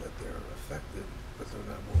claiming that they're affected, but they're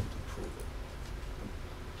not willing to prove it.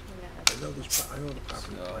 I know this, I know the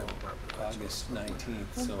property, So, private property. August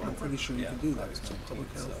 19th, so. I'm pretty sure you yeah, can do that. August It's a public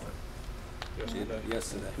 19th, health so. thing. Yesterday.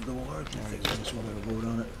 The larger things, Just wanted to vote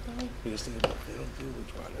on it. they just think about, they don't do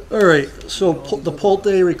the product. All right, so the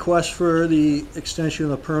Pulte request for the extension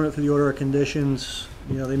of the permit for the order of conditions,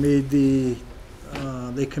 you know, they made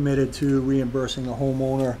they committed to reimbursing the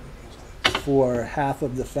homeowner for half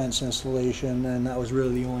of the fence installation, and that was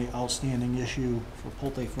really the only outstanding issue for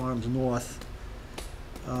Pulte Farms North.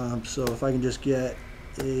 So if I can just get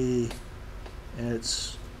and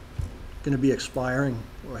it's gonna be expiring,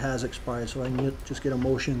 or has expired, so I can just get a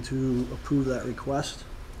motion to approve that request.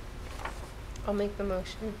 I'll make the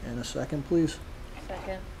motion. And a second, please.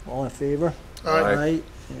 Second. All in favor? Aye.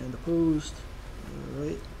 And opposed? All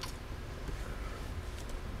right.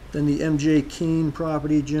 Then the MJ Keene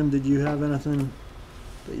property, Jim, did you have anything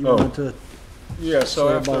that you Oh. wanted to? Yeah, so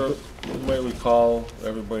Say after, about you might recall,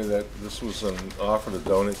 everybody, that this was an offer to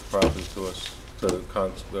donate the property to us, to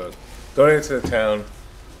the donate to the town,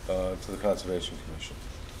 to the Conservation Commission.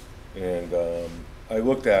 And I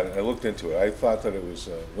looked at it, I looked into it. I thought that it was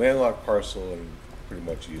a landlocked parcel and pretty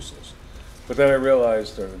much useless. But then I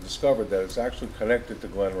realized, or discovered, that it's actually connected to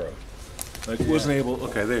Glen Road. I wasn't able,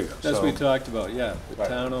 okay, there you go. That's what we So- talked about, yeah. The Right.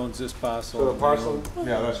 town owns this parcel. So the and we parcel, own-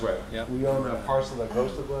 yeah, that's right. Yeah. We own that parcel that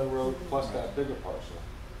goes to Glen Road, plus that bigger parcel.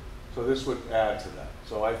 So this would add to that.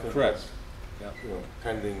 So I think Correct. that's, Yeah. you know,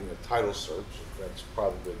 pending a title search, that's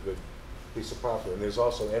probably a good piece of property. And there's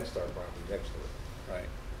also N-Star property next to it. Right.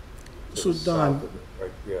 To So the Don, south of it,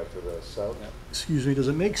 right, yeah, to the south. Yeah. excuse me, does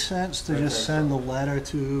it make sense to I just think send so. a letter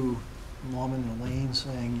to Norman and Elaine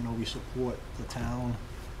saying, you know, we support the town,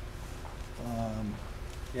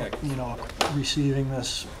 Yeah, you know, receiving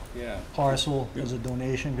this yeah. parcel as a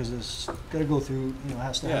donation, because it's gotta go through, you know,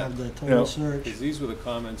 has to Yeah. have the Yeah. title search. Because these were the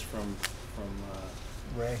comments from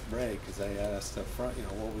Ray? Ray, because I asked up front, you know,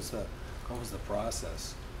 what was the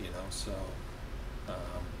process, you know, so,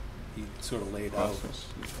 he sort of laid out Process.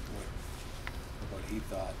 what he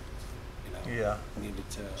thought, you know, Yeah. needed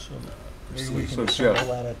to, So maybe we proceed. can So, send a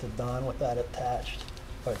yeah. letter to Don with that attached,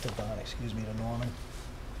 or to Don, excuse me, to Norman,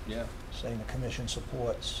 Yeah, saying the commission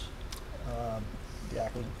supports, you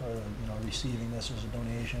know, receiving this as a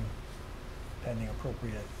donation pending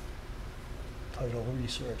appropriate title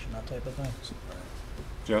research and that type of thing.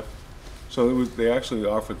 Jeff? So it was, they actually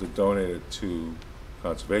offered to donate it to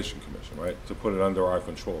Conservation Commission, right? To put it under our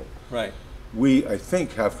control. right. We, I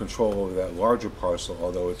think, have control over that larger parcel,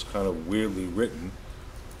 although it's kind of weirdly written.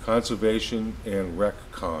 Conservation and Rec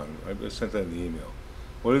Con. I sent that in the email.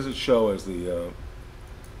 What does it show as the,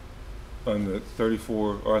 on the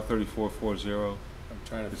 34, R3440? I'm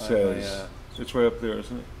trying to It find my, says, it's right up there,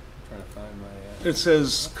 isn't it? trying to find my, It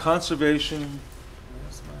says Conservation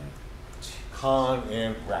where's my, Con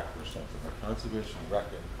and Rec or something, or Conservation Rec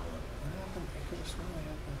and Con. what happened? I could have sworn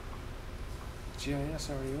I had the GIS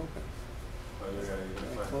already open.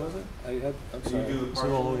 Did I close it? I had, I'm Can you sorry. do the Is it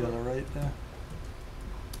all the way to the right there?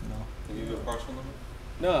 No. Can you do the parcel number?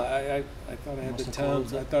 No, I thought I had Must the have town,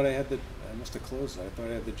 closed it. I thought I had the, I must have closed it. I thought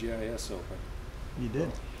I had the GIS open. You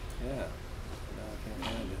did? Yeah. Now I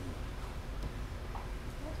can't find it.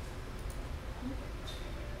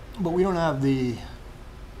 But we don't have the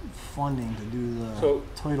funding to do the So-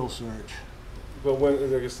 title search. But when,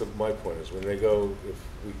 I guess my point is, when they go, if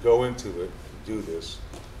we go into it and do this,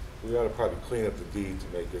 we ought to probably clean up the deed to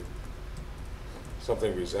make it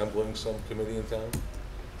something resembling some committee in town.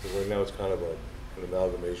 Because right now it's kind of an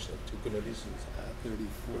amalgamation of two committees, or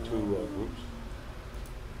 34. two groups.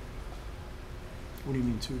 What do you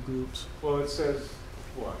mean, two groups? Well, it says,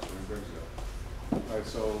 watch, when it brings it up. All right,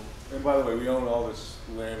 so, and by the way, we own all this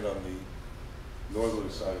land on the northerly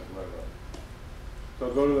side of Glen Road. So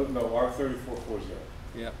go to the, no, R3440.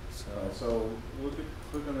 Yep. So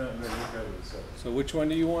click on that and then look at what it says. So which one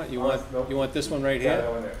do you want? Nope. You want this one right Yeah, here?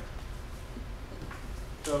 that one there.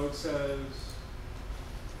 So it says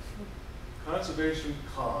Conservation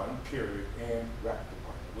Con, period, and Rec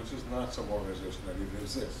Department, which is not some organization that even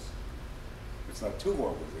exists. It's not two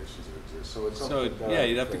organizations that exist, so it's So something. yeah,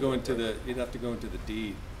 you'd have to go into the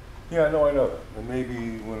deed. Yeah, no, I know that. And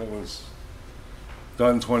maybe when it was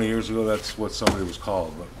done 20 years ago, that's what somebody was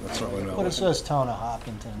called, but that's not what I know. But it says Town of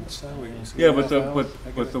Hopkinton. Yeah,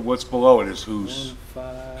 but what's below it is whose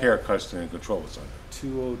care, custody, and control it's under.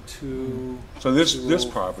 202. So this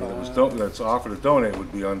property that was that's offered to donate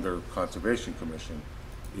would be under Conservation Commission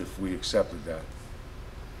if we accepted that,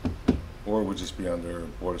 or it would just be under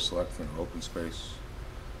Board of Selectmen or open space.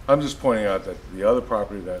 I'm just pointing out that the other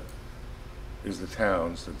property that is the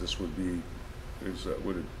town's, that this would be is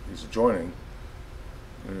adjoining,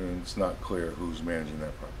 and it's not clear who's managing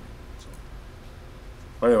that property. So.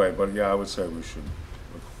 But anyway, but yeah, I would say we should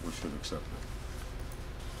accept it.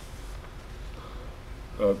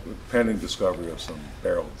 Pending discovery of some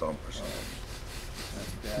barrel dump or something.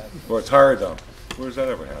 Or a tire dump. Where's that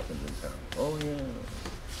ever happened in town? Oh, yeah.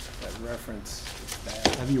 That reference is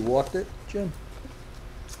bad. Have you walked it, Jim?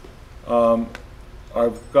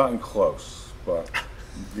 I've gotten close, but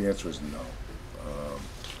the answer is no.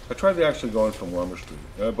 I tried to actually go in from Lumber Street,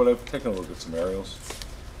 but I've taken a look at some aerials.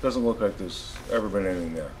 Doesn't look like there's ever been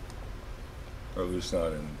anything there. Or at least not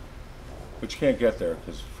in, but you can't get there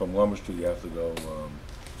because from Lumber Street you have to go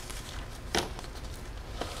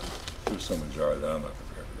through some jar that I'm not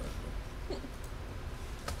prepared to go through.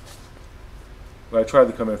 But I tried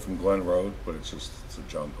to come in from Glen Road, but it's a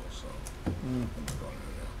jungle, so I'm not going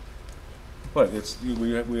in there. But it's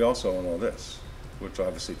we also own all this, which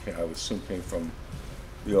obviously I would assume came from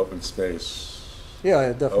the open space. Yeah,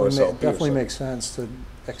 it definitely OSLP makes sense to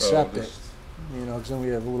accept it. You know, because then we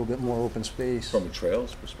have a little bit more open space. From a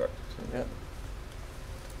trails perspective. So. Yeah.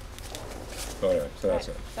 Oh yeah, so that's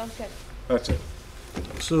it. Sounds good. That's it.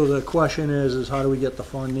 So the question is how do we get the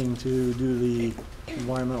funding to do the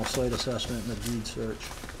environmental site assessment and the deed search?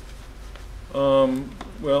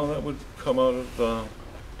 Well, that would come out of,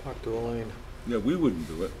 Talk to Elaine. yeah, we wouldn't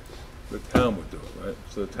do it. The town would do it, right?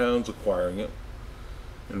 So the town's acquiring it.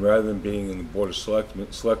 And rather than being in the Board of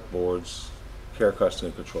Select Board's care, custody,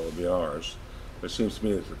 and control, it'd be ours. But it seems to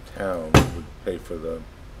me that the town would pay for the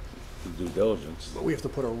due diligence. But we have to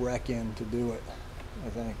put a rec in to do it, I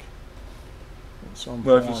think. In some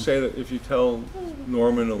Well, if you form. say that, if you tell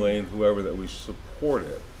Norman, Elaine, whoever that we support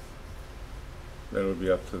it, then it would be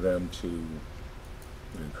up to them to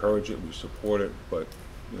encourage it, we support it, but,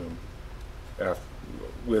 you know,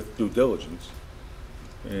 with due diligence.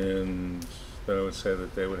 And then I would say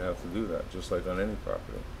that they would have to do that, just like on any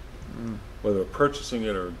property. Mm. Whether purchasing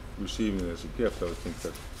it or receiving it as a gift, I would think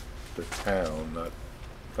that the town, not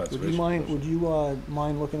conservation. Would you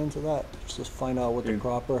mind looking into that? Just to find out what the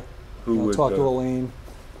proper, Who you know, would, talk to Elaine,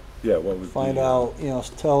 Yeah, what would find be, out, you know,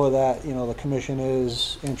 tell her that, you know, the commission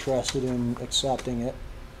is interested in accepting it.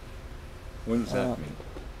 When does that uh, mean?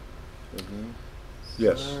 Mhm.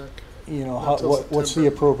 Yes. You know, Until what's the September.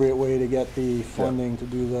 appropriate way to get the funding to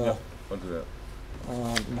do the, Yeah, I'll do that.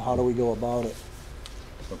 and how do we go about it?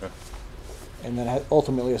 Okay. And then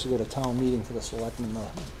ultimately it has to go to town meeting for the selectmen to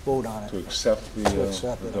vote on it. To accept the, To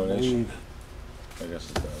accept the it, I donation? believe. I guess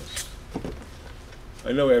it does.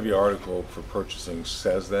 I know every article for purchasing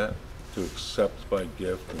says that, to accept by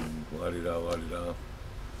gift and la-di-da, la-di-da.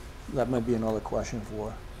 That might be another question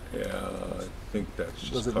for, Yeah, I think that's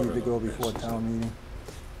just does it need to covering go all before bases. town meeting?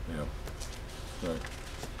 Yeah. Right.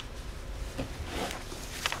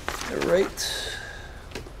 All right.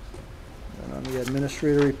 And on the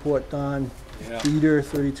administrator report, Don, Yeah. Peter,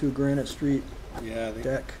 32 Granite Street, Yeah, they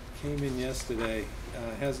deck. came in yesterday.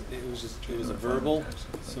 It was a verbal,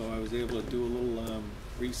 so I was able to do a little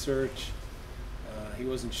research. He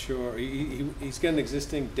wasn't sure. He's got an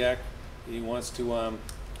existing deck. He wants to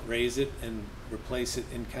raise it and replace it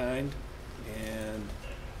in kind, and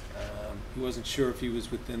he wasn't sure if he was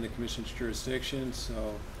within the commission's jurisdiction.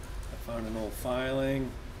 So I found an old filing,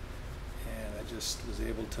 and I just was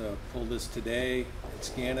able to pull this today and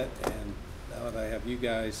scan it, and now that I have you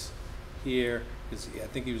guys here, because I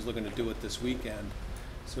think he was looking to do it this weekend.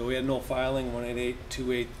 So we had no filing,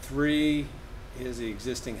 188283. Here's the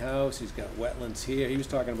existing house. He's got wetlands here. He was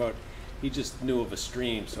talking about, he just knew of a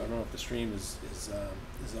stream, so I don't know if the stream is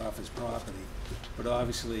off his property. But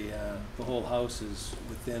obviously, the whole house is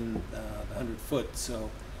within the 100 foot. So,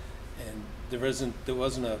 and there isn't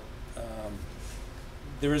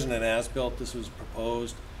an as-built. This was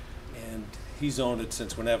proposed, and he's owned it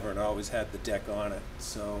since whenever, and always had the deck on it.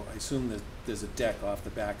 So I assume that there's a deck off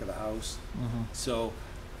the back of the house. Mm-hmm. So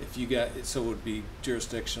if you got, so it would be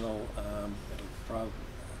jurisdictional. It'll probably.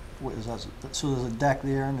 What is that? So there's a deck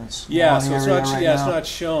there, and it's Yeah, lawn so it's area not, right yeah, it's now? not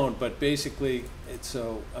shown, but basically, it's,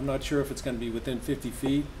 so, I'm not sure if it's gonna be within 50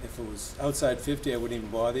 feet. If it was outside 50, I wouldn't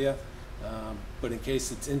even bother you. But in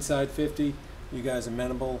case it's inside 50, you guys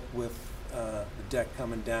amenable with the deck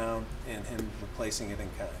coming down and him replacing it in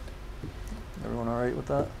kind. Everyone all right with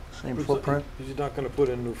that? Same footprint? He's not gonna put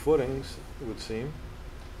in new footings, it would seem.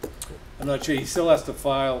 I'm not sure, he still has to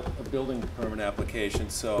file a building permit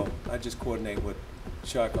application, so I just coordinate with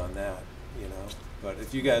Chuck on that, you know. But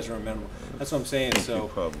if you guys are amenable, that's what I'm saying, so,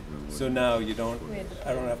 so now you don't,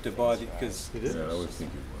 I don't have to bother, because Yeah, I would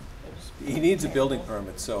think you would. he needs a building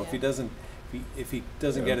permit, so if he doesn't, if he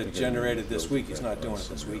doesn't get it generated this week, he's not doing it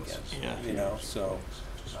this weekend, you know, so.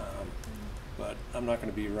 But I'm not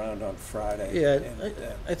gonna be around on Friday. Yeah, and,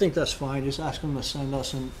 I think that's fine. Just ask them to send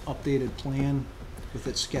us an updated plan with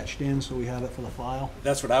it sketched in, so we have it for the file.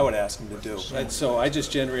 That's what I would ask him to do. So I just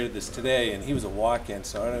generated this today, and he was a walk-in,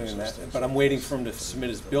 so I don't even, but I'm waiting for him to submit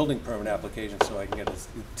his building permit application so I can get his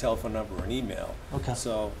telephone number or an email. Okay.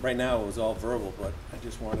 So right now it was all verbal, but I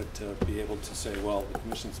just wanted to be able to say, well, the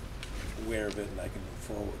commission's aware of it and I can move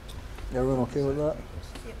forward. Everyone okay with that?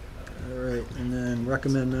 All right, and then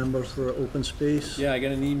recommend members for open space? Yeah, I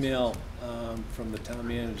got an email from the town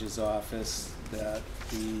manager's office that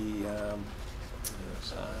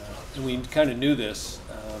and we kind of knew this,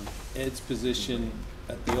 Ed's position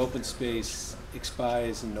at the open space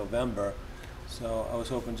expires in November, so I was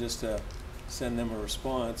hoping just to send them a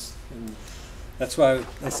response, and that's why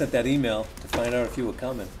I sent that email to find out if you were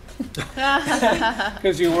coming.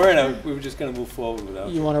 Because you weren't, we were just going to move forward without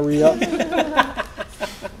you. You want to re-up?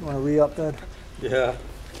 You want to re-up, Ed? Yeah.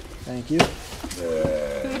 Thank you.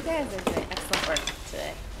 You guys are doing excellent work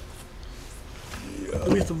today.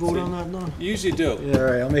 Do we have to vote on that, Don? You usually do. Yeah, all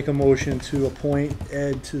right, I'll make a motion to appoint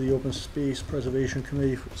Ed to the Open Space Preservation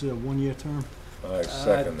Committee. Is it a one-year term? I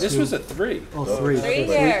second This was a 3. Oh, 3. 3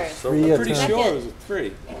 years. 3-year I'm pretty term. sure it was a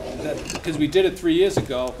 3. Because we did it 3 years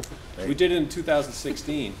ago. We did it in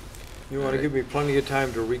 2016. You wanna give me plenty of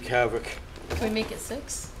time to wreak havoc. Can we make it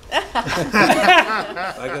 6?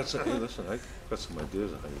 I got some, hey, listen, I got some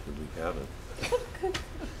ideas on how you can wreak havoc.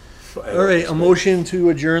 All right, a motion to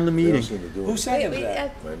adjourn the meeting. Who seconded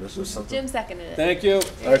that? Am I missing something? Jim seconded it. Thank you.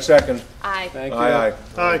 I second. Aye. Thank you. Aye, aye.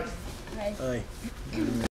 Aye. Aye. Aye.